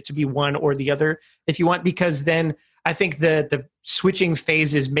 switch it to be one or the other if you want, because then I think the switching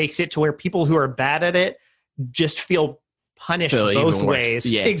phases makes it to where people who are bad at it just feel punished both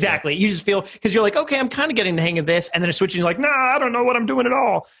ways. Yeah, exactly. You just feel, because you're like, okay, I'm kind of getting the hang of this, and then a switching, you're like, nah, I don't know what I'm doing at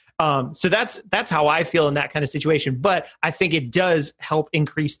all. So that's how I feel in that kind of situation. But I think it does help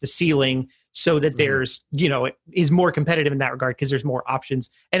increase the ceiling so that there's, it is more competitive in that regard because there's more options,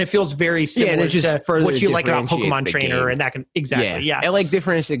 and it feels very similar to what you like about Pokemon Trainer, and that can it like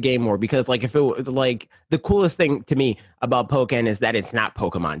differentiates the game more, because like if it like the coolest thing to me about Pokken is that it's not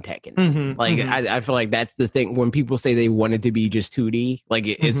Pokemon Tekken. I feel like that's the thing when people say they wanted to be just 2D, like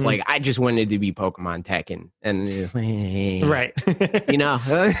it's like I just wanted to be Pokemon Tekken, and it's like, right,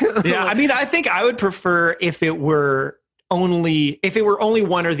 yeah. I mean, I think I would prefer if it were only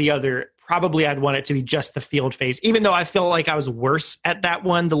one or the other. Probably I'd want it to be just the field phase, even though I feel like I was worse at that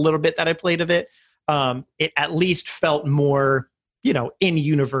one the little bit that I played of it. It at least felt more, in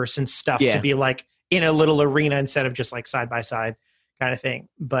universe and stuff to be like in a little arena instead of just like side by side kind of thing.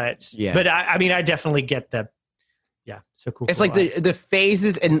 But I mean, I definitely get so cool. It's like the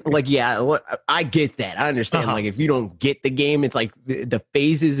phases and like, I get that. I understand. Like if you don't get the game, it's like the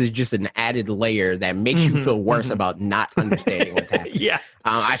phases is just an added layer that makes you feel worse about not understanding what's happening.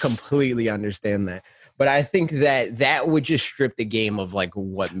 I completely understand that. But I think that would just strip the game of like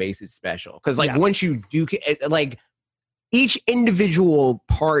what makes it special. Because like once you do, like each individual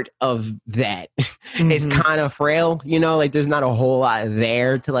part of that is kind of frail, like there's not a whole lot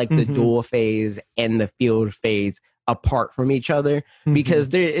there to like the dual phase and the field phase apart from each other, because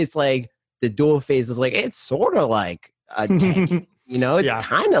it's like the dual phase is like, it's sort of like a Tekken, it's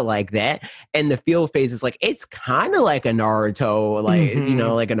kind of like that, and the field phase is like, it's kind of like a Naruto, like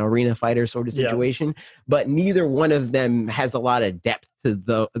like an arena fighter sort of situation, but neither one of them has a lot of depth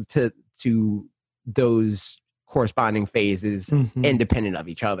to those corresponding phases independent of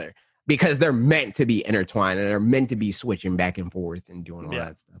each other, because they're meant to be intertwined and they're meant to be switching back and forth and doing all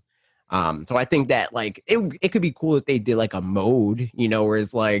that stuff. So I think that like it could be cool if they did like a mode, where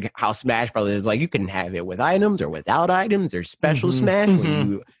it's like how Smash Brothers, like you can have it with items or without items, or special Smash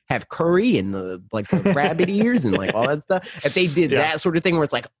when you have curry and the rabbit ears and like all that stuff. If they did that sort of thing where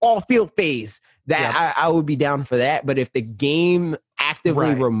it's like all field phase, that I would be down for that. But if the game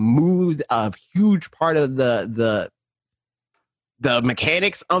actively removed a huge part of the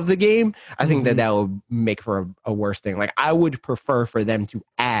mechanics of the game, I think that would make for a worse thing. Like I would prefer for them to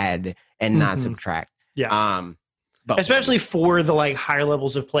add and not subtract. But especially for the like higher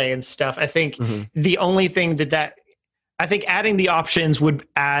levels of play and stuff. I think the only thing I think adding the options would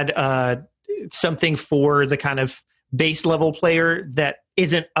add something for the kind of base level player that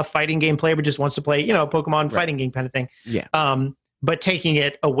isn't a fighting game player but just wants to play, Pokemon fighting game kind of thing. But taking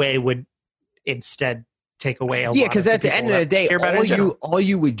it away would instead take away a lot. Because at the end of the day, all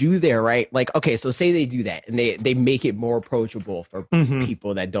you would do there, right? Like, okay, so say they do that and they make it more approachable for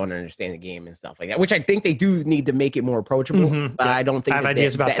people that don't understand the game and stuff like that, which I think they do need to make it more approachable. But I don't think I have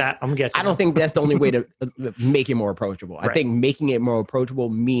ideas about that. I'm getting. I don't think that's the only way to make it more approachable. I think making it more approachable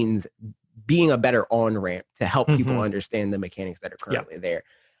means being a better on ramp to help people understand the mechanics that are currently there.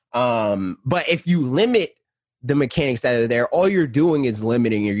 But if you limit the mechanics that are there, all you're doing is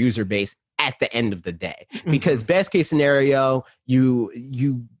limiting your user base at the end of the day. Because best case scenario,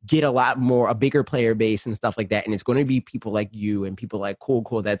 you get a bigger player base and stuff like that. And it's going to be people like you and people like Cool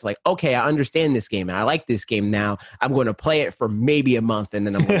that's like, okay, I understand this game and I like this game now. I'm going to play it for maybe a month and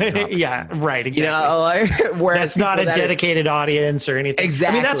then I'm going to drop it. Yeah, right. Exactly. You know, like, whereas that's not a dedicated audience or anything.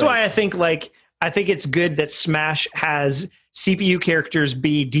 Exactly. I mean, that's why I think it's good that Smash has CPU characters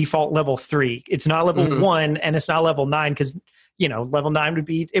be default level 3. It's not level 1 and it's not level 9 because, you know, level 9 would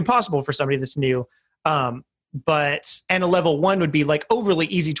be impossible for somebody that's new. And a level 1 would be like overly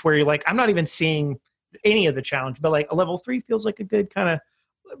easy to where you're like, I'm not even seeing any of the challenge, but like a level 3 feels like a good kind of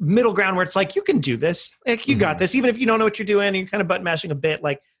middle ground where it's like, you can do this. Like you got this. Even if you don't know what you're doing and you're kind of button mashing a bit,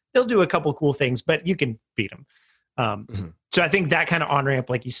 like they'll do a couple cool things, but you can beat them. So I think that kind of on-ramp,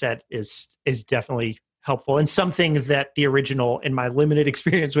 like you said, is definitely helpful and something that the original, in my limited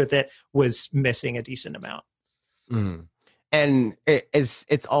experience with it, was missing a decent amount. And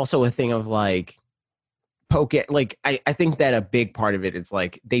it's also a thing of like like I think that a big part of it is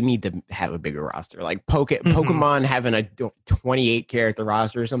like they need to have a bigger roster. Like Pokemon having a 28 character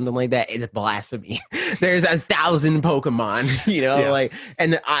roster or something like that is blasphemy. There's 1,000 Pokemon, you know, like,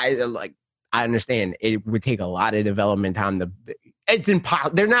 and I understand it would take a lot of development time to. It's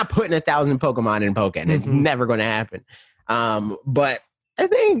impossible. They're not putting 1,000 Pokemon in Pokken. It's never going to happen. But I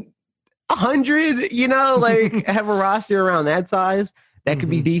think 100, you know, like have a roster around that size that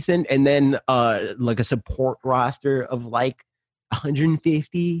could be decent, and then like a support roster of like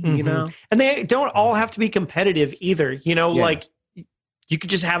 150, you know. And they don't all have to be competitive either. You know, like you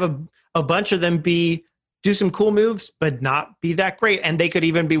could just have a bunch of them do some cool moves, but not be that great. And they could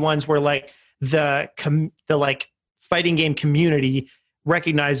even be ones where like the like fighting game community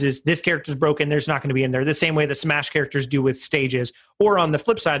recognizes this character's broken, there's not going to be in there, the same way the Smash characters do with stages. Or on the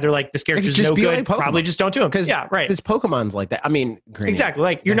flip side, they're like, this character's no good, like probably just don't do them. Because because Pokemon's like that. I mean, exactly.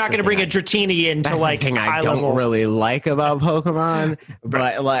 Like you're not going to bring a Dratini into like thing high I don't level. really like about Pokemon,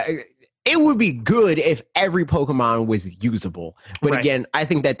 but like it would be good if every Pokemon was usable. But again, I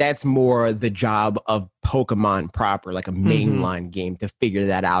think that's more the job of Pokemon proper, like a mainline game, to figure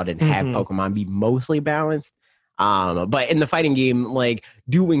that out and have Pokemon be mostly balanced. But in the fighting game, like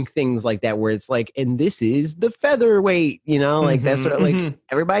doing things like that, where it's like, and this is the featherweight, you know, like that's sort of like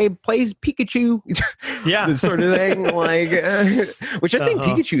everybody plays Pikachu, this sort of thing, like, which I think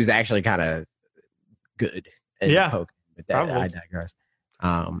Pikachu is actually kind of good. Pokemon, but that I digress.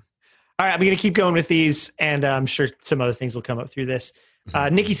 All right, I'm going to keep going with these, and I'm sure some other things will come up through this.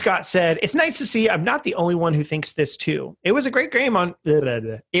 Nikki Scott said, "It's nice to see I'm not the only one who thinks this too. It was a great game on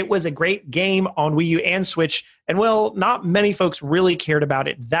Wii U and Switch, and well, not many folks really cared about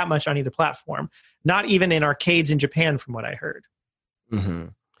it that much on either platform. Not even in arcades in Japan, from what I heard."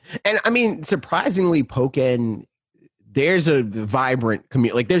 And I mean, surprisingly, Pokken, there's a vibrant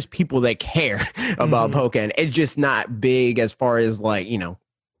community. Like, there's people that care about Pokken. It's just not big as far as like, you know,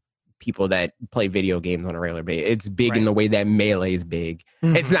 people that play video games on a regular basis. It's big in the way that Melee is big.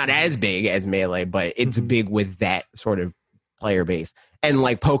 It's not as big as Melee, but it's big with that sort of player base. And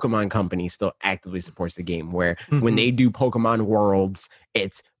like Pokemon Company still actively supports the game, where when they do Pokemon Worlds,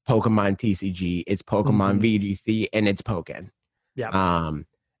 it's Pokemon TCG, it's Pokemon VGC, and it's Pokken.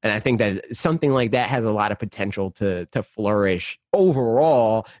 And I think that something like that has a lot of potential to flourish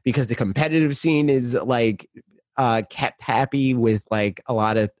overall, because the competitive scene is like kept happy with like a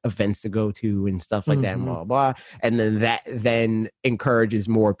lot of events to go to and stuff like that, and blah, blah, blah. And then that then encourages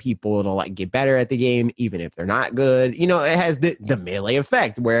more people to like get better at the game, even if they're not good. You know, it has the Melee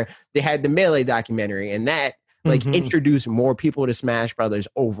effect, where they had the Melee documentary, and that like introduced more people to Smash Brothers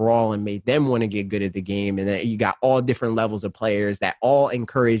overall and made them want to get good at the game. And then you got all different levels of players that all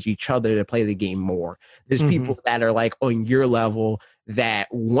encourage each other to play the game more. There's people that are like on your level that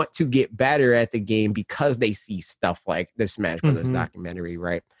want to get better at the game because they see stuff like the Smash Brothers documentary,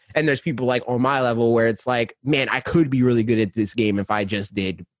 right? And there's people like on my level where it's like, man, I could be really good at this game if I just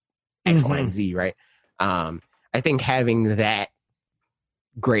did X, Y, and Z, right? I think having that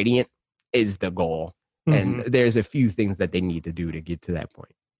gradient is the goal. And there's a few things that they need to do to get to that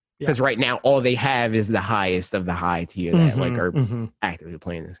point. Because right now, all they have is the highest of the high tier that like are actively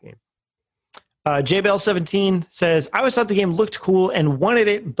playing this game. JBell17 says, "I always thought the game looked cool and wanted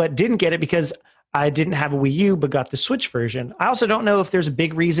it, but didn't get it because I didn't have a Wii U, but got the Switch version. I also don't know if there's a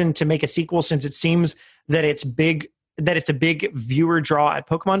big reason to make a sequel, since it seems that it's a big viewer draw at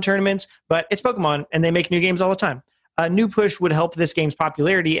Pokemon tournaments, but it's Pokemon and they make new games all the time. A new push would help this game's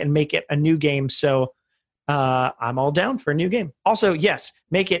popularity and make it a new game. So I'm all down for a new game. Also, yes,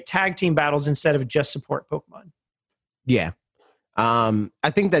 make it tag team battles instead of just support Pokemon." Yeah.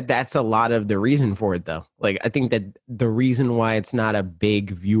 I think that that's a lot of the reason for it, though. Like, I think that the reason why it's not a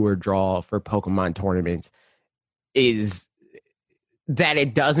big viewer draw for Pokemon tournaments is that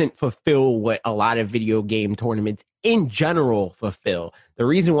it doesn't fulfill what a lot of video game tournaments in general fulfill. The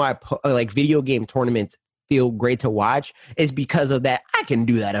reason why like video game tournaments feel great to watch is because of that I can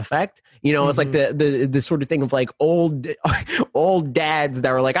do that effect. You know, it's like the sort of thing of like old dads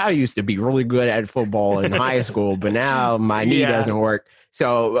that were like, I used to be really good at football in high school, but now my knee doesn't work.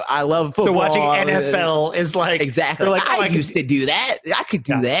 So I love football. So watching NFL is like, exactly. Like, I used to do that. I could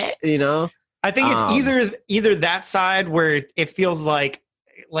do that, you know? I think it's either that side where it feels like,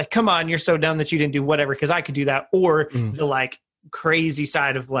 come on, you're so dumb that you didn't do whatever, because I could do that, or the like crazy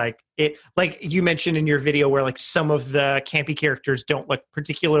side of like it, like you mentioned in your video where like some of the campy characters don't look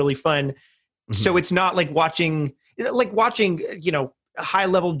particularly fun. So it's not like watching, you know, high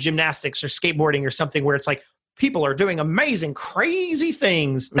level gymnastics or skateboarding or something where it's like people are doing amazing, crazy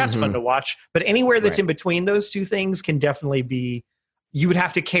things. That's fun to watch. But anywhere that's in between those two things can definitely be, you would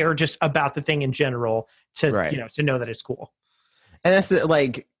have to care just about the thing in general to, you know, to know that it's cool. And that's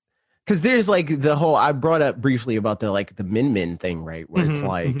like, because there's like the whole, I brought up briefly about the like the Min thing, right? Where it's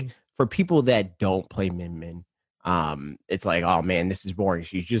like for people that don't play Min, it's like, oh man, this is boring.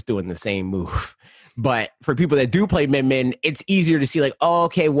 She's just doing the same move. But for people that do play Min, it's easier to see like, oh,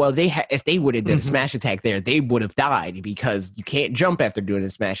 okay, well, if they would have done a smash attack there, they would have died because you can't jump after doing a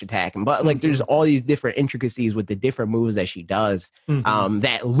smash attack. But like, there's all these different intricacies with the different moves that she does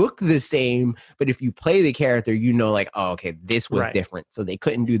that look the same. But if you play the character, you know, like, oh, okay, this was different. So they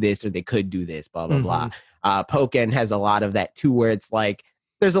couldn't do this or they could do this, blah, blah, blah. Pokken has a lot of that too, where it's like,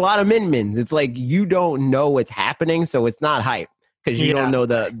 there's a lot of Min-Mins. It's like, you don't know what's happening, so it's not hype. Because you don't know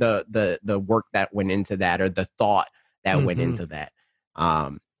the work that went into that or the thought that went into that.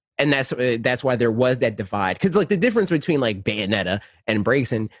 And that's why there was that divide. Because like the difference between like Bayonetta and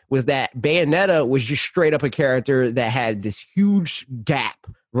Braixen was that Bayonetta was just straight up a character that had this huge gap.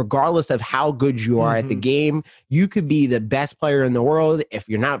 Regardless of how good you are at the game, you could be the best player in the world. If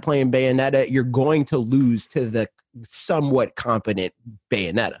you're not playing Bayonetta, you're going to lose to the somewhat competent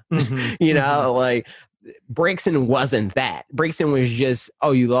Bayonetta. You know, like Braixen wasn't that. Braixen was just,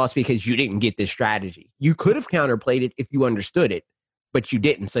 oh, you lost because you didn't get this strategy. You could have counterplayed it if you understood it, but you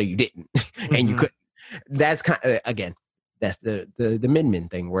didn't, so you didn't. And you couldn't. That's kind of, again, that's the Min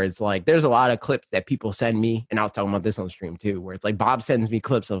thing, where it's like, there's a lot of clips that people send me, and I was talking about this on stream too, where it's like Bob sends me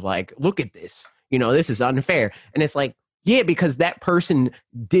clips of like, look at this, you know, this is unfair. And it's like, yeah, because that person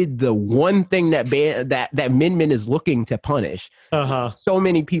did the one thing that Min is looking to punish. So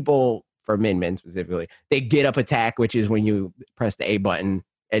many people, for Min specifically, they get up attack, which is when you press the A button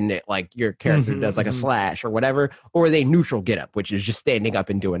and it, like your character does like a slash or whatever, or they neutral get up, which is just standing up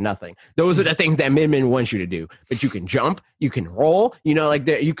and doing nothing. Those are the things that Min wants you to do. But you can jump, you can roll, you know, like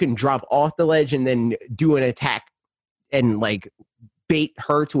you can drop off the ledge and then do an attack and like bait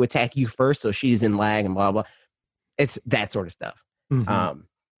her to attack you first, so she's in lag and blah blah. It's that sort of stuff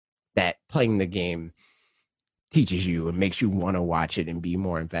that playing the game teaches you and makes you want to watch it and be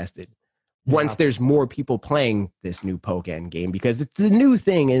more invested. Once there's more people playing this new Pokken game, because it's the new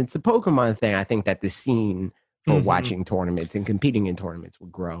thing and it's a Pokemon thing, I think that the scene for watching tournaments and competing in tournaments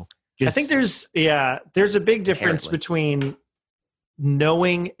would grow. I think there's a big difference between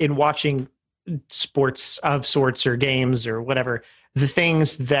knowing and watching sports of sorts or games or whatever, the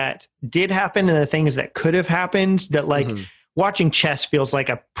things that did happen and the things that could have happened, that like watching chess feels like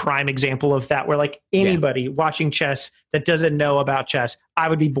a prime example of that, where like anybody watching chess that doesn't know about chess, I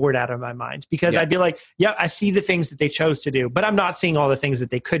would be bored out of my mind, because I'd be like, yeah, I see the things that they chose to do, but I'm not seeing all the things that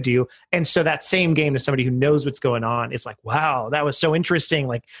they could do. And so that same game to somebody who knows what's going on, it's like, wow, that was so interesting.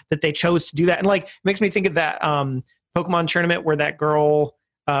 Like that they chose to do that. And like, it makes me think of that Pokemon tournament where that girl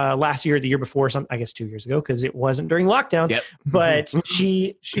last year or the year before, I guess 2 years ago, because it wasn't during lockdown, but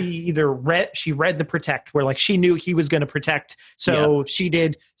she either read the protect, where like she knew he was going to protect, so she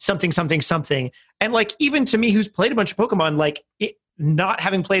did something, and like even to me who's played a bunch of Pokemon, like it, not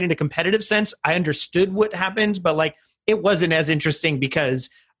having played in a competitive sense, I understood what happened, but like it wasn't as interesting because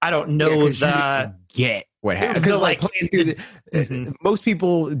I don't know get what happened. Because like playing through most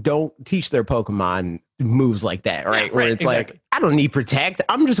people don't teach their Pokemon moves like that, right? Where it's like, I don't need protect,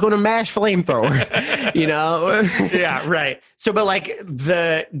 I'm just going to mash flamethrower, you know? So, but like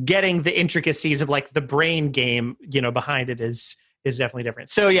the getting the intricacies of like the brain game, you know, behind it is definitely different.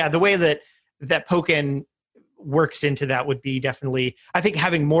 So yeah, the way that Pokken works into that would be definitely, I think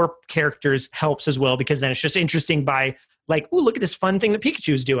having more characters helps as well, because then it's just interesting by like, oh, look at this fun thing that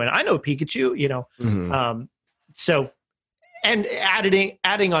Pikachu is doing. I know Pikachu, you know? So, and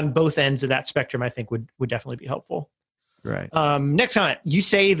adding on both ends of that spectrum, I think would definitely be helpful. Right. Next comment. You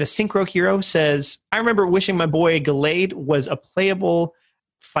say the Synchro Hero says, I remember wishing my boy Gallade was a playable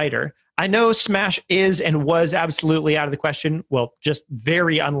fighter. I know Smash is and was absolutely out of the question. Well, just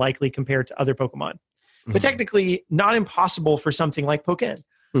very unlikely compared to other Pokemon. But technically not impossible for something like Pokken.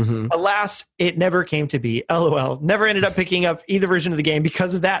 Alas, it never came to be. LOL. Never ended up picking up either version of the game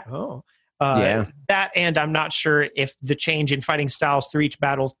because of that. That, and I'm not sure if the change in fighting styles through each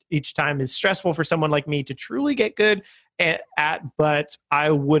battle each time is stressful for someone like me to truly get good at, but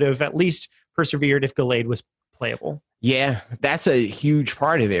I would have at least persevered if Gallade was playable. Yeah, that's a huge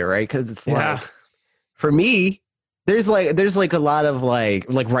part of it, right? Because it's like, for me, there's like a lot of like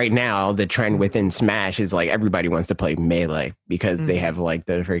right now the trend within Smash is like everybody wants to play Melee because they have like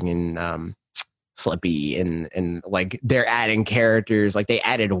the freaking Slippy and like they're adding characters, like they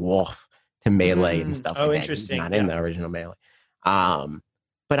added Wolf to Melee and stuff. Like interesting. That. He's not in the original Melee.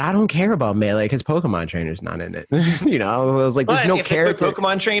 But I don't care about Melee because Pokemon Trainer's not in it. You know, I was like, there's no character.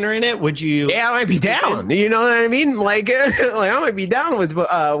 Pokemon Trainer in it, would you? Yeah, I might be down. You know what I mean? Like I might be down with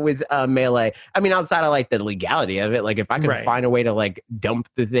Melee. I mean, outside of like the legality of it, like if I can find a way to like dump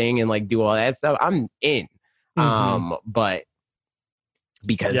the thing and like do all that stuff, I'm in. But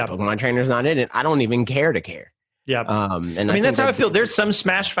because Pokemon Trainer's not in it, I don't even care to care. Yeah. And I mean, that's how I feel. There's some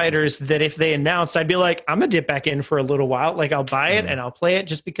Smash fighters that if they announced, I'd be like, I'm gonna dip back in for a little while. Like I'll buy it and I'll play it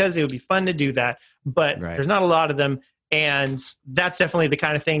just because it would be fun to do that. But there's not a lot of them. And that's definitely the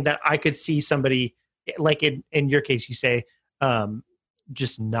kind of thing that I could see somebody like in your case, you say,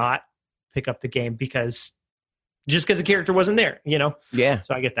 just not pick up the game because the character wasn't there, you know? Yeah.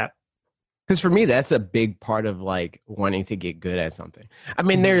 So I get that. Because for me, that's a big part of like wanting to get good at something. I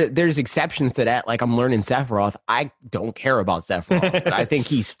mean, there's exceptions to that. Like I'm learning Sephiroth. I don't care about Sephiroth, but I think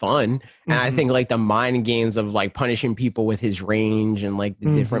he's fun. And I think like the mind games of like punishing people with his range and like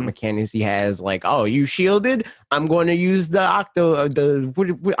the different mechanics he has. Like, oh, you shielded? I'm going to use the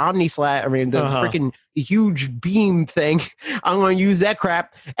Omni Slat. I mean, the freaking huge beam thing. I'm going to use that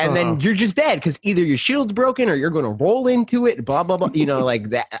crap. And then you're just dead because either your shield's broken or you're going to roll into it, blah, blah, blah. You know, like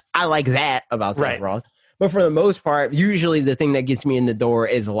that. I like that about Sephiroth. But for the most part, usually the thing that gets me in the door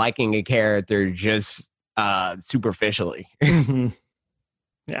is liking a character just superficially.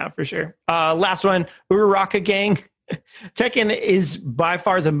 Yeah, for sure. Last one, Uraraka Gang. Tekken is by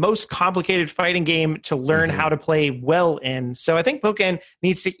far the most complicated fighting game to learn how to play well in. So I think Pokken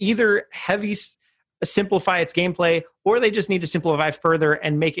needs to either simplify its gameplay, or they just need to simplify further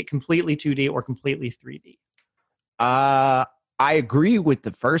and make it completely 2D or completely 3D. I agree with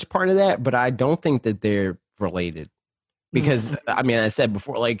the first part of that, but I don't think that they're related. Because, I mean, I said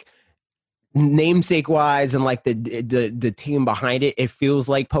before, like, namesake wise and like the team behind it, it feels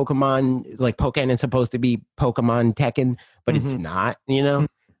like Pokemon, like Pokken is supposed to be Pokemon Tekken, but it's not, you know?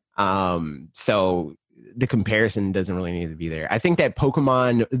 So the comparison doesn't really need to be there. I think that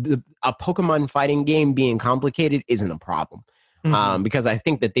a Pokemon fighting game being complicated isn't a problem. Because I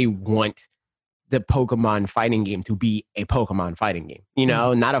think that they want the Pokemon fighting game to be a Pokemon fighting game, you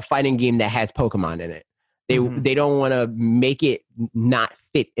know, not a fighting game that has Pokemon in it. They don't want to make it not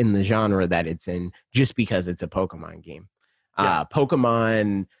fit in the genre that it's in just because it's a Pokemon game.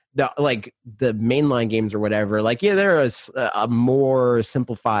 Pokemon, the mainline games or whatever, like, yeah, they're a more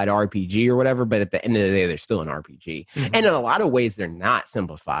simplified RPG or whatever, but at the end of the day, they're still an RPG. And in a lot of ways, they're not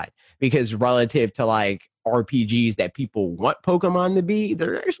simplified because relative to like RPGs that people want Pokemon to be,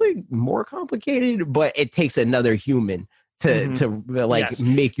 they're actually more complicated, but it takes another human to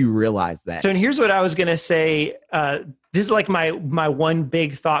make you realize that. So, and here's what I was going to say. This is like my one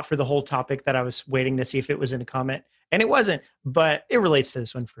big thought for the whole topic that I was waiting to see if it was in a comment, and it wasn't, but it relates to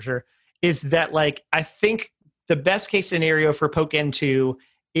this one for sure, is that like, I think the best case scenario for Pokken 2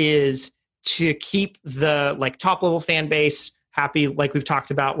 is to keep the like top level fan base happy, like we've talked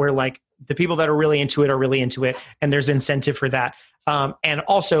about, where like the people that are really into it, and there's incentive for that. And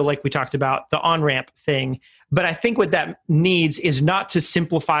also, like we talked about, the on-ramp thing. But I think what that needs is not to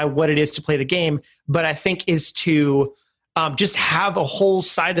simplify what it is to play the game, but I think is to just have a whole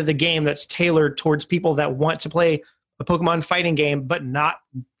side of the game that's tailored towards people that want to play a Pokemon fighting game, but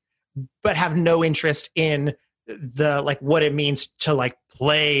have no interest in the like what it means to like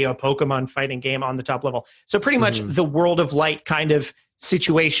play a Pokemon fighting game on the top level. So pretty much the World of Light kind of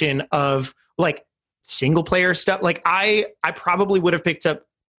situation of like single player stuff. Like I probably would have picked up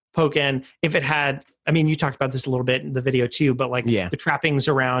Pokken if it had, I mean, you talked about this a little bit in the video too, but like the trappings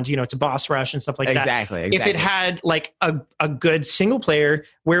around, you know, it's a boss rush and stuff like that. Exactly. If it had like a good single player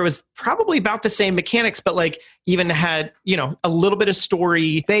where it was probably about the same mechanics, but like even had, you know, a little bit of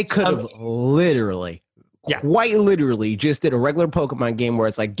story. They could have quite literally just did a regular Pokemon game where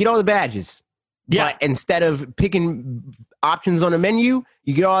it's like, get all the badges. Yeah. But instead of picking options on a menu,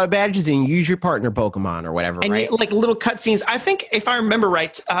 you get all the badges and you use your partner Pokemon or whatever, and right? like little cutscenes. I think if I remember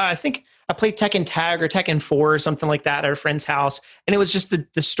right, I think I played Tekken Tag or Tekken 4 or something like that at a friend's house, and it was just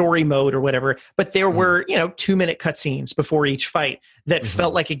the story mode or whatever. But there were 2-minute cutscenes before each fight that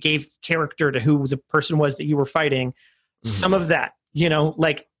felt like it gave character to who the person was that you were fighting. Some of that,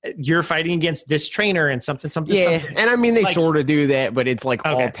 like you're fighting against this trainer and something. And I mean they sort of do that, but it's like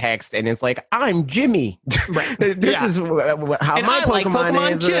all text, and it's like I'm Jimmy. Right. This is how and my I like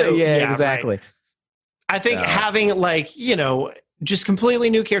Pokemon is. too. Yeah, exactly. Right. I think having just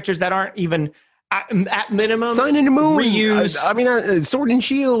completely new characters that aren't even at minimum Sun and the Moon reuse. I mean, Sword and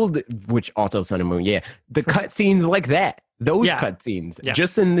Shield, which also Sun and Moon. Yeah, the cutscenes like that. Those cutscenes,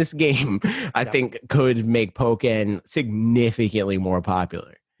 just in this game, I think could make Pokken significantly more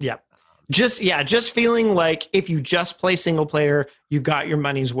popular. Yeah. Just feeling like if you just play single player, you got your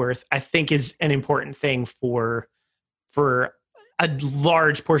money's worth, I think is an important thing for a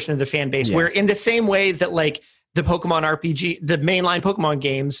large portion of the fan base. Where in the same way that like the Pokemon RPG, the mainline Pokemon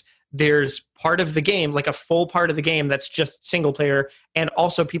games, there's part of the game, like a full part of the game that's just single player, and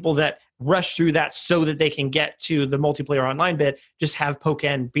also people that rush through that so that they can get to the multiplayer online bit, just have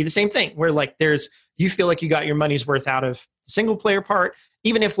Pokken be the same thing, where like you feel like you got your money's worth out of the single player part,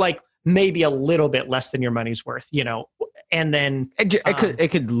 even if like maybe a little bit less than your money's worth, and then it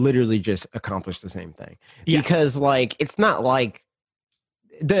could literally just accomplish the same thing, because like it's not like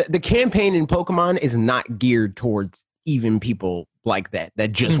the campaign in Pokemon is not geared towards even people like that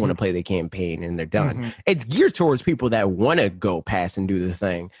just want to play the campaign and they're done. It's geared towards people that want to go past and do the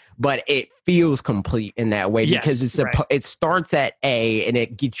thing, but it feels complete in that way because it starts at A and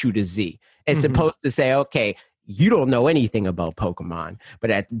it gets you to Z. It's supposed to say, okay, you don't know anything about Pokemon,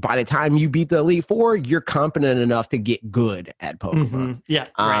 but by the time you beat the Elite Four, you're competent enough to get good at Pokemon.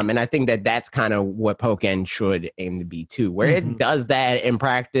 And I think that's kind of what Pokken should aim to be too, where it does that in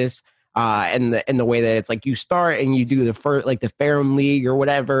practice. And the way that it's like you start and you do the first, like the Ferrum League or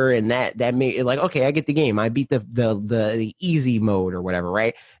whatever, and that made it like, okay, I get the game. I beat the easy mode or whatever,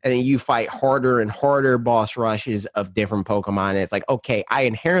 right? And then you fight harder and harder boss rushes of different Pokemon. And it's like, okay, I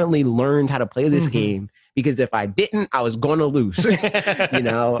inherently learned how to play this game, because if I didn't, I was going to lose.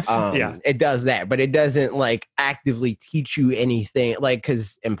 It does that, but it doesn't like actively teach you anything. Like,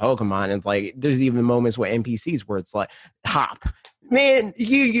 because in Pokemon, it's like there's even moments with NPCs where it's like, hop. Man,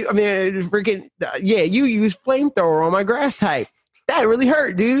 you use flamethrower on my grass type. That really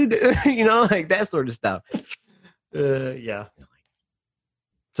hurt, dude. Like that sort of stuff. Yeah.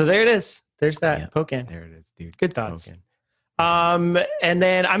 So there it is. There's that Pokken. There it is, dude. Good thoughts. Pokken. And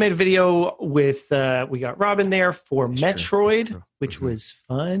then I made a video with we got Robin there for Metroid, true. Which was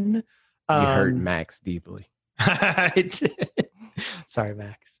fun. You hurt Max deeply. I did. Sorry,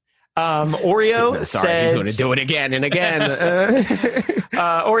 Max. Oreo said he's going to do it again and again.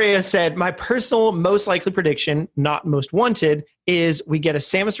 Oreo said, my personal most likely prediction, not most wanted, is we get a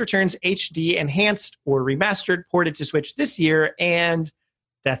Samus Returns HD enhanced or remastered ported to Switch this year, and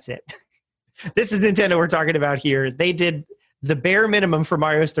that's it. This is Nintendo we're talking about here. They did the bare minimum for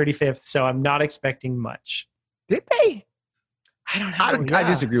Mario's 35th, so I'm not expecting much. Did they? I don't know. I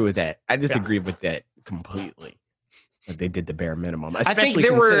disagree with that. I disagree with that completely. They did the bare minimum. Especially I think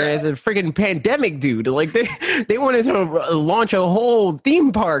there were as a freaking pandemic, dude. Like they wanted to launch a whole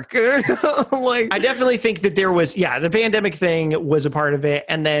theme park. Like I definitely think that there was, the pandemic thing was a part of it,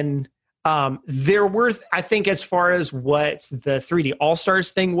 and then there were, I think, as far as what the 3D All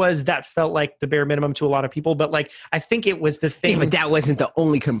Stars thing was, that felt like the bare minimum to a lot of people. But like, I think it was the thing. Yeah, but that wasn't the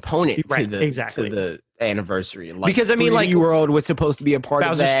only component to the anniversary. Like, because I mean, 3D like World was supposed to be a part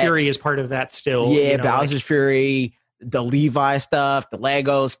of that. Bowser's Fury is part of that still. Yeah, Bowser's Fury. The Levi stuff, the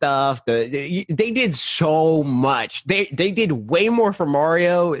Lego stuff, they did so much. They did way more for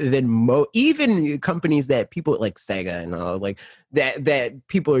Mario than even companies that people like Sega and all like that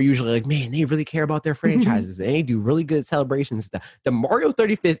people are usually like, man, they really care about their franchises. They do really good celebrations stuff. The Mario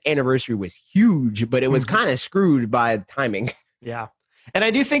 35th anniversary was huge, but it was kind of screwed by timing. Yeah, and I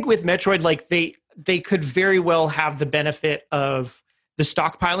do think with Metroid, like they could very well have the benefit of the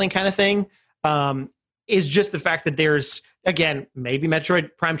stockpiling kind of thing. Is just the fact that there's, again, maybe Metroid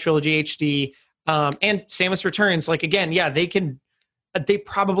Prime Trilogy HD and Samus Returns. Like, again, they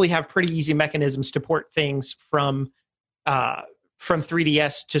probably have pretty easy mechanisms to port things from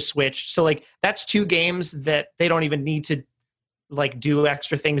 3DS to Switch. So, like, that's two games that they don't even need to, like, do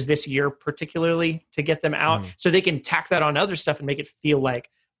extra things this year, particularly to get them out. So they can tack that on other stuff and make it feel like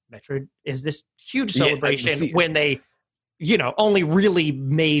Metroid is this huge celebration when they only really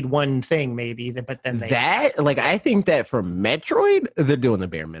made one thing maybe, but then I think that for Metroid, they're doing the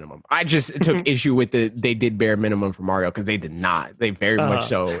bare minimum. I just took issue with they did bare minimum for Mario because they did not. They very much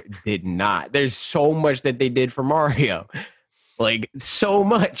so did not. There's so much that they did for Mario. Like so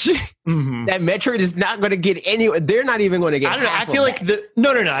much that Metroid is not going to get any. They're not even going to get. I don't know. I feel like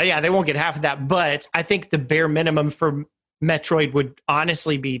no. Yeah, they won't get half of that. But I think the bare minimum for Metroid would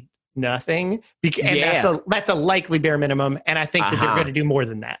honestly be nothing. And that's a likely bare minimum. And I think that they're going to do more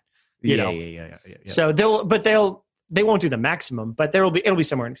than that. You know. Yeah. So they won't do the maximum, but it'll be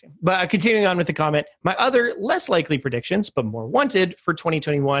somewhere in between. But continuing on with the comment, my other less likely predictions, but more wanted for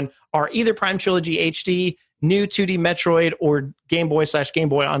 2021 are either Prime Trilogy HD, new 2D Metroid, or Game Boy/Game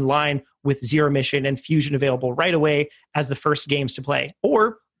Boy Online with Zero Mission and Fusion available right away as the first games to play,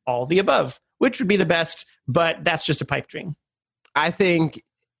 or all the above, which would be the best, but that's just a pipe dream. I think,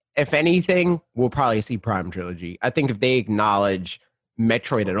 if anything, we'll probably see Prime Trilogy. I think if they acknowledge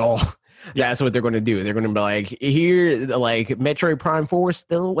Metroid at all, that's what they're going to do. They're going to be like, here, like Metroid Prime 4 is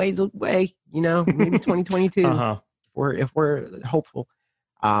still a ways away, maybe 2022, if we're hopeful.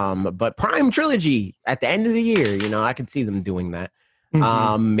 But Prime Trilogy at the end of the year, I could see them doing that.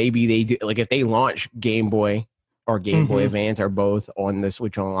 Maybe they do, like if they launch Game Boy or Game Boy Advance or both on the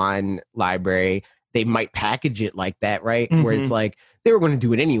Switch Online library, they might package it like that, right? Where it's like they were going to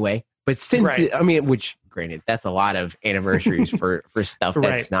do it anyway, but since which granted, that's a lot of anniversaries for stuff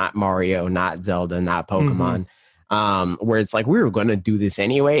that's not Mario, not Zelda, not Pokemon. Where it's like we were going to do this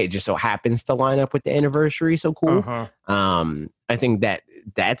anyway. It just so happens to line up with the anniversary. So cool. I think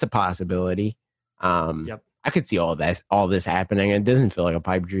that's a possibility. I could see all this happening. It doesn't feel like a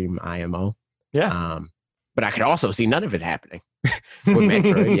pipe dream IMO. Yeah. But I could also see none of it happening with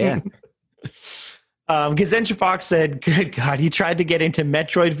Metroid. Yeah. Gazentra Fox said, "Good God, you tried to get into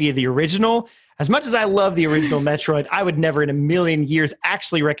Metroid via the original. As much as I love the original Metroid, I would never in a million years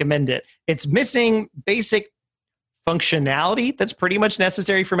actually recommend it. It's missing basic functionality that's pretty much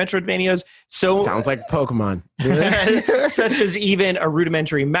necessary for Metroidvanias. So sounds like Pokemon, such as even a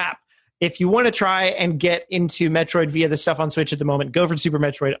rudimentary map. If you want to try and get into Metroid via the stuff on Switch at the moment, go for Super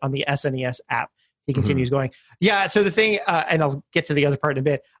Metroid on the SNES app." He continues going, yeah, so the thing, and I'll get to the other part in a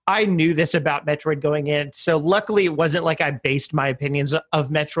bit, I knew this about Metroid going in, so luckily it wasn't like I based my opinions of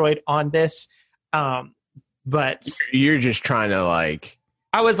Metroid on this, but... You're just trying to like...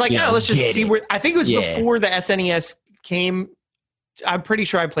 I was like, let's just see where... I think it was before the SNES came... I'm pretty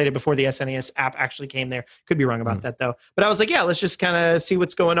sure I played it before the SNES app actually came there. Could be wrong about that, though. But I was like, let's just kind of see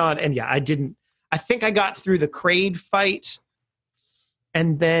what's going on, and I didn't... I think I got through the Kraid fight...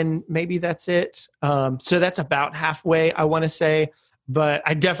 And then maybe that's it. So that's about halfway, I want to say. But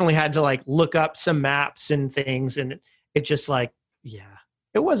I definitely had to like look up some maps and things. And it just like,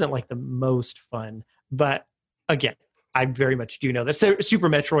 it wasn't like the most fun. But again, I very much do know that Super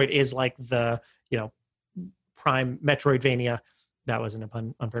Metroid is like the, prime Metroidvania. That wasn't a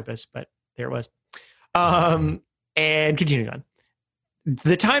pun on purpose, but there it was. And continuing on.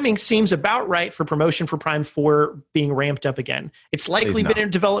 The timing seems about right for promotion for Prime 4 being ramped up again. It's likely been in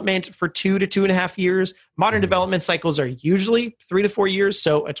development for 2 to 2.5 years. Modern development cycles are usually 3 to 4 years,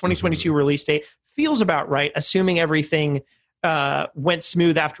 so a 2022 release date feels about right, assuming everything went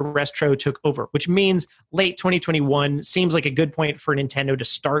smooth after Retro took over, which means late 2021 seems like a good point for Nintendo to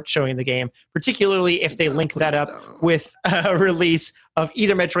start showing the game, particularly if they link that up with a release of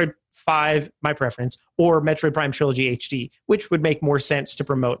either Metroid 5, my preference, or Metroid Prime Trilogy HD, which would make more sense to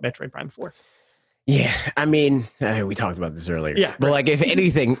promote Metroid Prime 4. Yeah, I mean, we talked about this earlier. Yeah, but like, if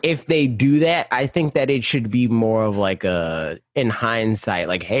anything, if they do that, I think that it should be more of like in hindsight,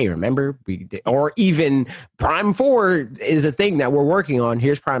 like, hey, remember we did, or even Prime 4 is a thing that we're working on.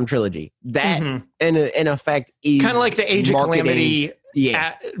 Here's Prime Trilogy. That in effect is kind of like the Age of Calamity.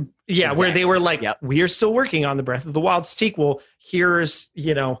 Exactly. Where they were like, we are still working on the Breath of the Wild sequel. Here's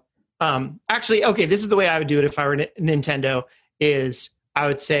actually, okay, this is the way I would do it if I were Nintendo. Is I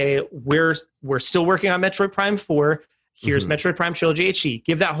would say we're still working on Metroid Prime 4. Here's Metroid Prime Trilogy HD.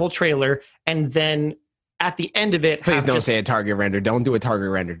 Give that whole trailer, and then at the end of it, please don't say a target render. Don't do a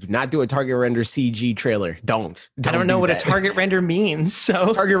target render. Do not do a target render CG trailer. Don't I don't know what a target render means.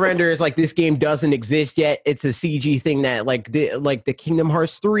 So target render is like, this game doesn't exist yet. It's a CG thing that like the Kingdom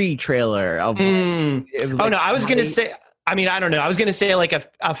Hearts 3 trailer. I was gonna say. I mean, I don't know. I was gonna say like a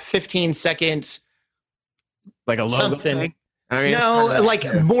 15-second, like a logo something. Thing? I mean,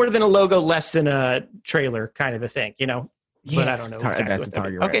 like more than a logo, less than a trailer, kind of a thing, Yeah, but I don't know. That's a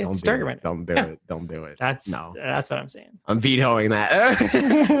target. Okay, it's target render. Don't do it. Don't do it. That's what I'm saying. I'm vetoing that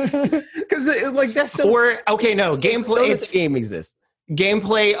because like that's so. Or gameplay. The game exists.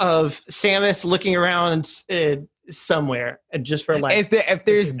 Gameplay of Samus looking around somewhere, just for like. If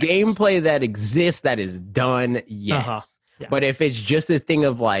there's gameplay that exists that is done, yes. Uh-huh. Yeah. But if it's just a thing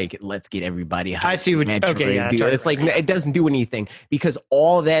of like, let's get everybody hyped, I see what. Metroid, Okay, yeah, dude, it's like it doesn't do anything, because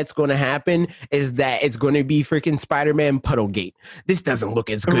all that's going to happen is that it's going to be freaking Spider-Man Puddlegate. This doesn't look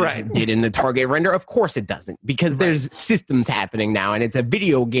as good as it did in the target render. Of course it doesn't, because there's systems happening now, and it's a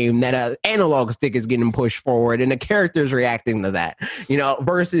video game that an analog stick is getting pushed forward, and the characters reacting to that. You know,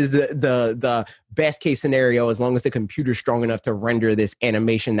 versus the best case scenario, as long as the computer's strong enough to render this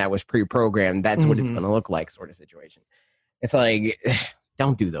animation that was pre-programmed, that's what it's going to look like, sort of situation. It's like,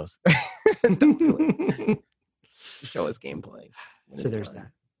 don't do those. Don't do it. Show us gameplay. So there's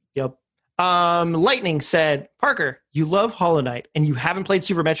that. Yep. Lightning said, Parker, you love Hollow Knight and you haven't played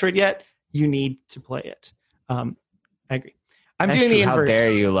Super Metroid yet. You need to play it. I agree. That's doing the inverse. How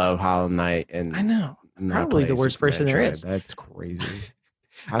dare you love Hollow Knight? And I know. Probably the worst person there is. That's crazy.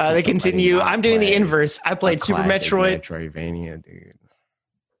 They continue. I'm doing the inverse. I played Super Metroid. Metroidvania, dude.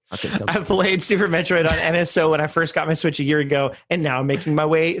 I played Super Metroid on NSO when I first got my Switch a year ago, and now I'm making my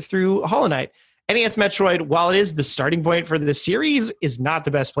way through Hollow Knight. NES Metroid, while it is the starting point for the series, is not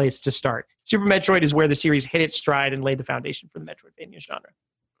the best place to start. Super Metroid is where the series hit its stride and laid the foundation for the Metroidvania genre.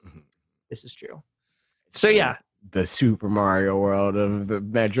 Mm-hmm. This is true. So yeah. The Super Mario world of the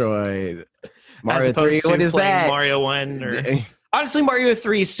Metroid. Mario 3, what is that? Mario 1 or... Honestly, Mario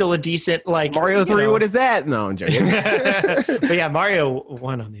 3 is still a decent, like... Mario 3, what is that? No, I'm joking. But yeah, Mario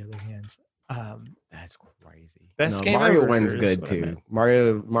 1, on the other hand. That's crazy. Best game Mario ever. 1's good, too.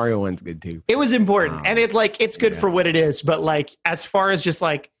 Mario 1's good, too. It was important. And it's good for what it is. But, like, as far as just,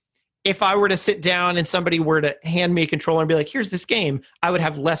 like, if I were to sit down and somebody were to hand me a controller and be like, here's this game, I would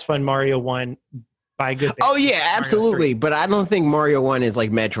have less fun Mario 1 by a good Oh, yeah, absolutely. But I don't think Mario 1 is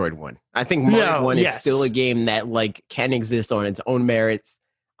like Metroid 1. I think Mario 1 is still a game that like can exist on its own merits.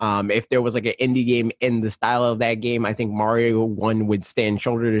 If there was like an indie game in the style of that game, I think Mario 1 would stand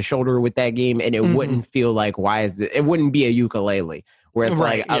shoulder to shoulder with that game, and it wouldn't feel like, why is it wouldn't be a ukulele where it's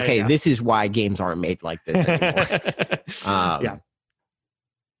like, okay, this is why games aren't made like this anymore.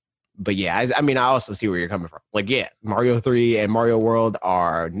 But yeah, I mean, I also see where you're coming from. Like, yeah, Mario 3 and Mario World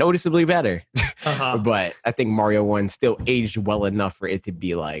are noticeably better. But I think Mario 1 still aged well enough for it to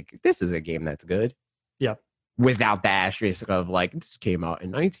be like, this is a game that's good. Yeah. Without the asterisk of like, this came out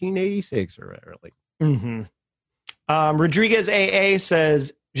in 1986 or whatever. Like, Rodriguez AA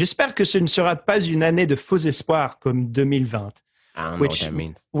says, J'espère que ce ne sera pas une année de faux espoirs comme 2020. I don't know what that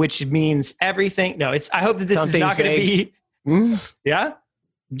means. Which means everything. No, I hope that this is not going to be. Yeah?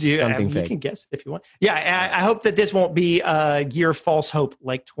 You can guess if you want. Yeah, I hope that this won't be a year of false hope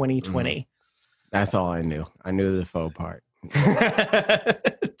like 2020. That's all I knew. I knew the faux part.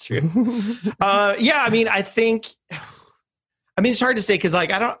 True. Yeah, I mean, it's hard to say because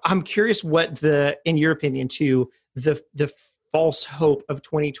like I'm curious what in your opinion too, the false hope of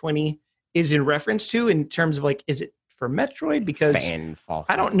 2020 is in reference to in terms of like, is it for Metroid? Because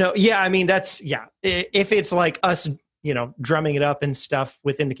I don't know. Yeah, I mean if it's like us, drumming it up and stuff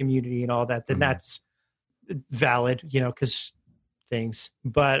within the community and all that, then that's valid, because things.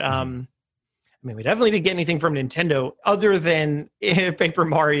 But I mean, we definitely didn't get anything from Nintendo other than Paper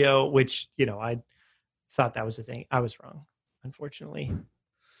Mario, which, I thought that was the thing. I was wrong, unfortunately.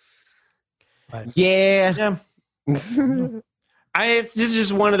 But, yeah. This is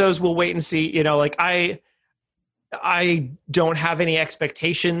just one of those we'll wait and see. Like I don't have any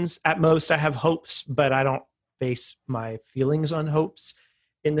expectations at most. I have hopes, but I don't base my feelings on hopes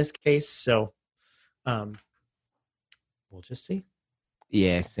in this case. So we'll just see.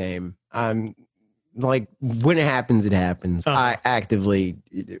 Yeah, same. Like when it happens, it happens. I actively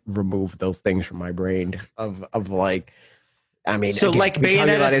remove those things from my brain of like, I mean, so again, like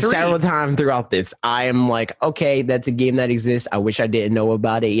Bayonetta 3 several times throughout this, I am like, okay, that's a game that exists. I wish I didn't know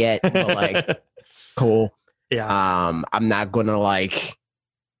about it yet, but like, cool. Yeah. I'm not gonna like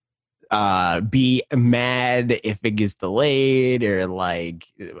be mad if it gets delayed or like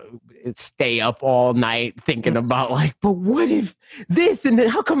stay up all night thinking about like, but what if this and then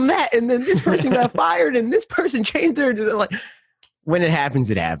how come that and then this person got fired and this person changed their like. When it happens,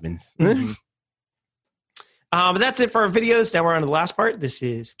 it happens. But that's it for our videos. Now we're on to the last part. This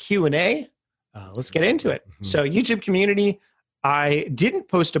is Q&A. Let's get into it. So YouTube community, I didn't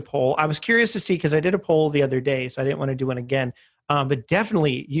post a poll. I was curious to see because I did a poll the other day, so I didn't want to do one again. But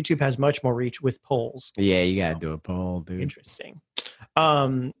definitely YouTube has much more reach with polls. Yeah, you got to do a poll, dude. Interesting.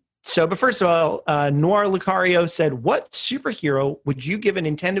 But first of all, Noir Lucario said, what superhero would you give a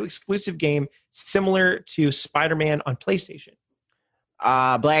Nintendo exclusive game similar to Spider-Man on PlayStation?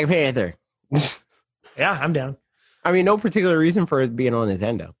 Black Panther. Yeah, I'm down. I mean, no particular reason for it being on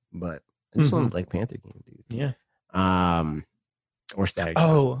Nintendo, but I just want a Black Panther game, dude. Yeah. Or Static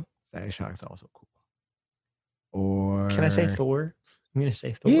Oh, Static Shock is also cool. Or can I say Thor? I'm gonna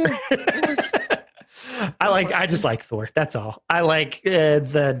say Thor. Yeah. I just like Thor. That's all. I like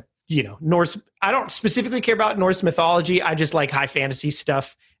the Norse. I don't specifically care about Norse mythology. I just like high fantasy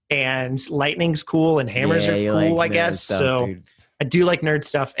stuff, and lightning's cool and hammers are cool. Like I guess stuff, so. dude. I do like nerd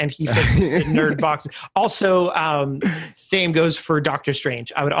stuff, and he fits the nerd box. Also, same goes for Doctor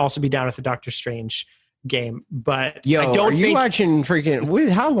Strange. I would also be down with the Doctor Strange game, but I don't think watching freaking.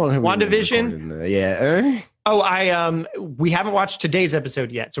 How long have WandaVision? Yeah. Oh, we haven't watched today's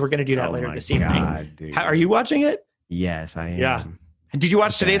episode yet, so we're going to do that later this evening. Dude. Are you watching it? Yes, I am. Yeah. Did you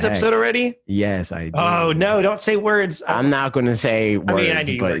watch today's episode already? Yes, I did. Oh no! Don't say words. I'm not going to say words. I mean, I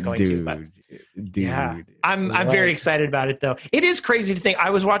knew you were going to, but yeah, I'm very excited about it though. It is crazy to think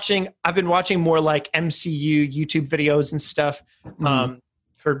I've been watching more like MCU YouTube videos and stuff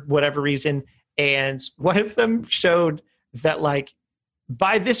for whatever reason, and one of them showed that like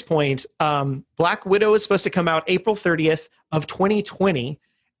by this point, Black Widow is supposed to come out April 30th of 2020,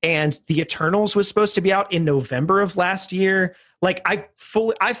 and The Eternals was supposed to be out in November of last year. Like I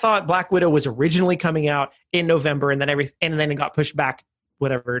thought Black Widow was originally coming out in November, and then it got pushed back,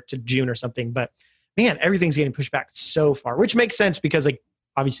 whatever, to June or something. But man, everything's getting pushed back so far, which makes sense because like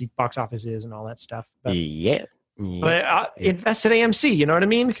obviously box offices and all that stuff. But, but invest in AMC, you know what I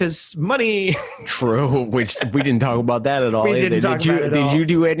mean? Because money. True, which we didn't talk about that at all. Did you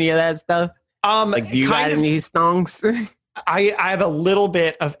do any of that stuff? Like, do you got any stonks? I have a little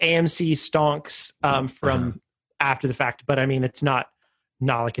bit of AMC stonks from after the fact, but I mean, it's not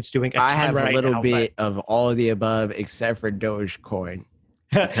like it's doing a ton. I have right a little now, bit of all of the above except for Dogecoin.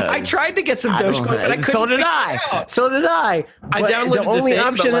 I tried to get some Dogecoin, but I couldn't. So did I. I downloaded the only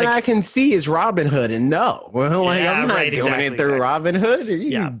option that I can see is Robinhood, and no, I'm not doing it through Robinhood. Are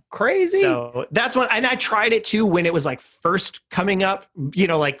you crazy? So that's what, and I tried it too when it was like first coming up,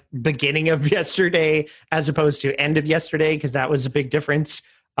 like beginning of yesterday as opposed to end of yesterday, because that was a big difference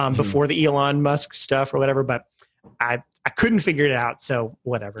before the Elon Musk stuff or whatever. But I couldn't figure it out, so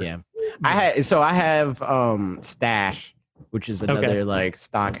whatever. Yeah, I have Stash, which is another like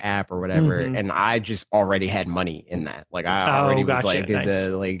stock app or whatever, and I just already had money in that. Like I already was like did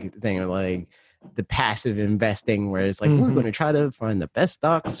the like thing of like the passive investing, where it's like we're going to try to find the best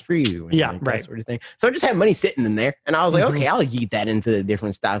stocks for you, and like that sort of thing. So I just had money sitting in there, and I was like, okay, I'll yeet that into the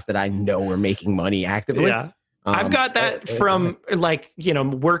different stocks that I know are making money actively. Yeah. I've got that from like,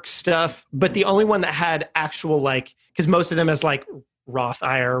 work stuff, but the only one that had actual like, because most of them is like Roth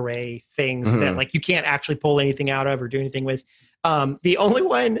IRA things that like you can't actually pull anything out of or do anything with. The only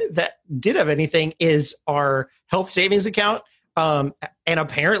one that did have anything is our health savings account. And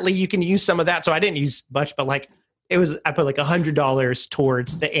apparently you can use some of that. So I didn't use much, but like I put like $100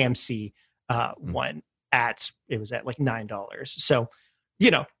 towards the AMC one it was at like $9. So,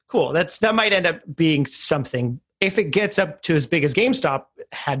 cool. That might end up being something. If it gets up to as big as GameStop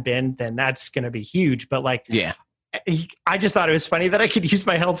had been, then that's going to be huge. But like, yeah, I just thought it was funny that I could use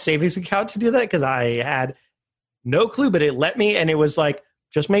my health savings account to do that, because I had no clue, but it let me, and it was like,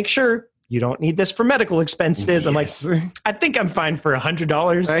 just make sure you don't need this for medical expenses. Yes. I'm like, I think I'm fine for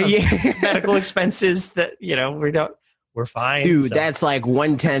 $100 medical expenses that, we're fine. Dude, that's like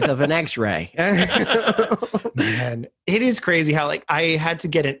 1/10 of an X-ray. Man, it is crazy how like I had to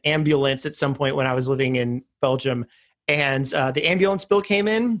get an ambulance at some point when I was living in Belgium, and the ambulance bill came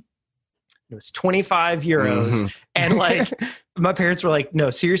in. It was 25 euros. And like my parents were like, no,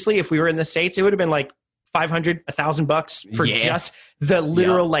 seriously, if we were in the States, it would have been like $500, $1,000 for just the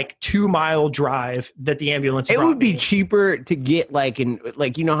literal like 2-mile drive that the ambulance. It would be cheaper to get like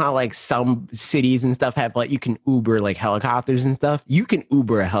how like some cities and stuff have like you can Uber like helicopters and stuff. You can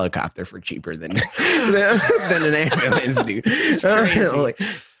Uber a helicopter for cheaper than an ambulance, dude. It's crazy.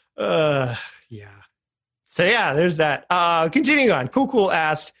 Yeah. So yeah, there's that. Continuing on. Cool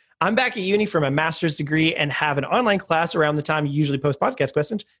asked, I'm back at uni for my master's degree and have an online class around the time you usually post podcast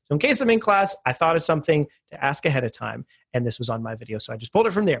questions. So in case I'm in class, I thought of something to ask ahead of time. And this was on my video, so I just pulled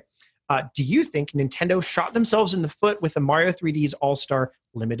it from there. Do you think Nintendo shot themselves in the foot with the Mario 3D's All-Star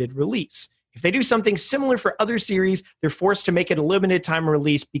limited release? If they do something similar for other series, they're forced to make it a limited time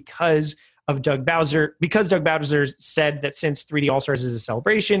release because Doug Bowser said that since 3D All-Stars is a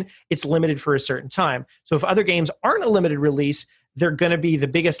celebration, it's limited for a certain time. So if other games aren't a limited release, they're going to be the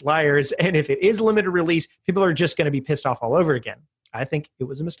biggest liars. And if it is a limited release, people are just going to be pissed off all over again. I think it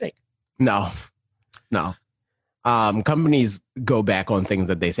was a mistake. No. Companies go back on things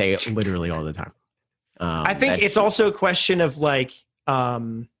that they say literally all the time. I think it's also a question of like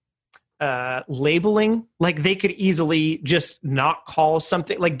labeling. Like they could easily just not call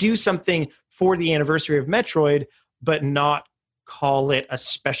something, like do something for the anniversary of Metroid, but not call it a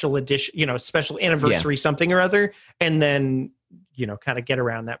special edition, special anniversary, something or other, and then, kind of get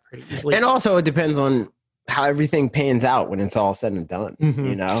around that pretty easily. And also it depends on how everything pans out when it's all said and done,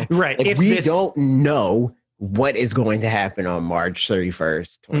 Right. Like, we don't know what is going to happen on March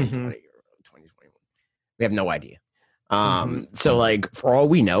 31st, 2020 or 2021. We have no idea. So like, for all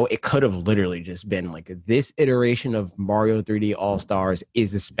we know, it could have literally just been like, this iteration of Mario 3D All-Stars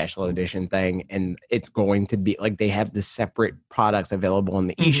is a special edition thing, and it's going to be like, they have the separate products available in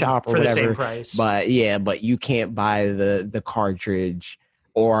the eShop or for whatever, the same price. But you can't buy the cartridge,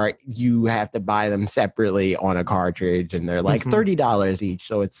 or you have to buy them separately on a cartridge, and they're like $30 each,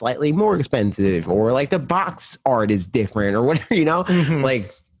 so it's slightly more expensive, or like the box art is different or whatever,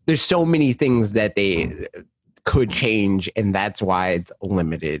 like, there's so many things that they could change, and that's why it's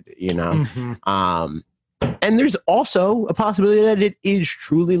limited, and there's also a possibility that it is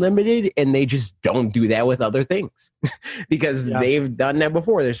truly limited and they just don't do that with other things because they've done that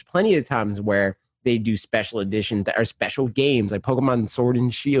before. There's plenty of times where they do special editions that are special games, like Pokemon Sword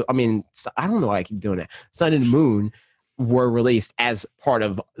and Shield. I mean, I don't know why I keep doing that. Sun and Moon were released as part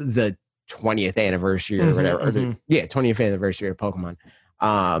of the 20th anniversary or whatever. 20th anniversary of Pokemon.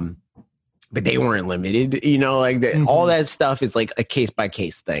 But they weren't limited, all that stuff is like a case by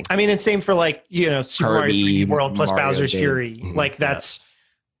case thing. I mean, it's same for like, Super Mario 3D World plus Mario Bowser's Fury. Like that's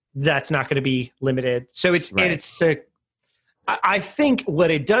not going to be limited. So I think what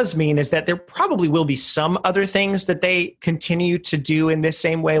it does mean is that there probably will be some other things that they continue to do in this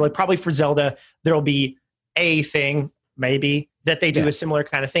same way. Like probably for Zelda, there'll be a thing maybe that they do a similar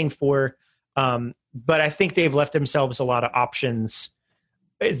kind of thing for. But I think they've left themselves a lot of options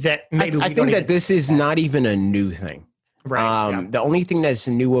that maybe I think that this is not even a new thing. Right. The only thing that's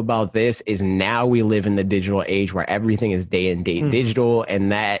new about this is now we live in the digital age where everything is day and date digital,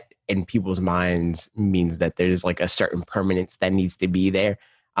 and that in people's minds means that there's like a certain permanence that needs to be there.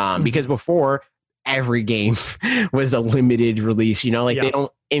 Because before, every game was a limited release, they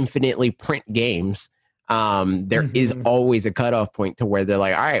don't infinitely print games. There is always a cutoff point to where they're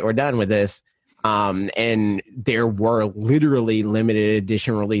like, all right, we're done with this. And there were literally limited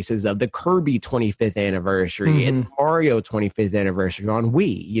edition releases of the Kirby 25th anniversary and Mario 25th anniversary on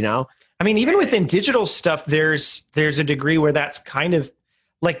Wii, I mean, even within digital stuff, there's a degree where that's kind of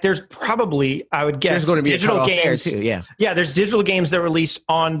like, there's probably, I would guess, there's going to be digital games there too, yeah, there's digital games that released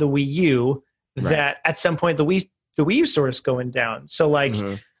on the Wii U that at some point the Wii U store is going down. So like,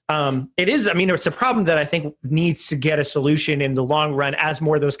 it is, I mean, it's a problem that I think needs to get a solution in the long run as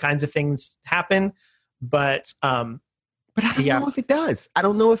more of those kinds of things happen. But I don't know if it does. I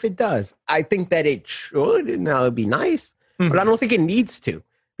don't know if it does. I think that it should, and that would be nice, but I don't think it needs to,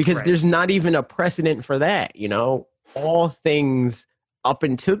 because there's not even a precedent for that. All things up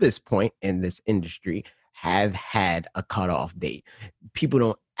until this point in this industry have had a cutoff date. People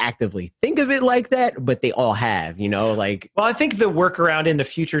don't actively think of it like that, but they all have, like. Well, I think the workaround in the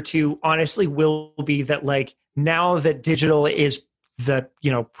future too, honestly, will be that like now that digital is the,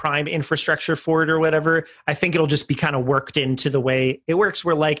 prime infrastructure for it or whatever, I think it'll just be kind of worked into the way it works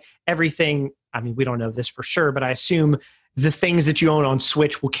where like everything, I mean, we don't know this for sure, but I assume the things that you own on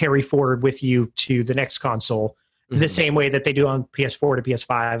Switch will carry forward with you to the next console the same way that they do on PS4 to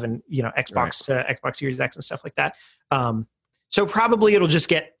PS5 and, Xbox to Xbox Series X and stuff like that. So probably it'll just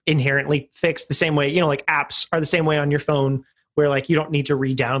get inherently fixed the same way, like apps are the same way on your phone where like you don't need to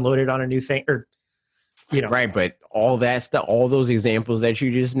re-download it on a new thing or, Right, but all that stuff, all those examples that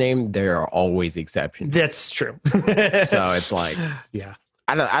you just named, there are always exceptions. That's true. So it's like,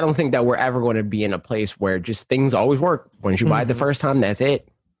 I don't think that we're ever going to be in a place where just things always work. Once you buy it the first time, that's it.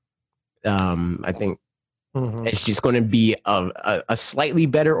 I think it's just going to be a slightly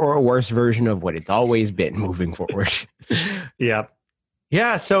better or a worse version of what it's always been moving forward. Yeah.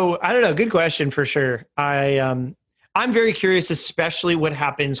 So I don't know. Good question for sure. I'm very curious, especially what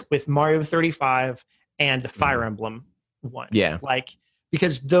happens with Mario 35 and the Fire Emblem one. Yeah. Like,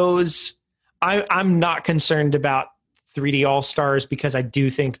 because those, I'm not concerned about 3D All-Stars because I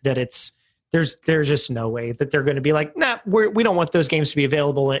do think that there's just no way that they're going to be like, nah, we don't want those games to be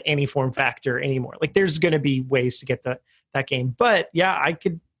available in any form factor anymore. Like there's going to be ways to get that game. But yeah,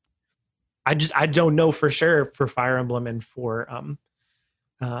 I don't know for sure for Fire Emblem and for,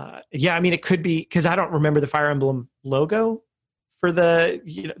 I mean, it could be because I don't remember the Fire Emblem logo for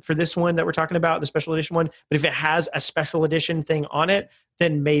for this one that we're talking about, the special edition one. But if it has a special edition thing on it,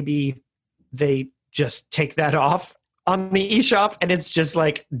 then maybe they just take that off on the eShop and it's just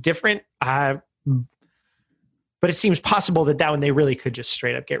like different. But it seems possible that one they really could just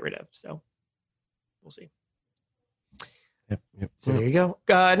straight up get rid of. So we'll see. Yep. So there you go.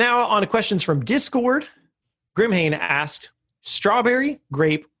 Now on to questions from Discord. Grimhane asked, strawberry,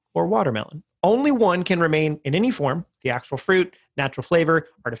 grape, or watermelon? Only one can remain in any form, the actual fruit, natural flavor,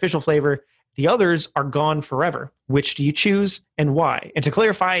 artificial flavor. The others are gone forever. Which do you choose and why? And to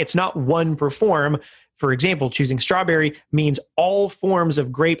clarify, it's not one per form. For example, choosing strawberry means all forms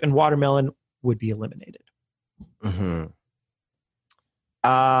of grape and watermelon would be eliminated. Mm-hmm.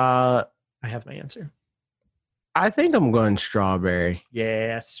 I have my answer. I think I'm going strawberry.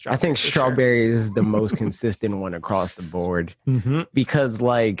 Yes, I think strawberry is the most consistent one across the board because,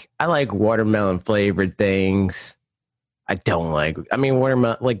 like, I like watermelon flavored things. I don't like. I mean,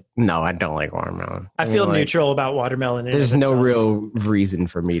 watermelon. Like, no, I don't like watermelon. I feel neutral about watermelon. There's no real reason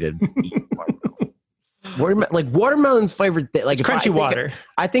for me to eat watermelon. Like watermelon flavored, like it's crunchy water.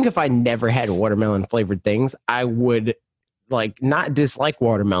 I think if I never had watermelon flavored things, I would like not dislike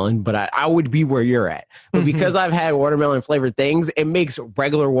watermelon, but I would be where you're at. But because I've had watermelon flavored things, it makes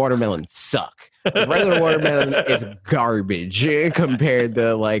regular watermelon suck. Regular watermelon is garbage compared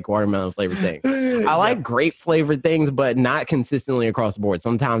to like watermelon flavored things. I like grape flavored things, but not consistently across the board.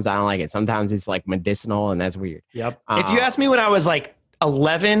 Sometimes I don't like it. Sometimes it's like medicinal, and that's weird. Yep. If you asked me when I was like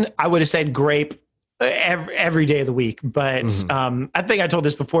 11, I would have said grape every day of the week. But I think I told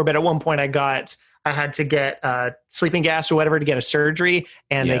this before, but at one point I had to get sleeping gas or whatever to get a surgery,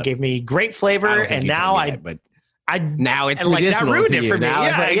 and they gave me grape flavor, and now now it's like that ruined it for me. Now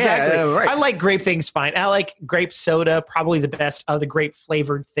yeah, exactly. Yeah, right. I like grape things fine. I like grape soda, probably the best of the grape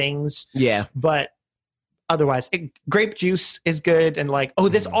flavored things. Yeah, but otherwise, grape juice is good. And like,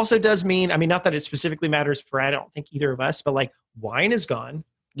 this also does mean, I mean, not that it specifically matters for I don't think either of us, but like wine is gone.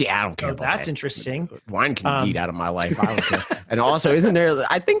 Yeah, I don't care. That's interesting. Wine can eat out of my life. I don't care. And also, isn't there?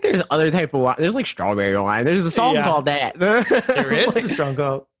 I think there's other type of wine. There's like strawberry wine. There's a song called that. There is a song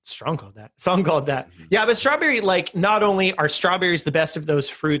called that. Yeah, but strawberry, like, not only are strawberries the best of those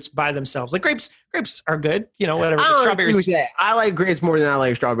fruits by themselves, like grapes are good. You know, whatever. Strawberries. I like grapes more than I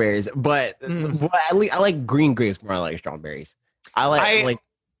like strawberries, but at least I like green grapes more than I like strawberries. I like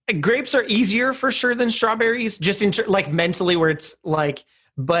grapes are easier for sure than strawberries, just in like mentally, where it's like.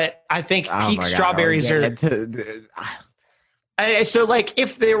 But I think peak strawberries are. So like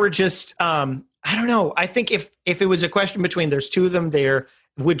if they were just, I don't know. I think if it was a question between there's two of them, there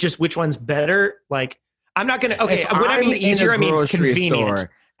would just which one's better. Like I'm not gonna. Okay, when I mean easier, I mean convenient. Store,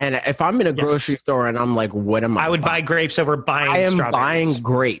 and if I'm in a grocery store and I'm like, what am I? I would buy grapes over buying strawberries. I am buying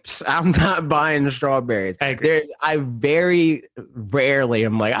grapes. I'm not buying strawberries. I agree. I very rarely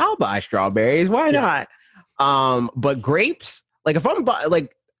am like, I'll buy strawberries. Why not? But grapes. Like if I'm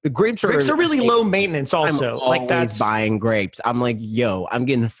like grapes are really low maintenance. Also, I'm like that's buying grapes. I'm like, yo, I'm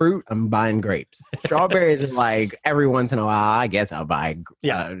getting fruit. I'm buying grapes. Strawberries are like every once in a while. I guess I'll buy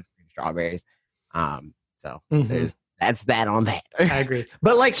strawberries. So that's that on that. I agree.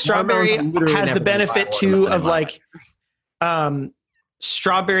 But like strawberry has the benefit too of like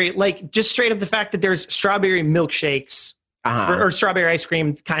strawberry, like just straight up the fact that there's strawberry milkshakes. Or strawberry ice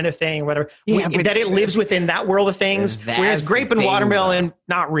cream kind of thing, whatever. That it lives within that world of things. Whereas grape and watermelon,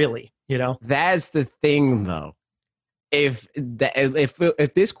 not really. You know, that's the thing, though. If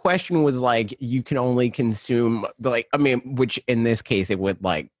this question was like you can only consume which in this case it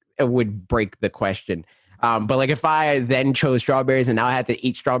would break the question. But like if I then chose strawberries and now I have to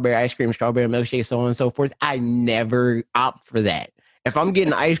eat strawberry ice cream, strawberry milkshake, so on and so forth, I never opt for that. If I'm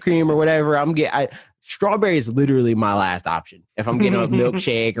getting ice cream or whatever, strawberry is literally my last option. If I'm getting a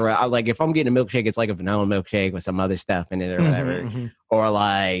milkshake or if I'm getting a milkshake, it's like a vanilla milkshake with some other stuff in it or whatever. Or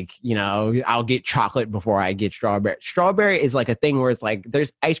like, you know, I'll get chocolate before I get strawberry. Strawberry is like a thing where it's like,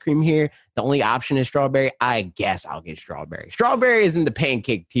 there's ice cream here. The only option is strawberry. I guess I'll get strawberry. Strawberry is in the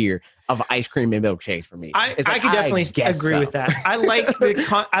pancake tier of ice cream and milkshakes for me. I could definitely agree with that. I like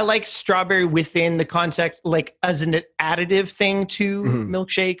I like strawberry within the context, like as an additive thing to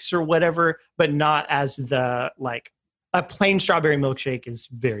milkshakes or whatever, but not as the like a plain strawberry milkshake is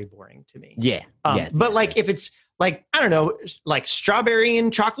very boring to me. Yeah. But like if it's like, I don't know, like strawberry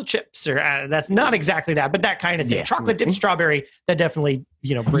and chocolate chips or that's not exactly that, but that kind of thing. Yeah. Chocolate dipped strawberry, that definitely,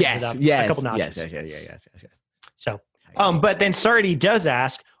 you know, brings it up a couple notches. Yes. So, but then Sardi does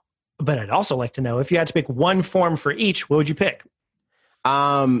ask, but I'd also like to know if you had to pick one form for each, what would you pick?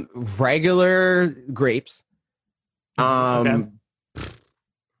 Regular grapes. Okay.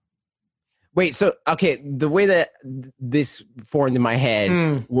 Wait, so, okay, the way that this formed in my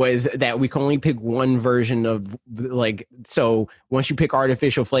head was that we can only pick one version of, like, so once you pick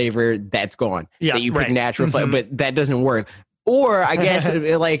artificial flavor, that's gone. Yeah, that you pick natural flavor, but that doesn't work. Or I guess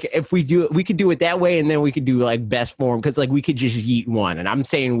like if we could do it that way, and then we could do like best form, because like we could just eat one. And I'm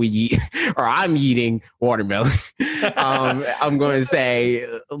saying we eat, or I'm eating watermelon. I'm going to say,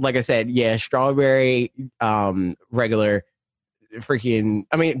 like I said, yeah, strawberry, regular,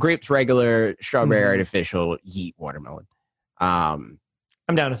 grapes regular, strawberry artificial, yeet watermelon. I'm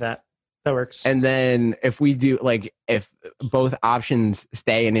down with that. That works. And then if we do like, if both options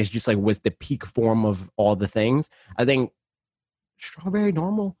stay and it's just like what's the peak form of all the things, I think strawberry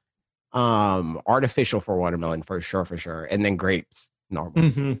normal, artificial for watermelon for sure, and then grapes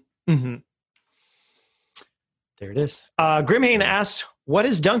normal. There it is. Grimhane asked, "What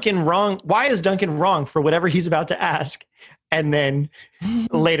is Duncan wrong? Why is Duncan wrong for whatever he's about to ask?" And then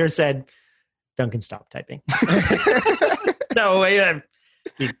later said, "Duncan, stop typing." No,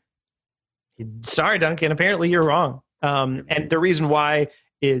 sorry, Duncan. Apparently, you're wrong. And the reason why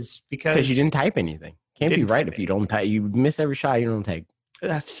is because you didn't type anything. Can't be right if you don't type. You miss every shot you don't take.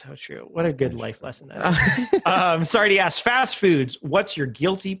 That's so true. What a good life lesson that is. Sorry to ask. Fast foods. What's your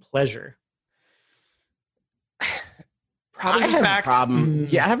guilty pleasure? Probably I have a problem.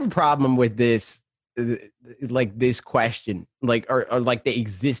 Yeah, I have a problem with this, like this question, like or like the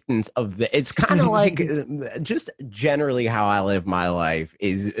existence of the. It's kind of like just generally how I live my life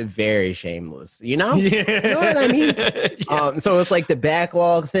is very shameless. You know, you know what I mean. Yeah. So it's like the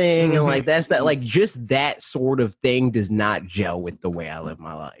backlog thing, and like that's that. Like just that sort of thing does not gel with the way I live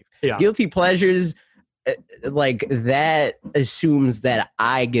my life. Yeah. Guilty pleasures. Like that assumes that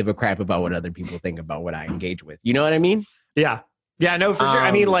I give a crap about what other people think about what I engage with. You know what I mean? Yeah. No, for sure.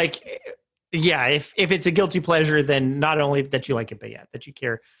 I mean, like, yeah, if it's a guilty pleasure, then not only that you like it, but yeah, that you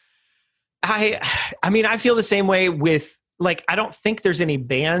care. I mean, I feel the same way with, like, I don't think there's any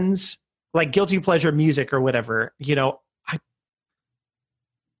bands like guilty pleasure music or whatever, you know,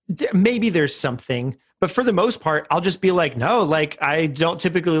 maybe there's something, but for the most part, I'll just be like, no, like I don't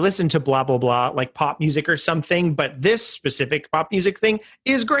typically listen to blah, blah, blah, like pop music or something, but this specific pop music thing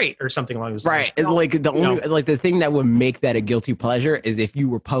is great or something along those lines. Right. Like the only, like the thing that would make that a guilty pleasure is if you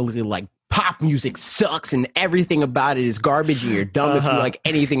were publicly like, pop music sucks and everything about it is garbage and you're dumb if you like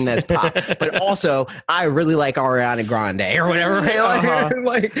anything that's pop. But also, I really like Ariana Grande or whatever.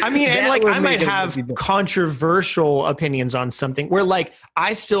 Like, I mean, and like I might have controversial opinions on something where like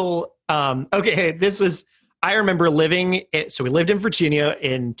I still, okay, I remember living, so we lived in Virginia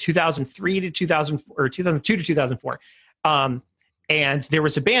in 2003 to 2000 or 2002 to 2004. And there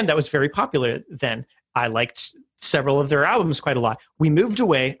was a band that was very popular then. I liked several of their albums quite a lot. We moved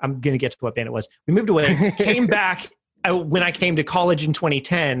away. I'm going to get to what band it was. We moved away, came back when I came to college in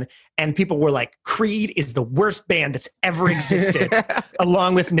 2010, and people were like, Creed is the worst band that's ever existed,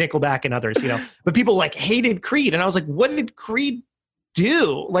 along with Nickelback and others, you know. But people like hated Creed. And I was like, what did Creed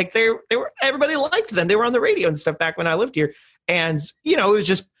do? Like they were, everybody liked them. They were on the radio and stuff back when I lived here. And, you know, it was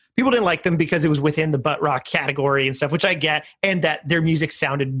just, people didn't like them because it was within the butt rock category and stuff, which I get. And that their music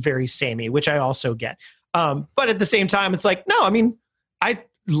sounded very samey, which I also get. But at the same time, it's like, no, I mean, I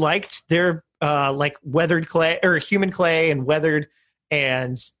liked their like Weathered Clay or Human Clay and Weathered,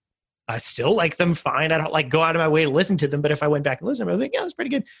 and I still like them fine. I don't like go out of my way to listen to them, but if I went back and listened, I was like, yeah, that's pretty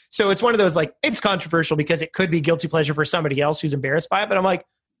good. So it's one of those, like, it's controversial because it could be guilty pleasure for somebody else who's embarrassed by it, but I'm like,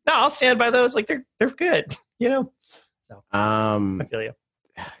 no, I'll stand by those. Like they're good, you know? So I feel you.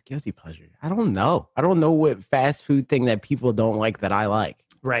 Guilty pleasure. I don't know what fast food thing that people don't like that I like.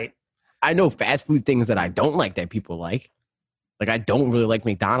 Right. I know fast food things that I don't like that people like. Like, I don't really like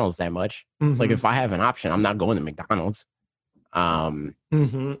McDonald's that much. Like, if I have an option, I'm not going to McDonald's. I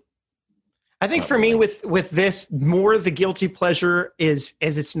think for me with this, more the guilty pleasure is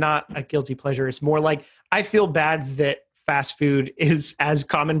it's not a guilty pleasure. It's more like I feel bad that fast food is as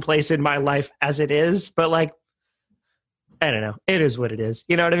commonplace in my life as it is. But, like, I don't know. It is what it is.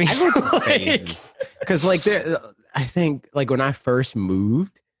 You know what I mean? Because, like, I think, like, when I first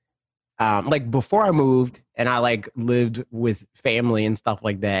moved, like before I moved and I like lived with family and stuff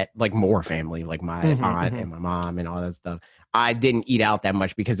like that, like more family, like my aunt and my mom and all that stuff, I didn't eat out that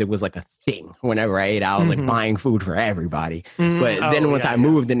much because it was like a thing. Whenever I ate out, I was like buying food for everybody. But then once I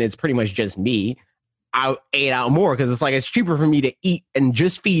moved and it's pretty much just me, I ate out more because it's like it's cheaper for me to eat and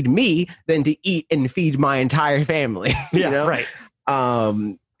just feed me than to eat and feed my entire family. You know? Right.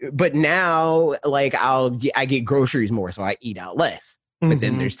 But now, like I get groceries more, so I eat out less. But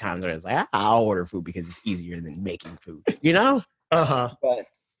then there's times where it's like, I'll order food because it's easier than making food, you know? But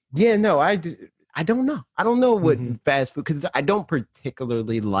yeah, no, I don't know. I don't know what fast food, because I don't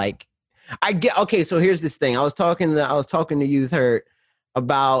particularly like. Okay, so here's this thing. I was talking to Youth Hurt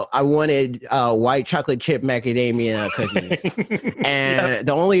about I wanted white chocolate chip macadamia cookies, and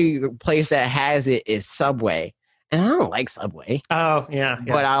the only place that has it is Subway. And I don't like Subway. Oh, yeah.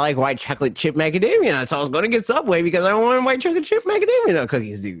 But I like white chocolate chip macadamia nuts. So I was going to get Subway because I don't want white chocolate chip macadamia nut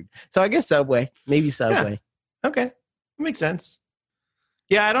cookies, dude. So I guess Subway. Maybe Subway. Yeah. Okay. That makes sense.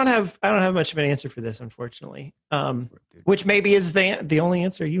 Yeah, I don't have much of an answer for this, unfortunately. Which maybe is the only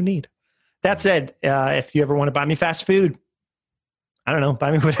answer you need. That said, if you ever want to buy me fast food, I don't know,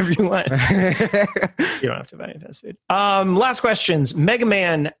 buy me whatever you want. You don't have to buy me fast food. Last questions. Mega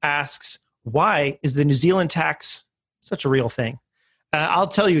Man asks, why is the New Zealand tax such a real thing? I'll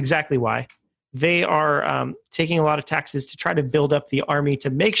tell you exactly why. They are taking a lot of taxes to try to build up the army to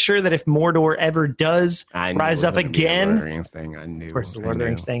make sure that if Mordor ever does rise up again, I knew. Of course, the Lord of the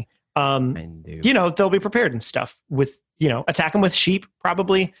Rings thing. I knew. They'll be prepared and stuff with, attack them with sheep.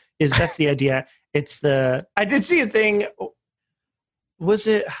 Probably that's the idea. I did see a thing. Was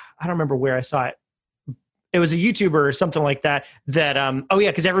it? I don't remember where I saw it. It was a YouTuber or something like that.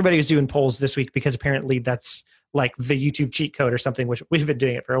 Because everybody was doing polls this week because apparently that's like the YouTube cheat code or something, which we've been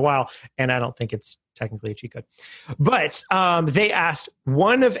doing it for a while, and I don't think it's technically a cheat code. But they asked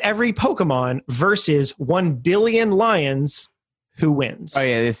one of every Pokemon versus 1 billion lions, who wins? Oh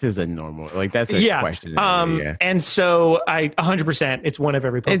yeah, this is a normal, that's a question. And so 100%, it's one of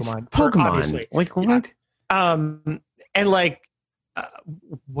every Pokemon. It's Pokemon, obviously. Like what?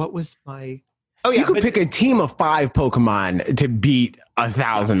 What was my? Oh yeah, you could pick a team of 5 Pokemon to beat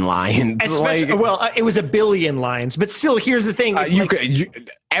 1,000 lions. It was 1 billion lions, but still, here's the thing: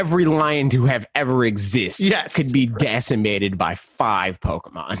 every lion to have ever existed could be right. decimated by 5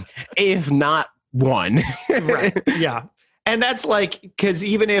 Pokemon, if not 1. Right? Yeah, and that's because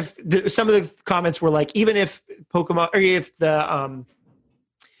even if some of the comments were like, even if Pokemon or if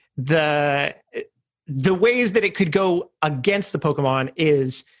the ways that it could go against the Pokemon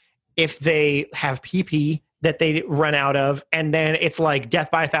is if they have PP that they run out of, and then it's like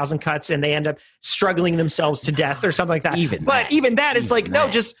death by 1,000 cuts, and they end up struggling themselves to death or something like that. Even that is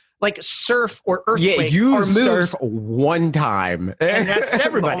just like surf or earthquake. Yeah, or surf one time, and that's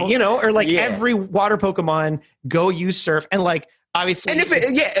everybody, or every water Pokemon go use surf, and obviously, and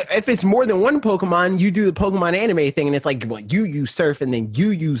if it's more than 1 Pokemon, you do the Pokemon anime thing, and it's like, you use surf and then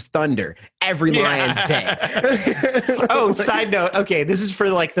you use thunder. Every lion's dead. Oh, side note. Okay, this is for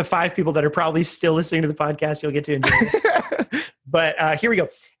the 5 people that are probably still listening to the podcast. You'll get to enjoy it. But here we go.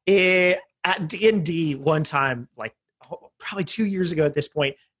 At D&D one time, probably 2 years ago at this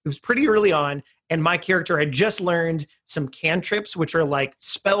point, it was pretty early on, and my character had just learned some cantrips, which are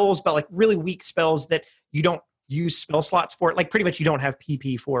spells, but really weak spells that you don't use spell slots for. Pretty much you don't have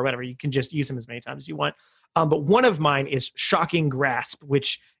PP for, or whatever. You can just use them as many times as you want. But one of mine is Shocking Grasp,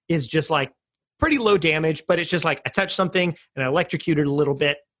 which is just pretty low damage, but it's just I touch something and I electrocute it a little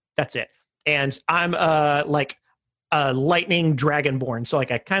bit. That's it. And I'm a lightning dragonborn, so a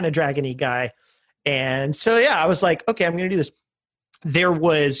kind of dragony guy. And so I was okay, I'm going to do this. There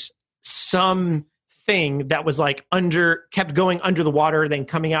was some thing that was kept going under the water, then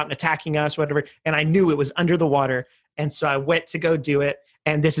coming out and attacking us, whatever. And I knew it was under the water. And so I went to go do it.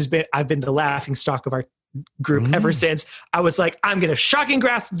 And I've been the laughing stock of our group ever since. I was I'm going to Shocking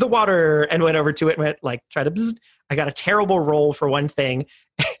Grasp the water, and went over to it and went try to, bzz. I got a terrible roll for one thing.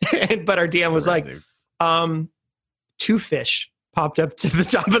 But our DM was 2 fish popped up to the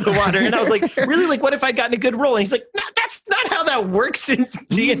top of the water. And I was really, what if I'd gotten a good roll? And he's like, no, that's not how that works in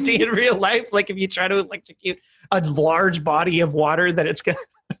D&D in real life. If you try to electrocute a large body of water, that it's going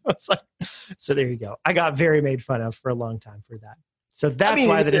to, so there you go. I got very made fun of for a long time for that. So that's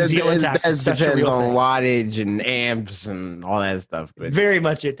why the New Zealand tax is such a real thing. Depends on wattage and amps and all that stuff. But very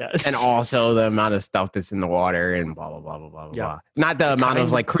much it does. And also the amount of stuff that's in the water and blah, blah, blah, blah, blah, blah. Not the amount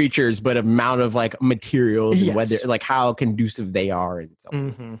of creatures, but amount of materials and whether how conducive they are and so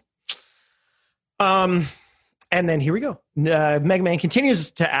on. Mm-hmm. And then here we go. Mega Man continues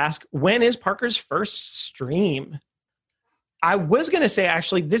to ask, when is Parker's first stream? I was going to say,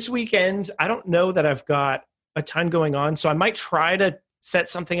 actually, this weekend, I don't know that I've got a ton going on, so I might try to set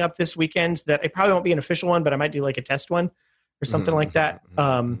something up this weekend that it probably won't be an official one, but I might do a test one or something like that.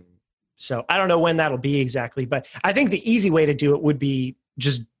 So I don't know when that'll be exactly, but I think the easy way to do it would be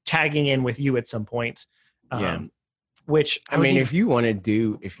just tagging in with you at some point. Which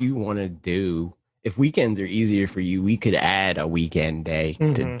if weekends are easier for you, we could add a weekend day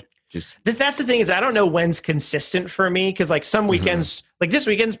to that's the thing is I don't know when's consistent for me, because some weekends this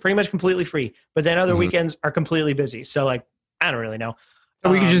weekend's pretty much completely free, but then other weekends are completely busy, so I don't really know.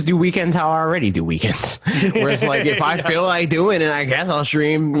 We could just do weekends how I already do weekends, where it's if I feel like doing it, I guess I'll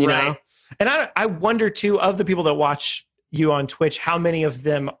stream, you know. And I wonder too, of the people that watch you on Twitch, how many of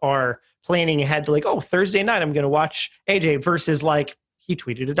them are planning ahead to Thursday night I'm going to watch AJ, versus he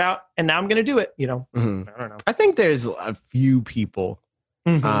tweeted it out, and now I'm going to do it. I don't know. I think there's a few people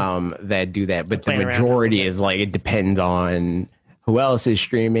that do that, but the majority is like, it depends on who else is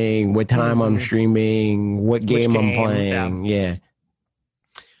streaming, what time I'm streaming, what game I'm playing. Yeah.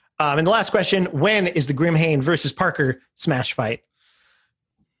 And the last question, when is the Grimhane versus Parker Smash fight?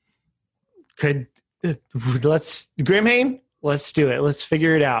 Grimhane, let's do it. Let's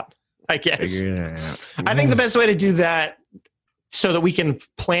figure it out, I guess. I think the best way to do that so that we can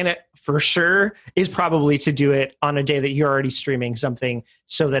plan it for sure is probably to do it on a day that you're already streaming something,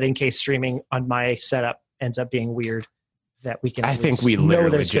 so that in case streaming on my setup ends up being weird, that we can. I think we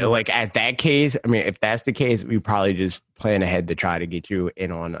literally do. Like at that case, I mean, if that's the case, we probably just plan ahead to try to get you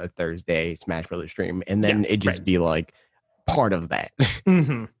in on a Thursday Smash Brothers stream, and then it just be like part of that.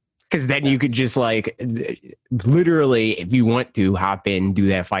 Because then you could just like literally, if you want to, hop in, do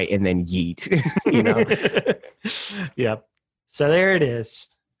that fight, and then yeet. Yep. So there it is.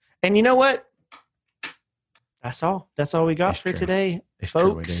 And you know what? That's all. That's all we got for today,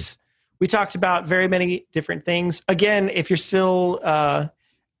 folks. We talked about very many different things. Again, if you're still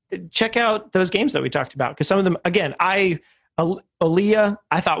check out those games that we talked about, because some of them, again, Aaliyah,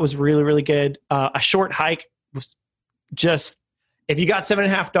 I thought was really, really good. A Short Hike was just, if you got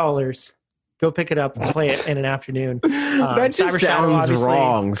 $7.50, go pick it up and play it in an afternoon. That just sounds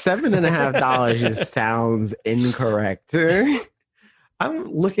wrong. $7.50 just sounds incorrect. I'm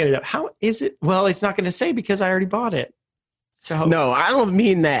looking it up. How is it? Well, it's not going to say because I already bought it. So no, I don't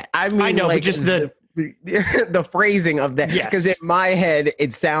mean that. I mean, I know, like but just the phrasing of that. Because in my head,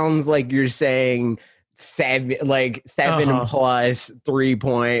 it sounds like you're saying seven plus 3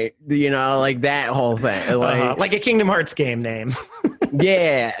 point. Like that whole thing, like a Kingdom Hearts game name.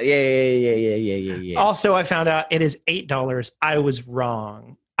 Yeah. Also, I found out it is $8. I was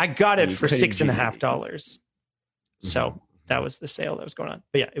wrong. I got it for $6.50. So that was the sale that was going on.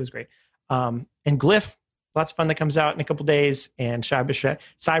 But yeah, it was great. And Glyph, lots of fun that comes out in a couple days. And Cyber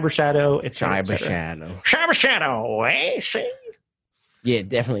Shadow. It's Cyber Shadow. Eh? See? Yeah,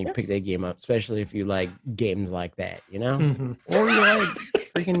 definitely pick that game up, especially if you like games like that, Or you like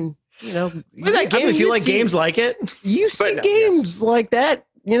freaking, that game, if you like games like it. You see games like that,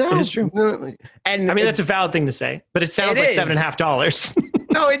 It is true. And I mean, that's a valid thing to say, but it sounds like $7.50.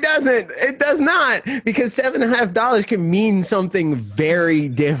 No, it doesn't. It does not, because $7.50 can mean something very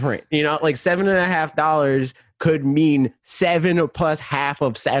different. Like $7.50 could mean 7 plus half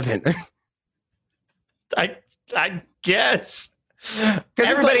of 7. I guess.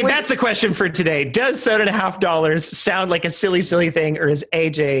 Everybody, that's the question for today. Does $7.50 sound like a silly thing, or is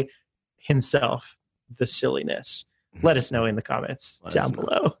AJ himself the silliness? Let us know in the comments down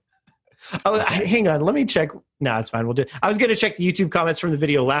below. Oh, hang on. Let me check. No, it's fine. We'll do it. I was going to check the YouTube comments from the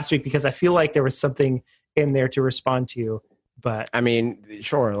video last week because I feel like there was something in there to respond to. But I mean,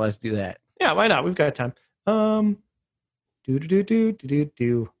 sure, let's do that. Yeah, why not? We've got time. Hey,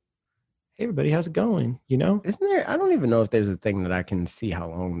 everybody, how's it going? Isn't there? I don't even know if there's a thing that I can see how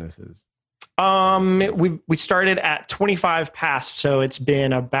long this is. We started at 25 past, so it's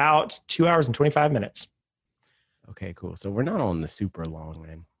been about 2 hours and 25 minutes. Okay, cool. So we're not on the super long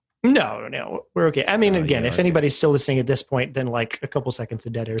then. No, we're okay. I mean, if anybody's still listening at this point, then like a couple seconds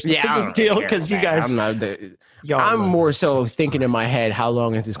of dead air is no big deal, because you guys. I'm more so thinking in my head, how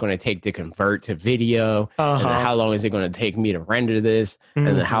long is this going to take to convert to video? And then how long is it going to take me to render this? And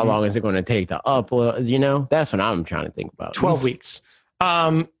then how long is it going to take to upload? That's what I'm trying to think about. 12 weeks.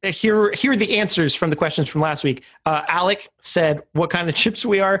 Here are the answers from the questions from last week. Alec said, what kind of chips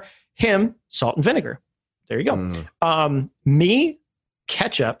we are? Him, salt and vinegar. There you go. Me,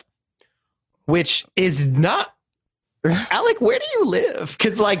 ketchup, which is not. Alec, where do you live?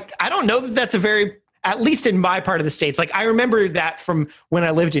 Because I don't know that that's a very, at least in my part of the States. I remember that from when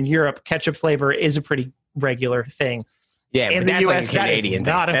I lived in Europe, ketchup flavor is a pretty regular thing. Yeah, in the US, like Canadian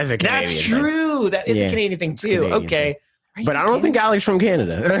thing. That's true. That is a Canadian thing too. Okay. But I don't think Alex from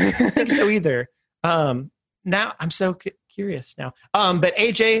Canada. I don't think so either. Now I'm so curious now. But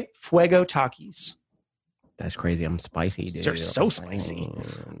AJ, Fuego Takis. That's crazy. I'm spicy, dude. They're so spicy.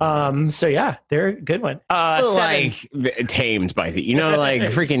 So yeah, they're a good one. Like tame spicy. Like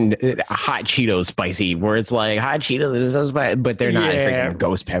freaking hot Cheetos spicy, where it's like hot Cheetos is so spicy, but they're not freaking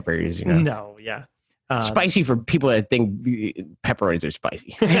ghost peppers, No, yeah. Spicy for people that think pepperonis are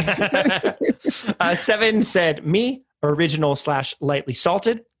spicy. 7 said me, original / lightly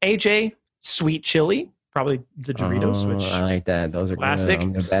salted. AJ, sweet chili. Probably the Doritos, which I like that. Those are classic.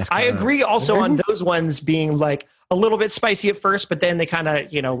 The best. I agree also on those ones being like a little bit spicy at first, but then they kind of,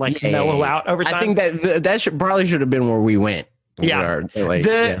 mellow out over time. I think that probably should have been where we went. Yeah.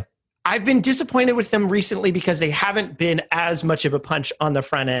 I've been disappointed with them recently because they haven't been as much of a punch on the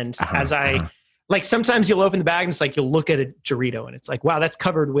front end as I like. Sometimes you'll open the bag and it's like, you'll look at a Dorito and it's like, wow, that's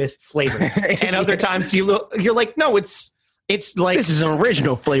covered with flavor. And other times you're like, no, it's like, this is an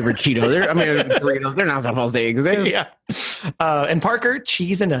original flavored Cheeto. Doritos, they're not supposed to exist. Yeah. And Parker,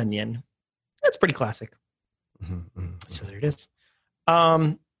 cheese and onion. That's pretty classic. So there it is.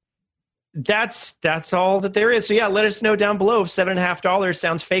 That's all that there is. So yeah, let us know down below if $7.50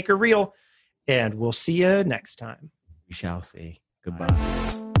 sounds fake or real, and we'll see you next time. We shall see. Goodbye.